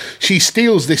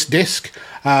steals this disc,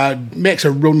 makes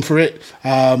a run for it,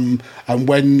 and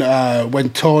when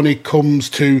Tony comes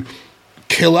to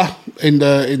kill her in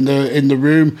the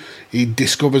room, he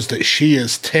discovers that she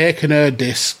has taken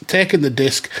the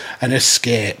disc and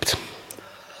escaped.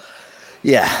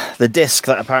 Yeah, the disc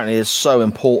that apparently is so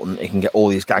important it can get all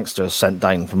these gangsters sent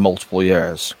down for multiple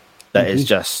years. That is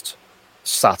just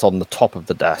sat on the top of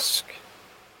the desk.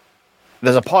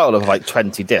 There's a pile of like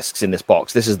 20 discs in this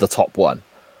box. This is the top one.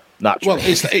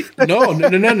 Naturally. Well,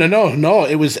 no.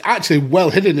 It was actually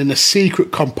well hidden in a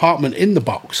secret compartment in the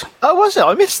box. Oh, was it?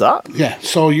 I missed that. Yeah.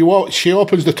 So she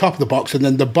opens the top of the box, and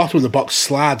then the bottom of the box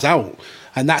slides out,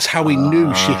 and that's how he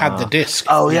knew she had the disc.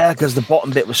 Oh yeah, because the bottom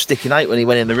bit was sticking out when he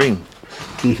went in the room.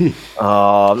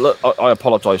 Look, I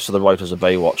apologise to the writers of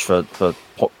Baywatch for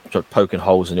poking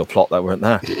holes in your plot that weren't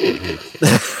there.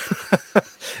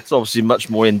 It's obviously much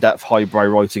more in-depth, highbrow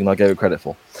writing than I gave it credit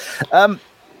for.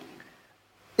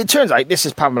 It turns out this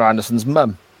is Pamela Anderson's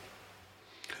mum.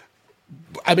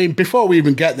 I mean, before we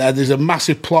even get there, there's a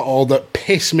massive plot hole that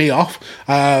pissed me off.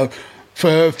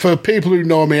 For people who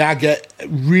know me, I get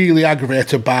really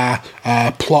aggravated by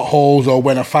plot holes, or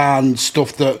when I find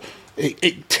stuff that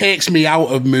it takes me out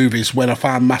of movies when I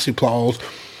find massive plot holes.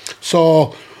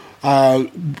 So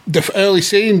the early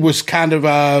scene was kind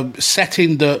of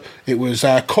setting that it was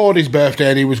Cody's birthday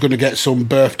and he was going to get some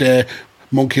birthday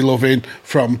monkey loving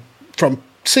from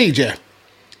CJ.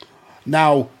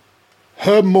 Now,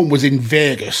 her mum was in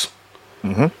Vegas.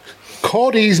 Mm-hmm.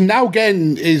 Cody's now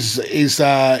getting his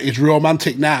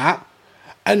romantic night,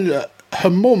 and her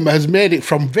mum has made it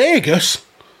from Vegas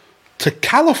to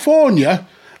California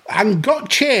and got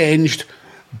changed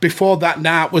before that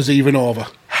night was even over.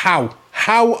 How?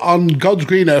 How on God's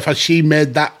green earth has she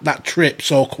made that trip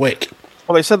so quick?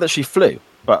 Well, they said that she flew,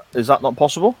 but is that not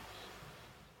possible?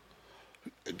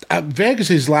 Vegas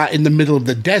is like in the middle of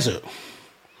the desert.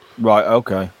 Right,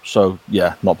 okay. So,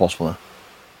 yeah, not possible.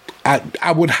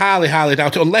 I would highly, highly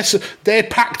doubt it, unless they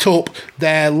packed up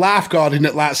their lifeguarding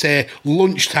at, like, say,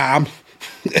 lunchtime.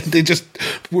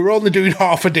 We're only doing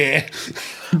half a day.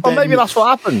 Well, maybe that's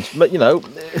what happened. But,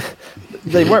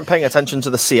 they weren't paying attention to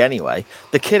the sea anyway.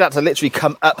 The kid had to literally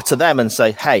come up to them and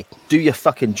say, hey, do your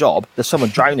fucking job. There's someone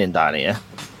drowning down here.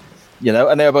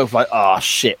 And they were both like, oh,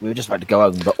 shit, we were just about to go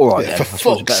home, but all right, yeah, then. For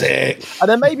fuck's sake. And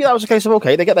then maybe that was a case of,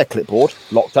 okay, they get their clipboard,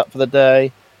 locked up for the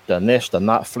day, done this, done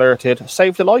that, flirted,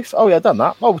 saved a life. Oh, yeah, done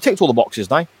that. Oh, we ticked all the boxes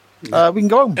now. We can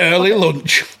go home. Early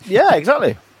lunch. Yeah,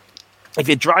 exactly. If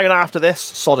you're drowning after this,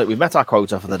 sod it. We've met our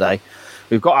quota for the day.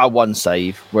 We've got our one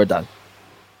save. We're done.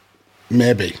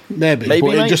 Maybe. But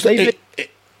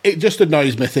it just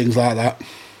annoys me, things like that.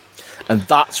 And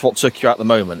that's what took you out the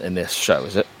moment in this show,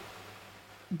 is it?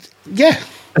 Yeah,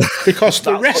 because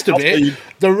the rest of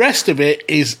it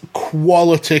is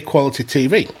quality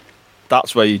TV.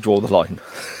 That's where you draw the line.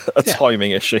 A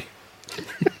timing issue.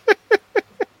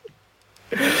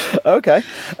 Okay.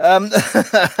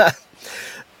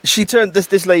 She turned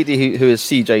this lady who is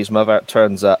CJ's mother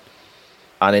turns up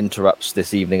and interrupts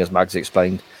this evening, as Mags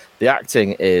explained. The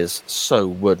acting is so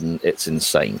wooden, it's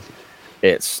insane.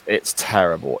 It's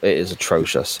terrible. It is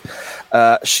atrocious.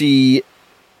 She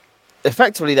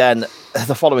effectively then,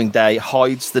 the following day,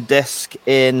 hides the disc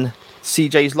in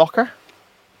CJ's locker,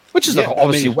 which is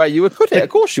obviously where you would put it. Of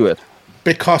course you would.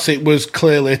 Because it was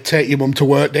clearly take your mum to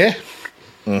work day.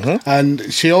 Mm-hmm.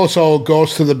 And she also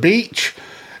goes to the beach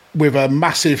with a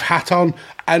massive hat on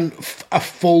and a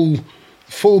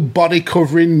full body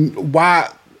covering white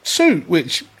suit,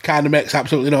 which kind of makes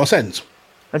absolutely no sense.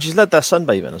 And she's led their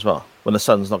sunbathing as well, when the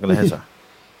sun's not going to hit her.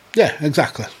 Yeah,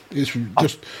 exactly. It's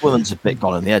just woman's a bit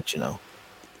gone on the edge,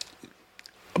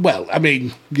 Well, I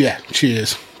mean, yeah, she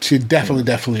is. She definitely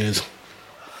is.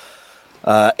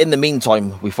 In the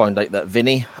meantime, we find out that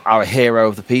Vinny, our hero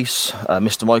of the piece,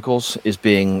 Mr. Michaels, is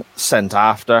being sent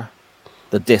after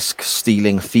the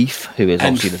disc-stealing thief, who is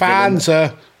obviously the villain. And finds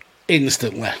her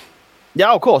instantly.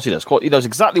 Yeah, of course he does. He knows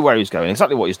exactly where he's going,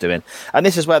 exactly what he's doing. And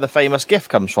this is where the famous gift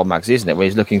comes from, Magsy, isn't it? Where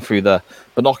he's looking through the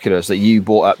binoculars that you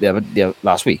bought up the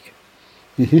last week.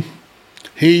 Mm-hmm.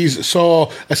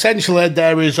 So essentially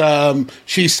there is,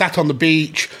 she's sat on the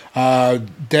beach.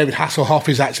 David Hasselhoff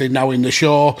is actually now in the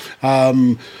show.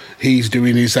 He's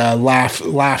doing his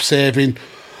life saving.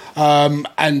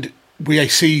 And we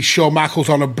see Shawn Michaels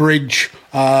on a bridge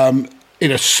in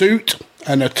a suit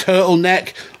and a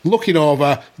turtleneck, looking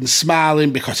over and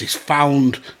smiling because he's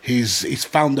found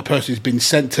the person he's been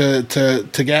sent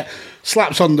to get.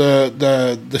 Slaps on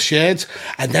the shades,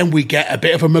 and then we get a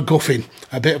bit of a MacGuffin,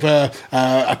 a bit of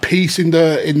a piece in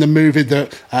the movie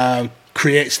that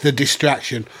creates the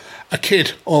distraction. A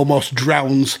kid almost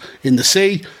drowns in the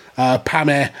sea.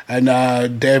 Pammy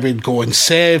and David go and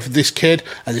save this kid,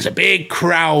 and there's a big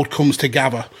crowd comes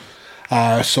together.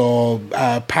 So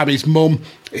Pammy's mum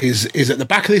is at the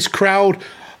back of this crowd,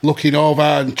 looking over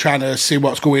and trying to see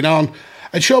what's going on.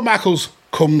 And Shawn Michaels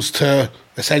comes to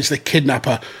essentially kidnap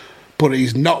her, but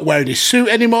he's not wearing his suit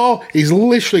anymore. He's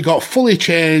literally got fully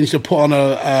changed and put on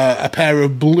a pair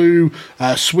of blue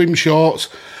swim shorts.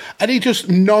 And he just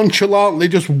nonchalantly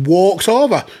just walks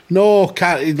over.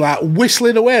 He's like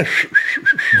whistling away.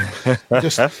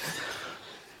 Just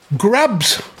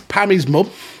grabs Pammy's mum.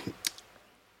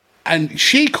 And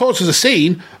she causes a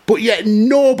scene, but yet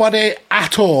nobody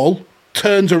at all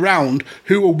turns around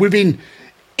who are within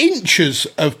inches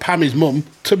of Pammy's mum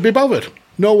to be bothered.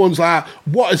 No one's like,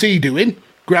 what is he doing?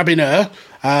 Grabbing her.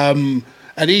 And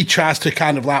he tries to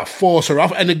kind of like force her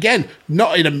off. And again,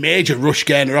 not in a major rush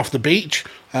getting her off the beach,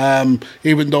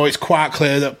 even though it's quite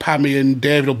clear that Pammy and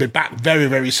David will be back very,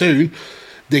 very soon.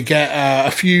 They get a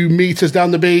few meters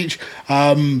down the beach.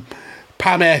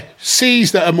 Pammy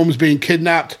sees that her mum's being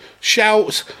kidnapped,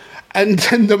 shouts, and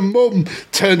then the mum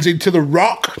turns into the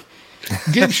Rock,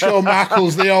 gives Shawn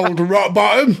Michaels the old rock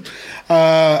bottom,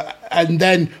 and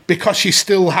then because she's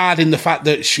still hiding the fact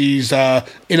that she's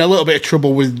in a little bit of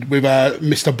trouble with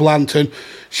Mr. Blanton,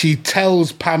 she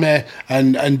tells Pammy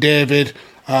and David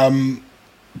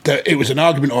that it was an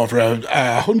argument over a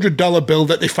 $100 bill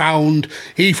that they found.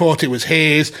 He thought it was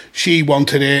his. She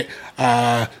wanted it.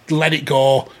 Let it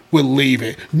go. We'll leave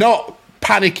it. Not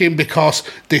panicking because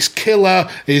this killer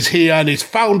is here and he's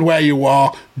found where you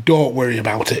are. Don't worry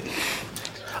about it.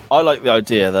 I like the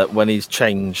idea that when he's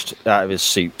changed out of his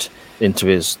suit into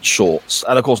his shorts,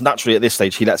 and of course, naturally at this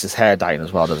stage, he lets his hair down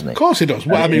as well, doesn't he? Of course he does.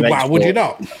 Well, I mean, why would you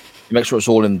not? Make sure it's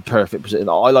all in perfect position.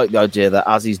 I like the idea that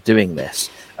as he's doing this,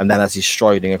 and then as he's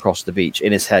striding across the beach,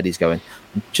 in his head he's going,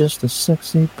 "I'm just a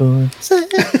sexy boy."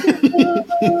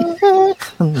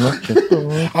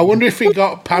 I wonder if he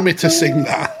got Pammy to sing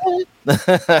that.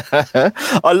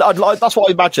 That's what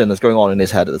I imagine is going on in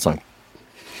his head at the time.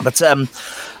 But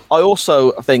I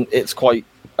also think it's quite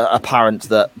apparent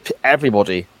that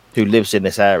everybody who lives in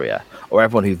this area, or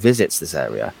everyone who visits this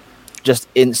area, just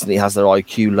instantly has their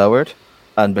IQ lowered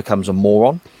and becomes a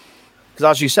moron.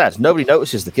 Because as you said, nobody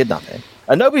notices the kidnapping,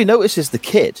 and nobody notices the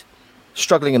kid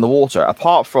struggling in the water,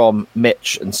 apart from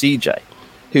Mitch and CJ,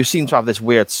 who seem to have this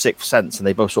weird sixth sense, and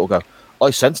they both sort of go,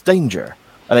 "I sense danger,"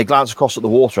 and they glance across at the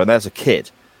water, and there's a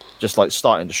kid just like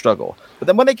starting to struggle. But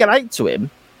then when they get out to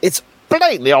him, it's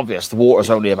blatantly obvious the water's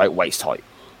only about waist height.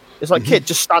 It's like, kid,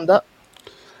 just stand up.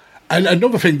 And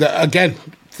another thing that, again,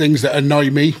 things that annoy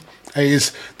me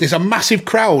is there's a massive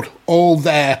crowd all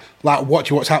there, like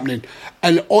watching what's happening,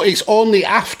 and it's only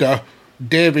after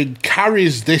David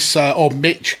carries this, or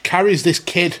Mitch carries this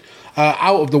kid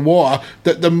out of the water,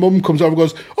 that the mum comes over and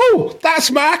goes, "Oh,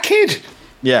 that's my kid."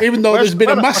 Yeah. Even though there's been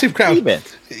a massive crowd.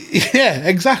 Yeah,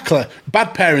 exactly.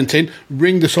 Bad parenting.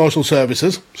 Ring the social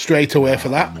services straight away for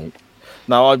that.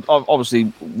 Now,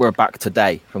 obviously, we're back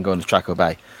today from going to Traco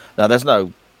Bay. Now, there's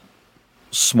no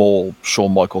small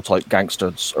Shawn Michael type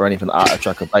gangsters or anything out of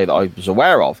Traco Bay that I was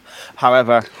aware of.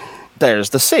 However, there's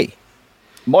the sea.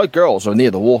 My girls are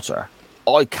near the water.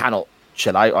 I cannot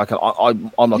chill out.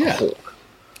 I'm like a hawk,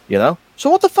 you know? So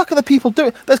what the fuck are the people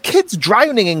doing? There's kids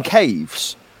drowning in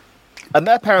caves, and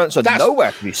their parents are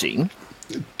nowhere to be seen.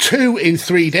 2 in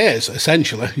 3 days,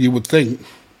 essentially, you would think.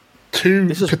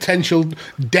 2 potential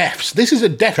deaths. This is a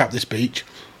death at this beach.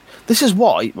 This is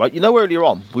why, right? You know, earlier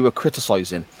on we were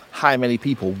criticising how many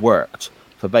people worked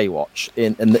for Baywatch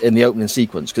in the opening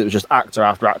sequence, because it was just actor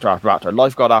after actor after actor,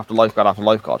 lifeguard after lifeguard after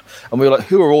lifeguard, and we were like,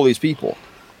 who are all these people?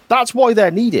 That's why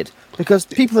they're needed, because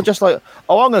people are just like,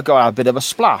 oh, I'm going to go have a bit of a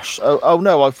splash. Oh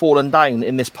no, I've fallen down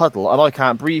in this puddle and I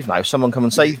can't breathe now. Someone come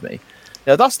and save me. You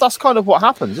know, that's kind of what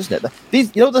happens, isn't it?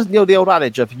 The old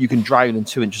adage of you can drown in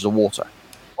 2 inches of water.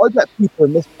 I bet people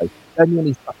in this place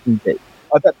genuinely fucking do.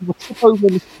 I bet people trip over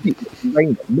in the street and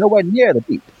rain them, nowhere near the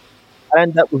beach, and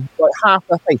end up with like half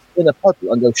their face in a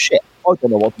puddle and go, shit, I don't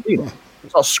know what to do now.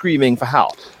 Start screaming for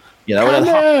help. You know, and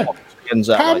then ends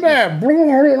up that's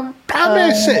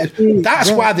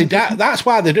why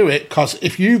they do it, because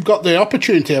if you've got the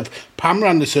opportunity of Pam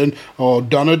Anderson or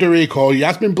Donna DeRico or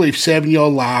Yasmin Bleeth saving your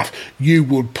life, you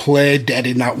would play dead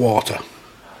in that water.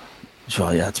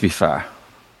 Well, yeah, to be fair,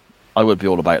 I would be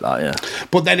all about that, yeah.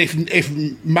 But then if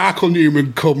Michael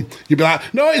Newman come, you'd be like,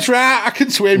 no, it's right, I can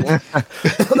swim.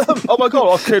 Oh my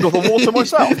God, I've cleared all the water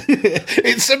myself.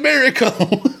 It's a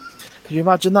miracle. Can you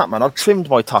imagine that, man? I've trimmed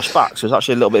my tash back, so it's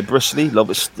actually a little bit bristly, a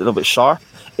little bit sharp.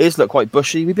 It does look quite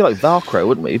bushy. We'd be like Velcro,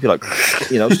 wouldn't we? We'd be like,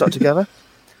 you know, stuck together.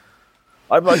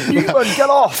 I'd be like, you man, get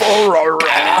off!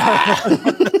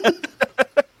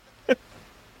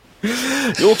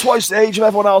 You're twice the age of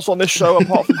everyone else on this show,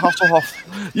 apart from Hoff.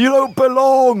 You don't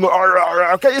belong!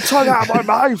 Get your tongue out of my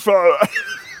mouth!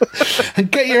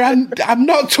 And get your hand... I'm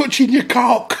not touching your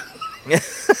cock!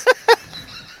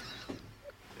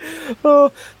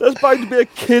 Oh, there's bound to be a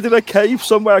kid in a cave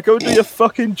somewhere. Go do your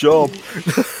fucking job.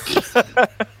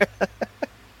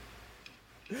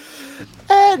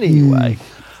 Anyway,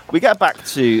 we get back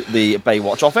to the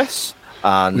Baywatch office,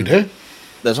 and we do.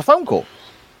 There's a phone call.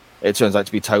 It turns out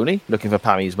to be Tony looking for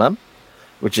Pammy's mum,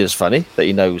 which is funny that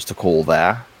he knows to call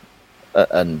there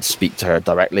and speak to her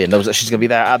directly, and knows that she's going to be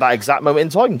there at that exact moment in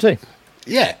time too.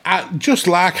 Yeah, just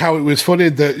like how it was funny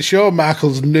that Shawn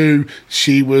Michaels knew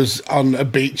she was on a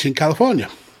beach in California.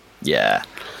 Yeah,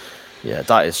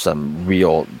 that is some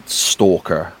real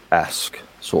stalker-esque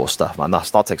sort of stuff, man.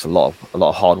 That takes a lot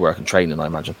of hard work and training, I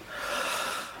imagine.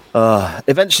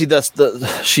 Eventually,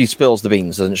 she spills the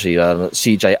beans, doesn't she?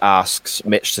 CJ asks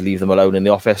Mitch to leave them alone in the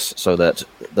office so that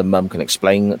the mum can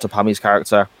explain to Pammy's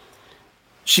character.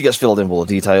 She gets filled in with all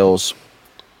the details.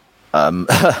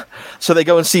 So they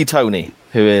go and see Tony,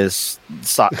 who is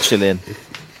sat chilling,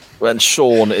 when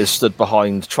Shawn is stood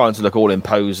behind, trying to look all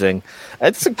imposing.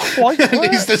 It's quite.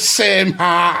 He's the same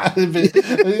heart.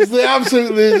 He's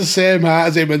absolutely the same heart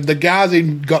as him, and the guy's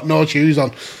got no shoes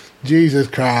on. Jesus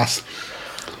Christ.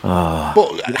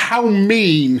 But how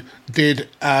mean did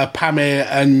Pammy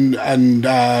and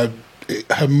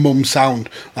her mum sound?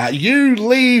 Like, you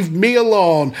leave me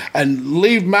alone and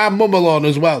leave my mum alone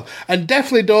as well, and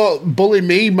definitely don't bully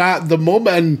me, the mum,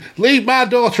 and leave my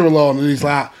daughter alone. And he's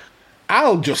like,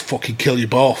 I'll just fucking kill you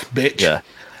both, bitch. Yeah,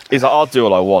 he's like, I'll do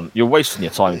what I want. You're wasting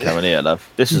your time coming here, love.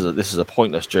 This is a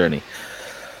pointless journey.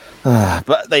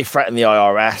 But they threaten the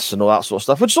IRS and all that sort of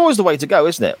stuff, which is always the way to go,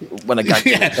 isn't it? When a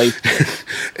gangster,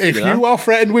 if you are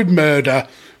threatened with murder,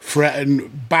 threaten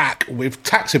back with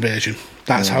tax evasion.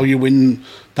 That's how you win.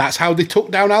 That's how they took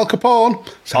down Al Capone.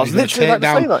 So I was literally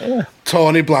about to say that, yeah.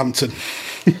 Tony Blanton.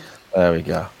 There we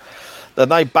go. They're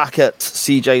now back at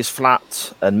CJ's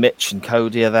flat, and Mitch and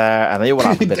Cody are there, and they all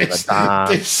have a bit of a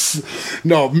dance.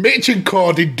 No, Mitch and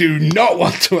Cody do not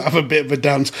want to have a bit of a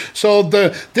dance. So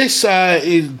this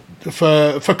is,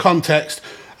 for context,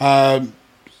 Shelley,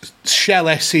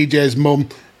 CJ's mum,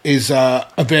 is a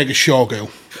Vegas showgirl.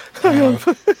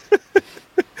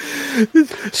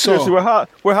 So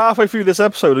we're halfway through this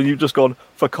episode, and you've just gone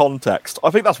for context. I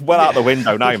think that's well out the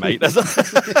window now, mate. But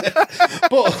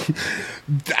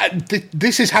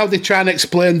this is how they try and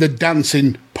explain the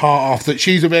dancing part of that.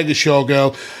 She's a Vegas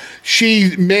showgirl.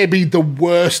 She may be the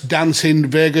worst dancing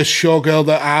Vegas showgirl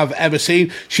that I've ever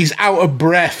seen. She's out of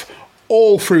breath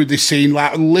all through this scene,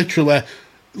 like literally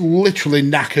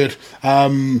knackered.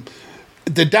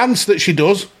 The dance that she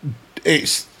does,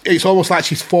 it's almost like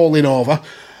she's falling over.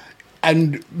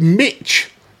 And Mitch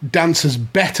dances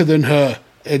better than her,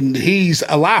 and he's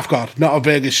a lifeguard, not a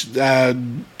Vegas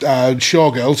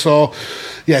showgirl. So,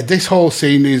 yeah, this whole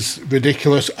scene is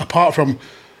ridiculous. Apart from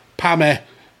Pammy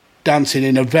dancing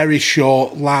in a very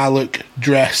short lilac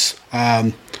dress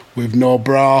with no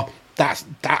bra. That's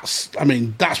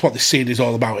what the scene is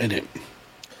all about, isn't it?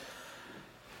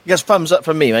 It gets thumbs up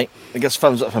from me, mate. It gets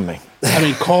thumbs up from me. I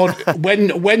mean,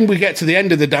 when we get to the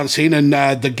end of the dance scene and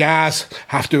the guys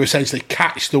have to essentially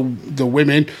catch the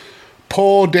women,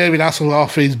 poor David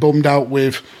Hasselhoff is bummed out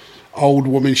with old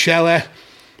woman Shelley.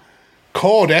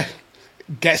 Cody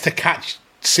gets to catch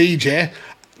CJ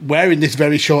wearing this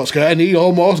very short skirt, and he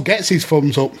almost gets his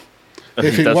thumbs up.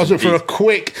 If it wasn't for a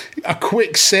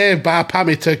quick save by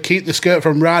Pammy to keep the skirt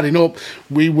from riding up,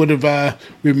 we would have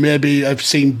maybe have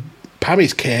seen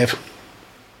Pammy's cave.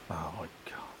 Oh my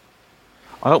god!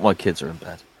 I hope my kids are in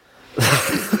bed.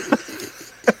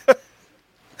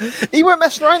 He weren't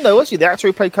messing around though, was he? The actor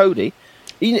who played Cody.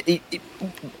 He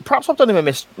perhaps I've done him a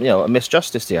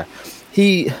misjustice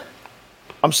here.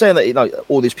 I'm saying that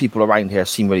all these people around here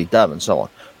seem really dumb and so on.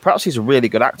 Perhaps he's a really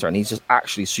good actor and he's just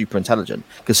actually super intelligent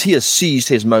because he has seized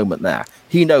his moment there.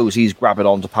 He knows he's grabbing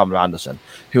onto Pamela Anderson,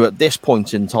 who at this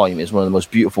point in time is one of the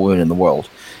most beautiful women in the world.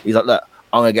 He's like, look,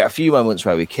 I'm going to get a few moments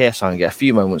where we kiss. I'm going to get a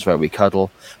few moments where we cuddle.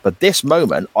 But this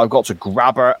moment, I've got to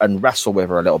grab her and wrestle with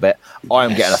her a little bit. I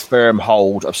am getting a firm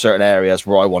hold of certain areas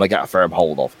where I want to get a firm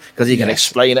hold of because he can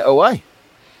explain it away.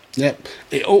 Yep.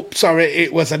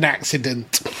 It was an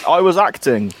accident. I was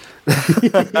acting.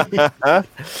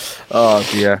 Oh,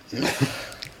 dear.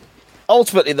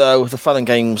 Ultimately, though, the fun and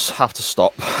games have to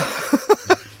stop.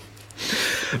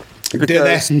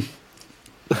 Because,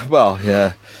 well,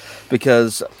 yeah.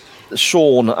 Because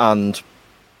Shawn and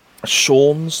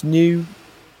Shawn's new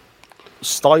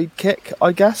sidekick,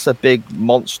 I guess, a big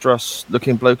monstrous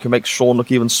looking bloke who makes Shawn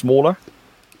look even smaller.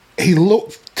 He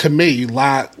looked to me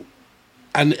like,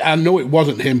 and I know it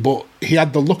wasn't him, but he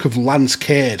had the look of Lance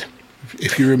Cade,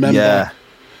 if you remember. Yeah.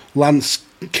 Lance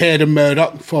Cade and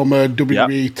Murdoch, former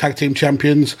WWE Tag Team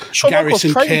Champions. Shawn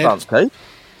Garrison Cade. Lance Cade.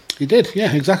 He did,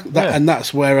 yeah, exactly. And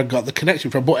that's where I got the connection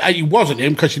from. But he wasn't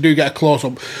him because you do get a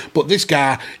close-up. But this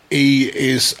guy, he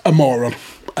is a moron,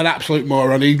 an absolute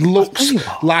moron. He looks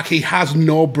like he has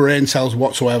no brain cells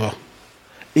whatsoever.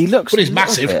 He looks... But he's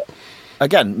massive. Bit,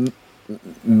 again,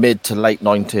 mid to late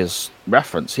 90s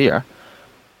reference here.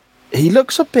 He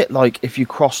looks a bit like if you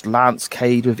crossed Lance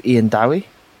Cade with Ian Dowie.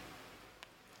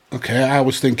 Okay, I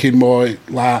was thinking more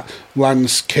like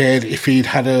Lance Cade if he'd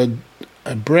had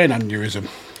a brain aneurysm.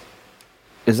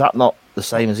 Is that not the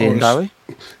same as Ian Dowie?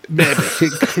 Maybe.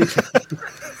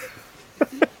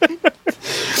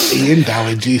 Ian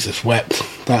Dowie, Jesus wept.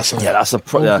 That's a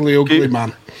ugly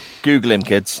man. Google him,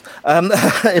 kids. In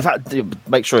fact,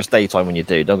 make sure it's daytime when you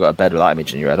do. Don't go to bed with that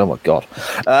image in your head. Oh my god.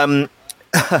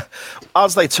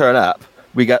 As they turn up,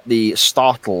 we get the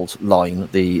startled line.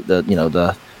 We get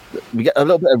a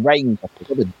little bit of range, a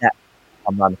little bit of depth.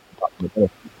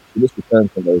 This returns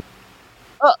and goes,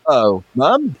 "Uh-oh,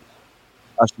 Mum."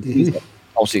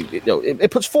 Obviously,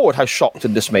 it puts forward how shocked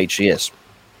and dismayed she is.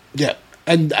 Yeah,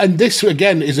 and this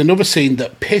again is another scene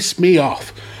that pissed me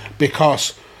off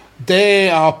because they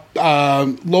are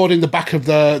loading the back of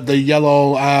the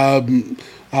yellow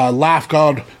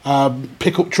lifeguard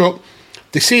pickup truck.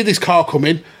 They see this car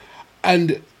coming,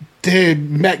 and they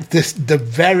make the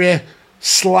very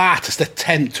slightest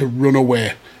attempt to run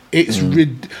away. It's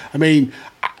I mean,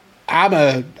 I'm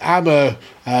a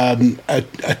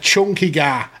chunky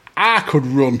guy. I could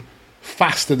run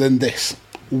faster than this,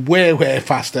 way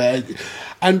faster.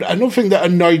 And another thing that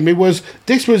annoyed me was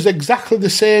this was exactly the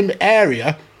same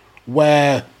area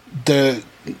where the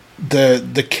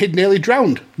kid nearly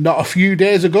drowned not a few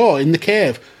days ago in the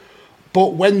cave.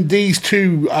 But when these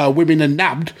two women are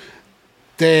nabbed,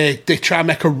 they try and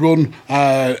make a run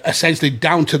essentially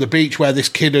down to the beach where this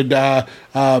kid had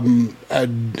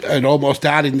almost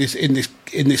died in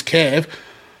this cave.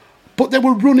 But they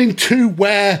were running to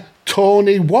where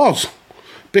Tony was.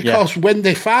 Because when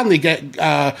they finally get...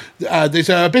 there's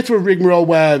a bit of a rigmarole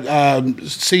where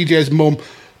CJ's mum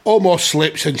almost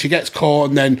slips and she gets caught,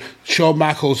 and then Shawn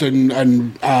Michaels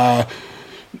and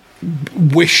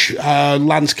Wish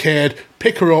Lance Cade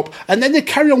pick her up, and then they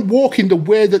carry on walking the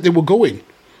way that they were going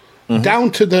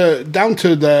down to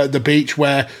the beach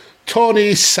where Tony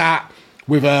is sat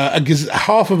with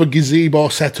half of a gazebo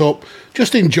set up,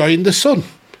 just enjoying the sun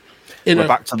in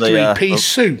a three-piece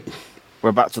suit.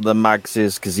 We're back to the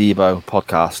Mags' Gazebo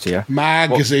podcast here. My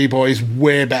gazebo is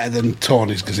way better than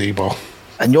Tony's gazebo.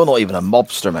 And you're not even a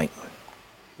mobster, mate.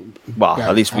 Well,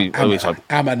 at least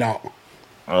am I not?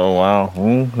 Oh, wow.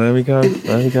 There we go.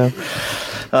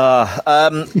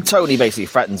 Tony basically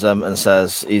threatens them and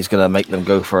says he's going to make them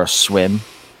go for a swim,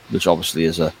 which obviously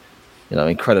is a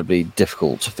incredibly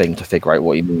difficult thing to figure out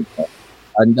what he means.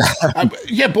 And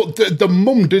but the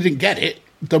mum didn't get it.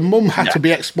 The mum had to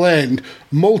be explained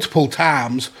multiple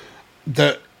times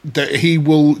that he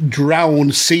will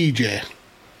drown CJ.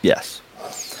 Yes.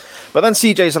 But then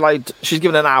CJ's allowed, she's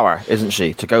given an hour, isn't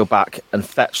she, to go back and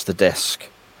fetch the disc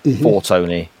for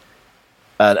Tony.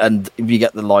 And you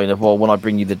get the line of, well, when I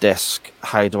bring you the disc,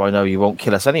 how do I know you won't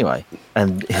kill us anyway?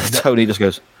 And Tony just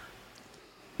goes,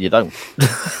 you don't.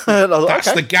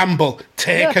 That's the gamble.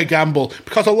 Take a gamble.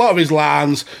 Because a lot of his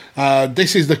lines,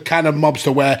 this is the kind of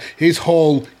mobster where his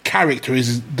whole character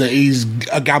is that he's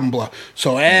a gambler.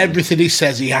 So everything he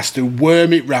says, he has to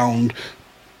worm it round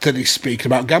that he's speaking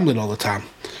about gambling all the time.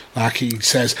 Like he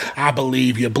says, I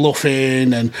believe you're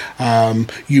bluffing, and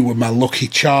you were my lucky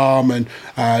charm, and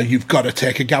you've got to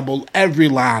take a gamble. Every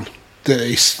line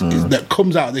that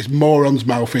comes out of this moron's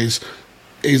mouth is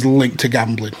linked to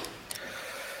gambling.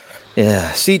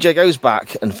 Yeah, CJ goes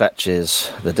back and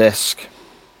fetches the disc,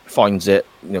 finds it,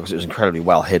 because it was incredibly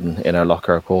well hidden in her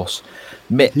locker, of course.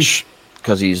 Mitch,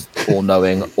 because he's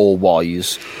all-knowing,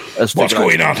 all-wise. What's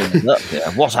going on?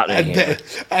 What's happening here?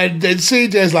 And then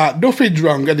CJ's like, nothing's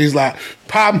wrong, and he's like,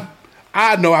 Pam,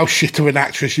 I know how shit of an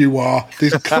actress you are.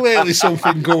 There's clearly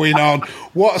something going on.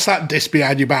 What's that disc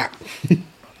behind your back?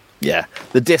 Yeah,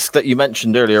 the disc that you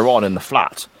mentioned earlier on in the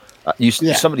flat.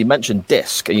 Somebody mentioned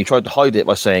disc, and you tried to hide it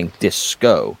by saying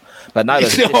disco. But now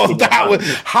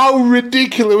how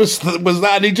ridiculous was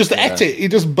that? And he just ate it. He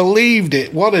just believed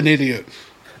it. What an idiot.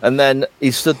 And then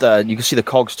he stood there, and you can see the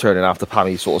cogs turning after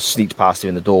Pammy sort of sneaked past him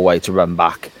in the doorway to run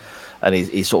back. And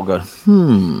he's sort of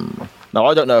going, Now,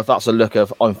 I don't know if that's a look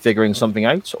of I'm figuring something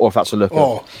out, or if that's a look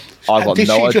of I've got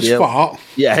no idea. Did she just fart?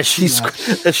 Yeah, she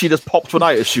just popped one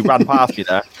out as she ran past you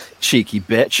there. Cheeky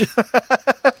bitch.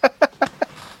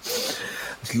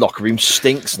 This locker room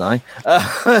stinks now.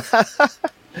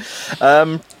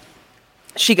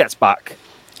 She gets back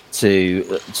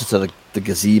to the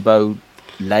gazebo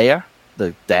layer.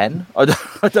 The den. I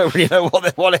don't really know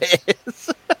what it is.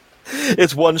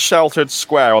 It's one sheltered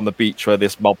square on the beach where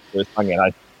this mobster is hanging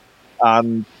out,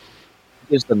 and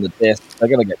gives them the disc. They're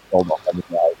going to get killed off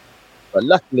anyway. But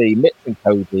luckily, Mitch and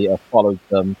Cody have followed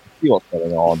them to see what's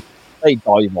going on. They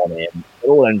dive on him. It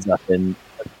all ends up in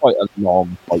quite a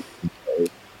long fight.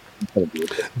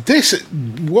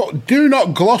 Do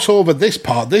not gloss over this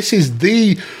part. This is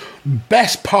the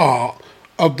best part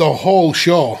of the whole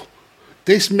show.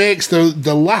 This makes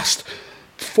the last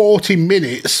 40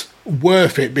 minutes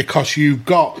worth it because you've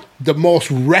got the most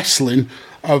wrestling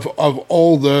of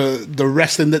all the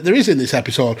wrestling that there is in this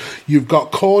episode. You've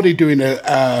got Cody doing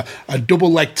a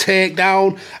double leg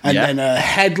takedown and then a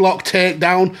headlock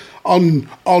takedown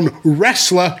on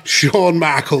wrestler Shawn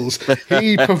Michaels.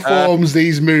 He performs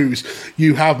these moves.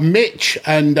 You have Mitch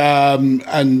and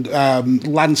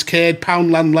Lance Cade,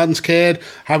 Poundland Lance Cade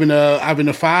having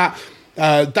a fight.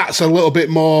 That's a little bit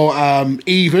more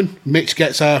even. Mitch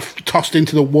gets tossed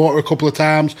into the water a couple of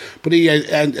times, but he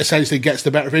essentially gets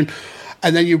the better of him.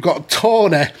 And then you've got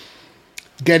Tony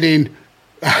getting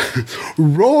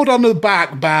rolled on the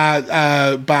back by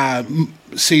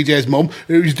CJ's mum,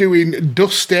 who's doing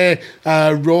Dusty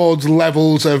Rhodes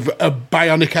levels of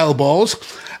bionic elbows.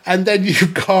 And then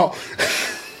you've got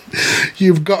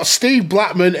Steve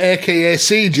Blackman, aka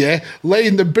CJ,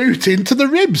 laying the boot into the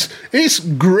ribs. It's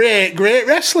great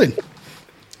wrestling.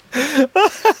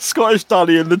 Scottish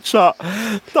Danny in the chat.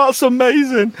 That's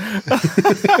amazing.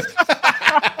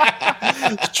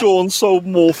 Shawn sold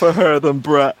more for her than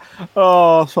Brett.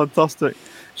 Oh, fantastic.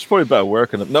 She's probably better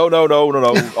working it. No.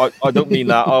 I don't mean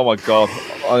that. Oh my god.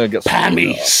 I'm gonna get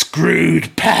Pammy screwed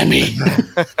Pammy.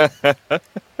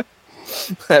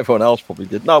 Everyone else probably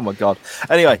did. Oh my god.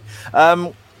 Anyway, I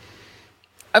mean,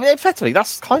 effectively,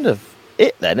 that's kind of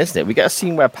it then, isn't it? We get a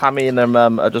scene where Pammy and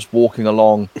them are just walking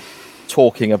along,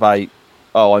 talking about,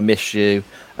 oh, I miss you,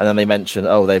 and then they mention,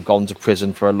 oh, they've gone to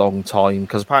prison for a long time,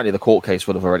 because apparently the court case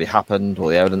would have already happened,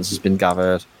 or the evidence has been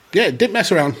gathered. Yeah, it didn't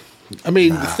mess around. I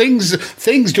mean,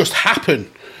 things just happen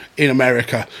in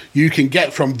America. You can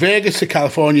get from Vegas to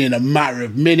California in a matter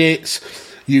of minutes.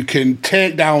 You can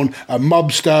take down a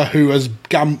mobster who has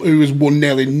won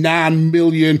nearly $9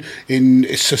 million in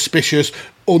suspicious,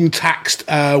 untaxed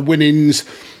winnings.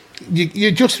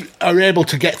 You just are able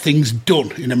to get things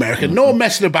done in America. Mm-hmm. No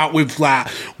messing about with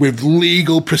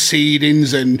legal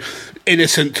proceedings and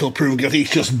innocent till proven guilty.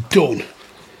 It's just done.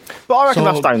 But I reckon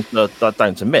that's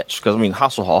down to Mitch, because I mean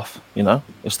Hasselhoff,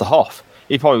 it's the Hoff.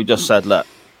 He probably just said, "Look,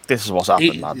 this is what's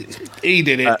happened, man." He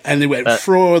did it, and they went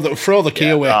throw the key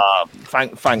away.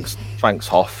 Thanks,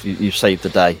 Hoff. You saved the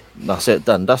day. That's it,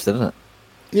 done, dusted, isn't it?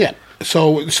 Yeah.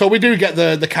 So we do get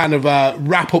the kind of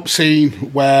wrap up scene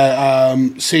where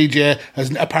CJ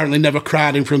has apparently never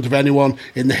cried in front of anyone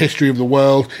in the history of the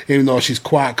world, even though she's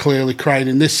quite clearly crying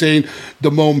in this scene.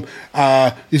 The mum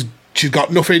she's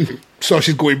got nothing. So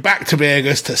she's going back to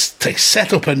Vegas to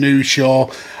set up a new show,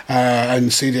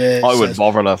 and CJ I would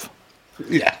bother, love.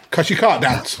 Yeah, because you can't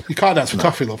dance. You can't dance for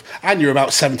toffee, love. And you're about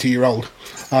 70-year-old.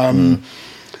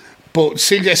 But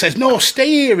CJ says, no, stay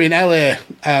here in LA.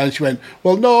 And she went,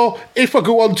 well, no, if I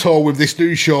go on tour with this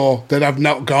new show that I've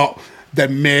not got,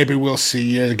 then maybe we'll see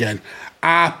you again.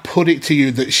 I put it to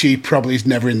you that she probably is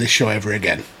never in this show ever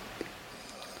again.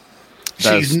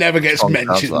 She never gets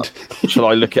mentioned. Shall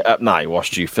I look it up now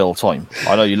whilst you fill time?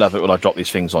 I know you love it when I drop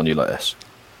these things on you like this.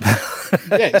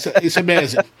 Yeah, it's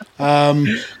amazing.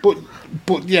 But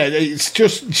yeah, it's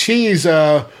just, she is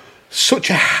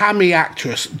such a hammy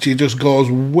actress. She just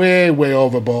goes way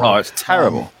overboard. Oh, it's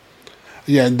terrible.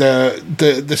 Yeah,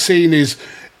 the scene is,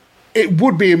 it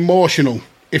would be emotional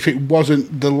if it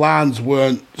wasn't, the lines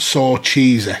weren't so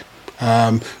cheesy.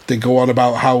 They go on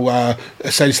about how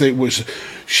essentially it was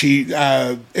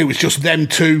just them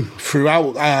two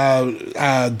throughout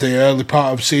the early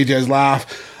part of CJ's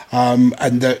life,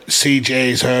 and that CJ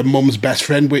is her mum's best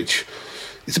friend, which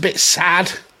is a bit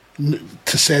sad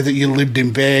to say that you lived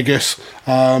in Vegas.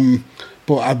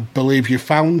 But I believe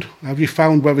have you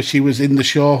found whether she was in the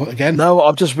show again? No,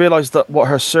 I've just realised that what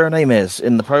her surname is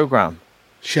in the programme.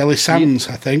 Shelley Sands,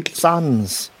 I think.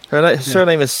 Sands. Her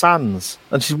surname is Sands,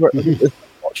 and she's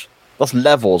that's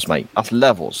levels, mate. That's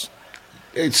levels.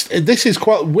 This is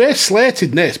quite, we're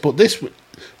slated this, but this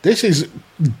is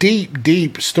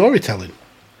deep storytelling.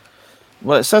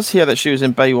 Well, it says here that she was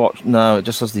in Baywatch. No, it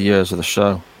just says the years of the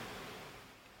show.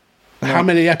 How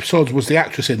many episodes was the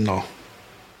actress in, though?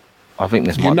 I think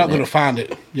this. You're not going to find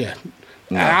it. Yeah,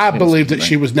 no, I believe that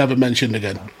she was never mentioned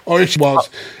again, or if she was,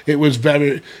 it was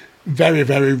very, very,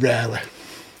 very rarely.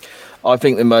 I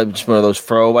think they might be just one of those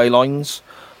throwaway lines,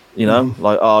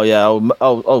 like, oh yeah,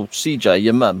 oh CJ,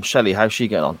 your mum, Shelley, how's she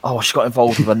getting on? Oh, she got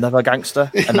involved with another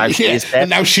gangster, and now she is dead. And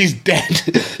now she's dead.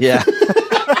 Yeah.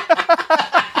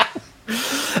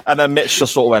 And then Mitch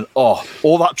just sort of went, oh,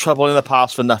 all that trouble in the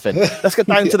past for nothing. Let's get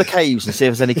down to the caves and see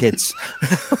if there's any kids.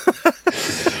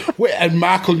 Wait, and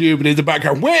Michael Newman in the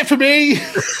background, wait for me.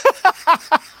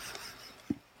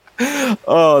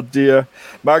 Oh dear.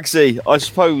 Magsy, I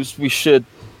suppose we should,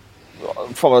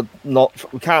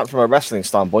 we can't from a wrestling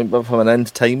standpoint, but from an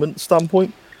entertainment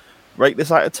standpoint, rate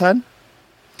this out of 10?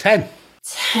 10.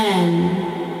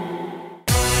 10.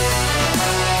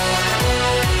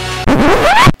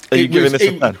 Are you giving this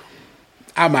a 10?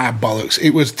 I'm out bollocks.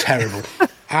 It was terrible.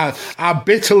 I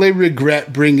bitterly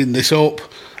regret bringing this up.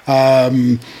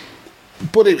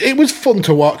 But it was fun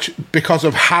to watch because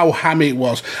of how hammy it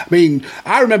was. I mean,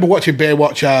 I remember watching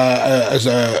Baywatch as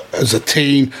a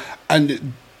teen,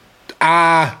 and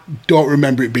I don't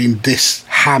remember it being this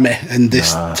hammy and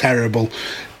this terrible.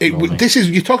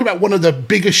 You're talking about one of the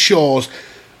biggest shows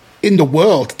in the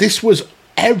world. This was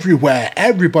everywhere.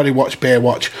 Everybody watched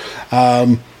Baywatch.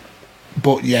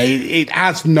 But yeah, it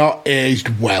has not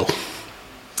aged well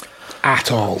at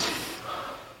all.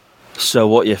 So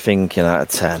what you're thinking out of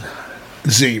 10?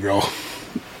 0.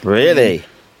 Really?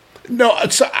 No,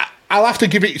 I'll have to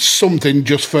give it something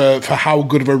just for how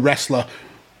good of a wrestler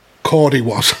Cody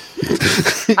was.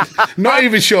 Not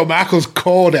even Shawn Michaels,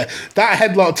 Cody. That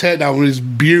headlock takedown was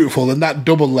beautiful, and that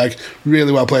double leg,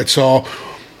 really well played. So,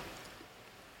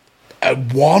 a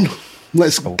 1.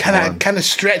 Can I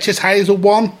stretch as high as a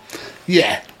 1?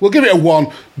 Yeah, we'll give it a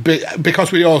 1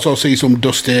 because we also see some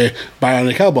dusty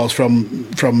bionic elbows from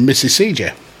Mrs.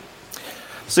 CJ.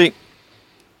 See,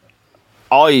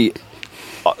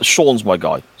 Shawn's my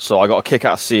guy, so I got a kick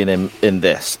out of seeing him in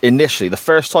this. Initially, the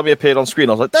first time he appeared on screen,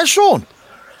 I was like, "There's Shawn,"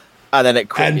 and then it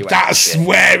quickly and that's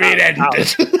where it ended.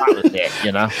 That was it,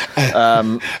 you know.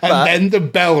 And then the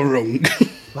bell rung.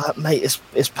 But mate,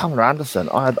 it's Pamela Anderson.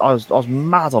 I was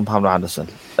mad on Pamela Anderson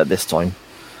at this time.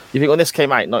 You think when this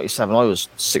came out in 97, I was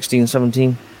 16,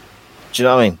 17? Do you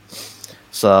know what I mean?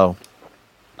 So,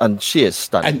 and she is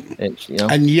stunning.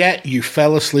 And yet you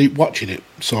fell asleep watching it.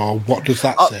 So what does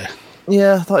that say?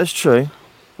 Yeah, that is true.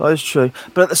 That is true.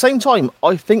 But at the same time,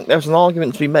 I think there's an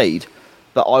argument to be made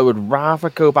that I would rather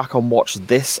go back and watch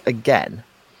this again,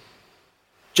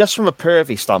 just from a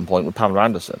pervy standpoint with Pamela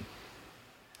Anderson,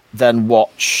 than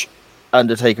watch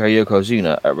Undertaker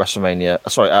Yokozuna at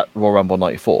at Royal Rumble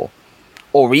 94.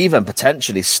 Or even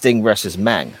potentially Sting versus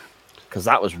Meng, because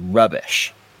that was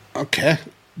rubbish. Okay.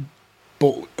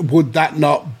 But would that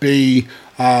not be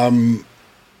any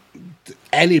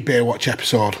Baywatch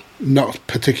episode, not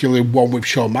particularly one with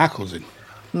Shawn Michaels in?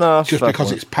 No, just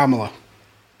because it's Pamela.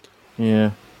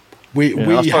 Yeah. We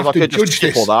have to judge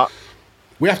this.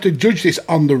 We have to judge this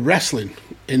on the wrestling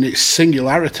in its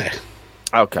singularity.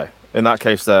 Okay. In that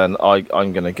case, then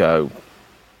I'm going to go.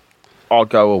 I'll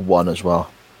go a 1 as well.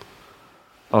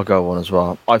 I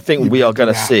think we are going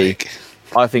to see.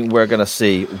 I think we're going to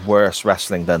see worse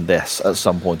wrestling than this at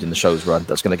some point in the show's run.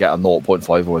 That's going to get a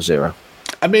 0.5 or a 0.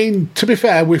 I mean, to be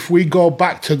fair, if we go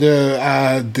back to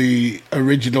the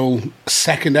original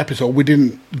second episode, we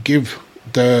didn't give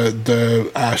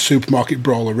the Supermarket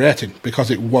Brawl a rating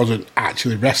because it wasn't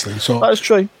actually wrestling. So that is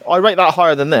true. I rate that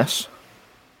higher than this.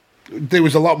 There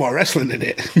was a lot more wrestling in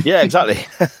it. Yeah, exactly.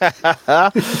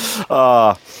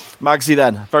 Magsy,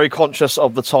 then, very conscious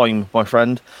of the time, my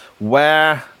friend.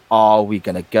 Where are we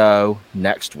going to go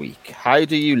next week? How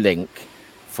do you link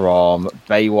from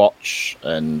Baywatch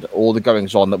and all the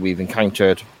goings on that we've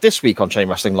encountered this week on Chain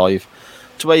Wrestling Live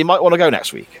to where you might want to go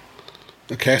next week?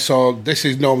 Okay, so this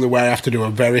is normally where I have to do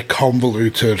a very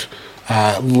convoluted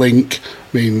link.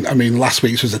 I mean, last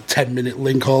week's was a 10-minute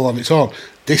link all on its own.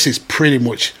 This is pretty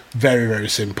much very, very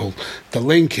simple. The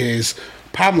link is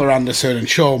Pamela Anderson and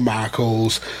Shawn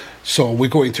Michaels. So we're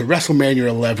going to WrestleMania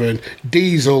 11.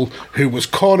 Diesel, who was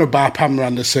cornered by Pamela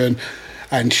Anderson,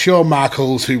 and Shawn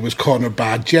Michaels, who was cornered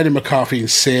by Jenny McCarthy and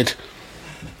Sid.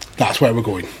 That's where we're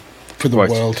going for the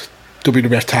World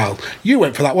WWF title. You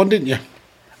went for that one, didn't you?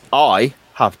 I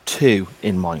have 2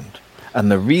 in mind.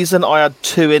 And the reason I had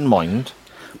 2 in mind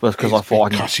was because I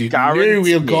thought I knew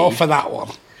we'll go for that one.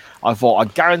 I thought I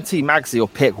guarantee Magsy will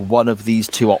pick one of these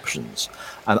 2 options,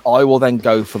 and I will then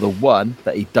go for the one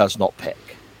that he does not pick.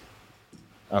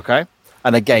 Okay?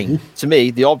 And again, to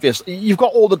me, the obvious... You've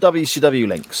got all the WCW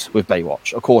links with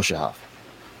Baywatch. Of course you have.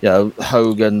 You know,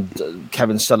 Hogan,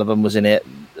 Kevin Sullivan was in it.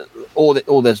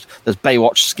 There's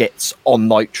Baywatch skits on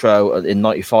Nitro in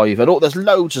 95, and there's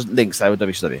loads of links there with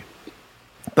WCW.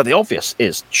 But the obvious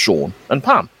is Shawn and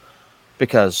Pam,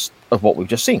 because of what we've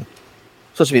just seen.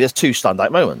 So to me, there's 2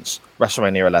 standout moments.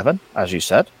 WrestleMania 11, as you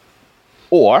said,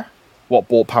 or what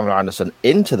brought Pamela Anderson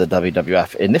into the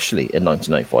WWF initially in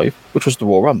 1995, which was the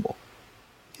Royal Rumble.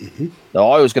 Mm-hmm.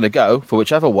 Now, I was going to go for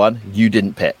whichever one you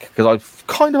didn't pick, because I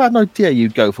kind of had an idea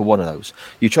you'd go for one of those.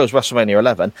 You chose WrestleMania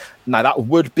 11. Now, that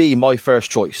would be my first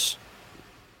choice,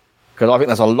 because I think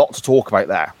there's a lot to talk about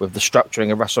there with the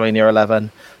structuring of WrestleMania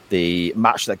 11, the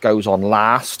match that goes on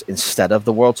last instead of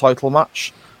the world title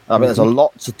match. I mean, there's a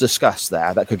lot to discuss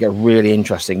there that could get really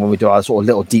interesting when we do our sort of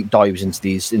little deep dives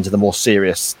into the more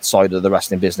serious side of the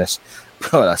wrestling business.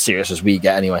 Well, as serious as we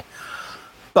get anyway.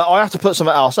 But I have to put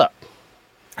something else up.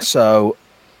 So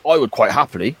I would quite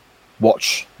happily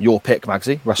watch your pick,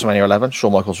 Magsy, WrestleMania 11,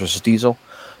 Shawn Michaels versus Diesel.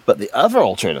 But the other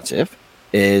alternative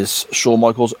is Shawn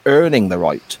Michaels earning the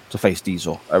right to face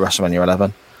Diesel at WrestleMania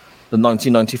 11, the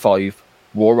 1995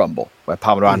 Royal Rumble, where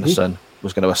Pamela Anderson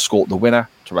was going to escort the winner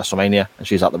to WrestleMania, and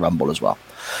she's at the Rumble as well.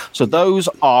 So those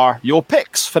are your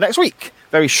picks for next week.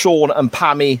 Very Shawn and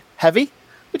Pammy heavy,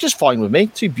 which is fine with me.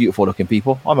 Two beautiful looking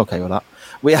people. I'm okay with that.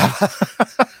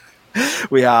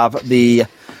 We have the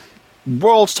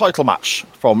World title match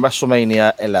from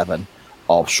WrestleMania 11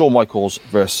 of Shawn Michaels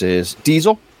versus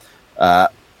Diesel,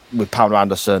 with Pamela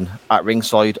Anderson at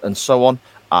ringside and so on,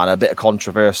 and a bit of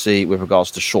controversy with regards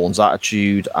to Shawn's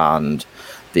attitude and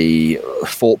the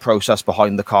thought process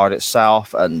behind the card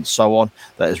itself and so on.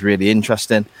 That is really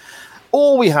interesting.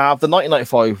 Or we have the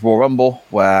 1995 Royal Rumble,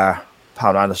 where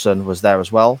Pamela Anderson was there as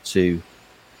well to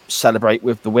celebrate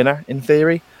with the winner, in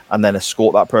theory, and then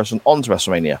escort that person onto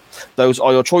WrestleMania. Those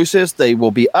are your choices. They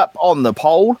will be up on the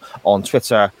poll on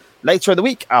Twitter later in the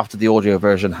week after the audio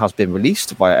version has been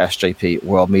released via SJP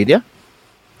World Media.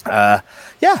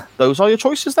 Those are your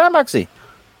choices there, Magsy.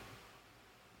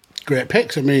 Great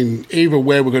picks. I mean, either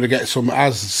way, we're going to get some,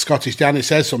 as Scottish Danny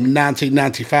says, some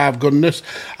 1995 goodness,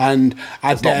 and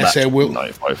I dare say we'll,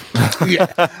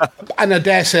 and I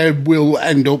dare say we'll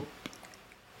end up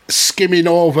skimming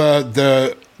over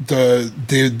the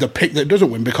pick that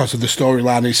doesn't win because of the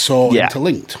storyline is so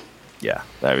interlinked. Yeah,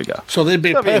 there we go. So there'd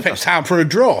be a perfect time for a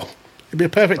draw. It'd be a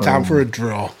perfect time for a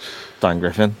draw. Dan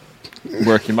Griffin.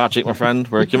 Work your magic, my friend.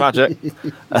 Work your magic.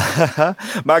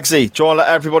 Magsy, do you want to let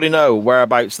everybody know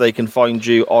whereabouts they can find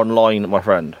you online, my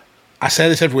friend? I say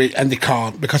this every week, and they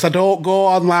can't, because I don't go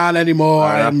online anymore.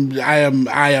 I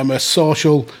am a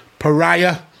social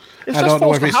pariah. It's just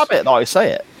forced a habit that I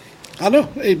say it. I know,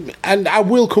 and I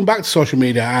will come back to social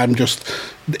media. I'm just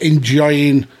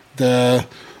enjoying the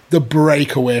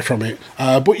break away from it.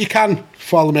 But you can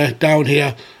follow me down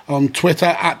here on Twitter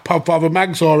at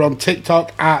PodfatherMags, or on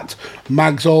TikTok at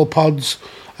MagsAllPods,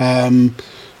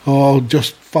 or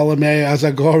just follow me as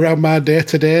I go around my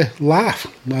day-to-day life.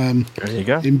 There you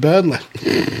go. In Burnley.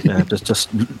 Yeah, just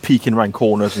peeking around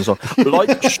corners and so on.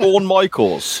 Like Shawn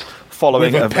Michaels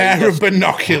following with a pair of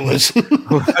binoculars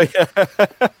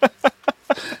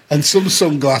and some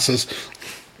sunglasses.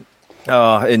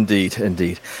 Oh, indeed.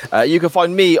 You can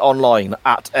find me online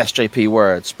at SJP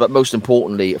Words, but most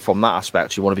importantly, from that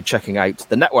aspect, you want to be checking out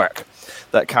the network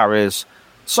that carries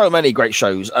so many great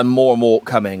shows, and more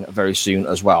coming very soon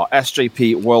as well.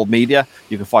 SJP World Media,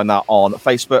 you can find that on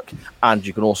Facebook, and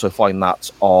you can also find that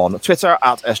on Twitter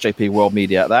at SJP World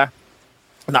Media there.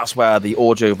 And that's where the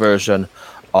audio version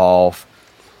of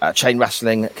Chain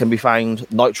Wrestling can be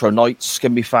found, Nitro Nights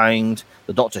can be found,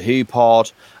 the Doctor Who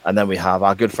pod, and then we have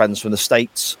our good friends from the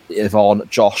States, Yvonne,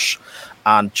 Josh,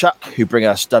 and Chuck, who bring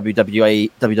us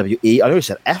WWE. I already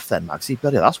said F then, Maxie.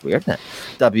 Bloody hell, that's weird, isn't it?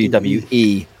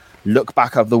 WWE Look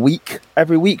Back of the Week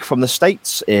every week from the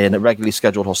States in regularly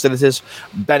scheduled hostilities.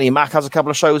 Benny Mac has a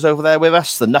couple of shows over there with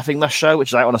us. The Nothingness Show,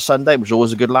 which is out on a Sunday, which is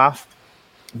always a good laugh.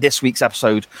 This week's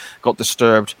episode got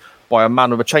disturbed by a man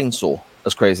with a chainsaw,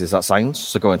 as crazy as that sounds.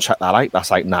 So go and check that out.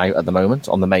 That's out now at the moment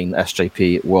on the main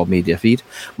SJP World Media feed.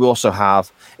 We also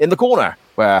have In the Corner,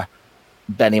 where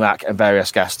Benny Mac and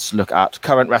various guests look at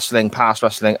current wrestling, past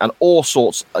wrestling, and all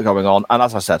sorts are going on. And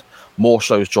as I said, more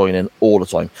shows join in all the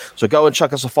time. So go and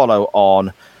check us a follow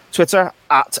on Twitter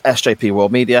at SJP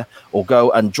World Media, or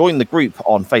go and join the group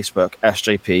on Facebook,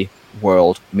 SJP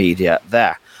World Media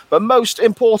there. But most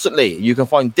importantly, you can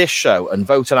find this show and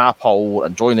vote in our poll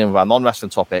and join in with our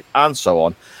non-wrestling topic and so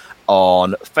on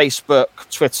Facebook,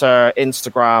 Twitter,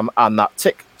 Instagram, and that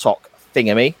TikTok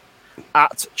thingamy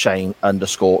at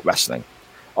Chain_Wrestling.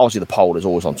 Obviously, the poll is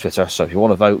always on Twitter, so if you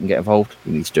want to vote and get involved,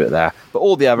 you need to do it there. But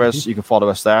all the others, you can follow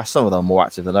us there. Some of them are more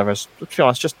active than others. But to be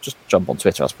honest, just jump on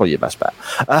Twitter. That's probably your best bet.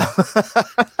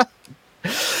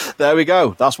 There we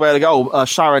go. That's where to go.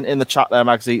 Sharon in the chat there,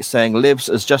 Magsy, saying Livs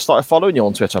has just started following you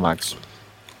on Twitter, Mags.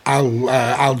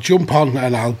 I'll jump on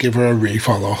and I'll give her a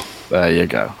refollow. There you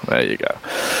go.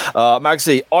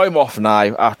 Magsy, I'm off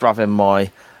now after having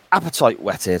my appetite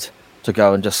whetted to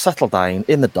go and just settle down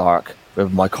in the dark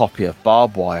with my copy of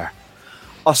Barbed Wire.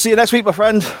 I'll see you next week, my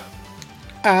friend.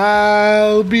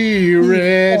 I'll be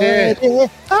ready.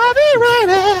 I'll be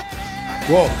ready.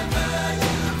 Whoa.